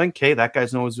this is going. Okay, that guy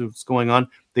knows what's going on.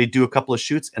 They do a couple of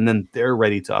shoots, and then they're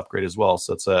ready to upgrade as well.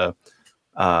 So it's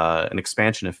an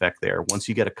expansion effect there. Once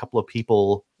you get a couple of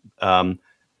people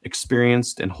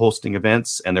experienced in hosting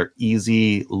events, and they're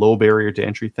easy, low barrier to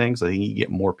entry things, I think you get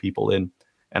more people in,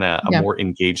 and a more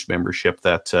engaged membership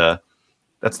that's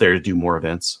there to do more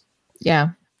events. Yeah.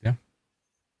 Yeah.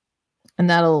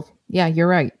 And you're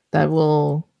right. That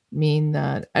will mean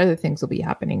that other things will be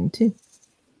happening too.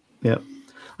 Yeah.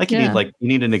 Like you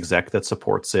need an exec that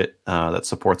supports it, that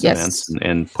supports events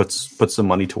and puts some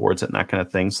money towards it and that kind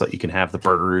of thing, so that you can have the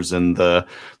burgers and the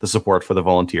support for the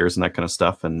volunteers and that kind of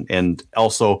stuff, and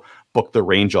also book the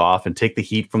range off and take the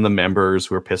heat from the members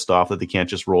who are pissed off that they can't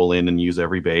just roll in and use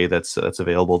every bay that's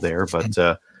available there. But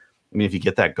I mean, if you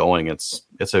get that going, it's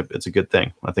a good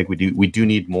thing. I think we do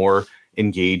need more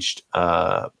engaged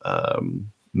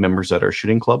members at our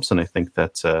shooting clubs, and I think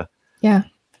that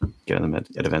getting them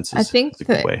at events is a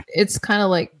good way. It's kind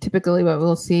of like typically what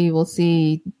we'll see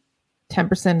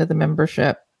 10% of the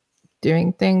membership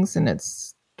doing things, and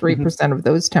it's 3% of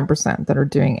those 10% that are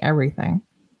doing everything.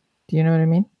 Do you know what I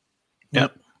mean?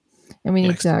 Yep. And we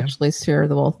need to actually share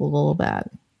the wealth a little bit.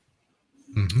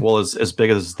 Mm-hmm. Well, as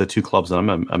big as the two clubs that I'm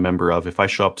a member of, if I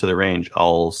show up to the range,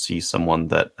 I'll see someone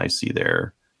that I see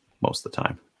there most of the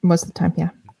time. Most of the time, yeah.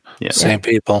 Yeah. Same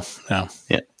people. Yeah.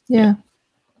 Yeah.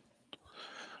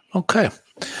 Okay.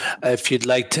 If you'd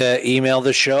like to email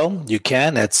the show, you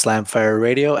can at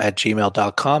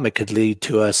slamfireradio@gmail.com. It could lead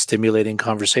to a stimulating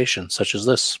conversation such as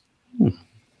this.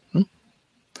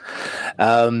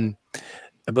 I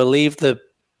believe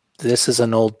this is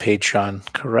an old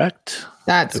Patreon, correct?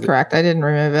 That's correct. I didn't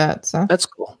remember that. So That's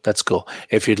cool. That's cool.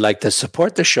 If you'd like to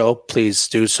support the show, please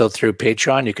do so through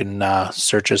Patreon. You can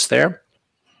search us there.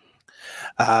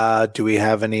 Do we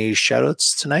have any shout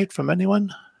outs tonight from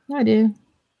anyone? I do.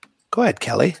 Go ahead,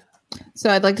 Kelly. So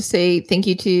I'd like to say thank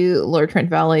you to Lower Trent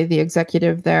Valley, the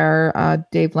executive there,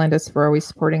 Dave Landis, for always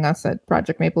supporting us at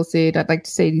Project Maple Seed. I'd like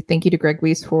to say thank you to Greg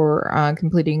Weiss for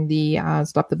completing the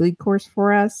Stop the Bleed course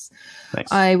for us. Nice.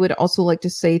 I would also like to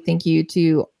say thank you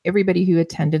to everybody who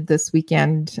attended this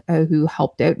weekend, who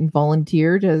helped out and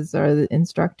volunteered as the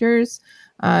instructors,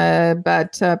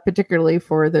 but particularly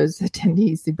for those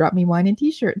attendees who brought me wine and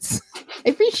T-shirts. I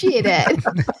appreciate it.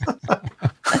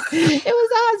 It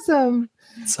was awesome.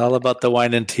 It's all about the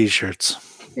wine and T-shirts.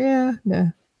 Yeah, no.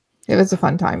 It was a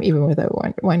fun time, even without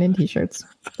wine and T-shirts.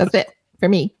 That's it for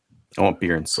me. I want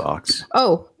beer and socks.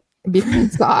 Oh, beer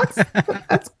and socks.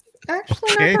 That's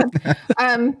actually not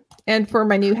bad. And for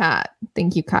my new hat,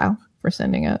 thank you, Kyle, for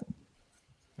sending it.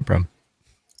 No problem.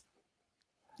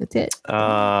 That's it.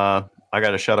 I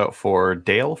got a shout out for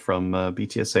Dale from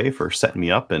BTSA for setting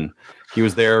me up, and he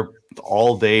was there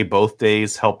all day, both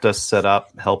days, helped us set up,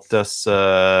 helped us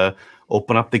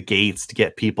open up the gates to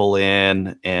get people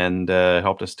in, and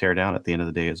helped us tear down at the end of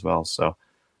the day as well. So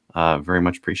very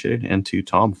much appreciated. And to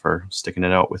Tom for sticking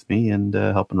it out with me and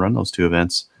helping run those two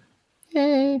events.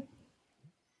 Yay.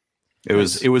 It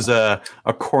was a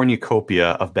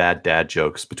cornucopia of bad dad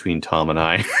jokes between Tom and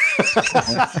I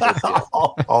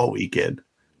all weekend.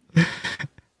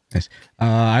 Nice.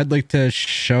 I'd like to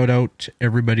shout out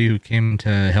everybody who came to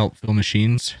help fill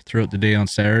machines throughout the day on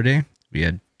Saturday. We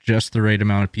had just the right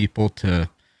amount of people to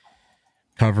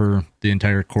cover the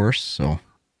entire course. So,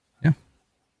 yeah.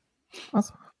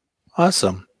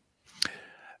 Awesome.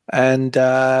 And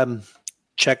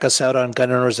check us out on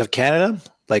Gun Owners of Canada.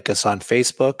 Like us on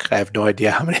Facebook. I have no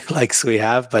idea how many likes we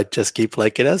have, but just keep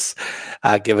liking us.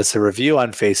 Give us a review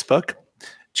on Facebook.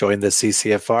 Join the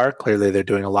CCFR. Clearly, they're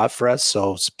doing a lot for us,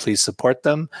 so please support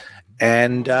them.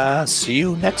 And see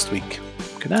you next week.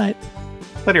 Good night.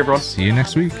 Later, everyone. See you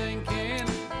next week.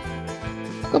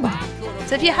 Goodbye.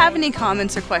 So if you have any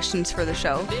comments or questions for the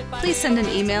show, please send an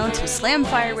email to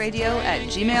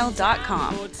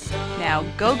slamfireradio@gmail.com. Now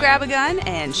go grab a gun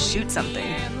and shoot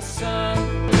something.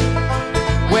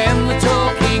 When the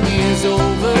talking is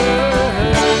over,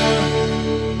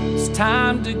 it's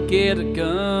time to get a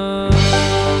gun.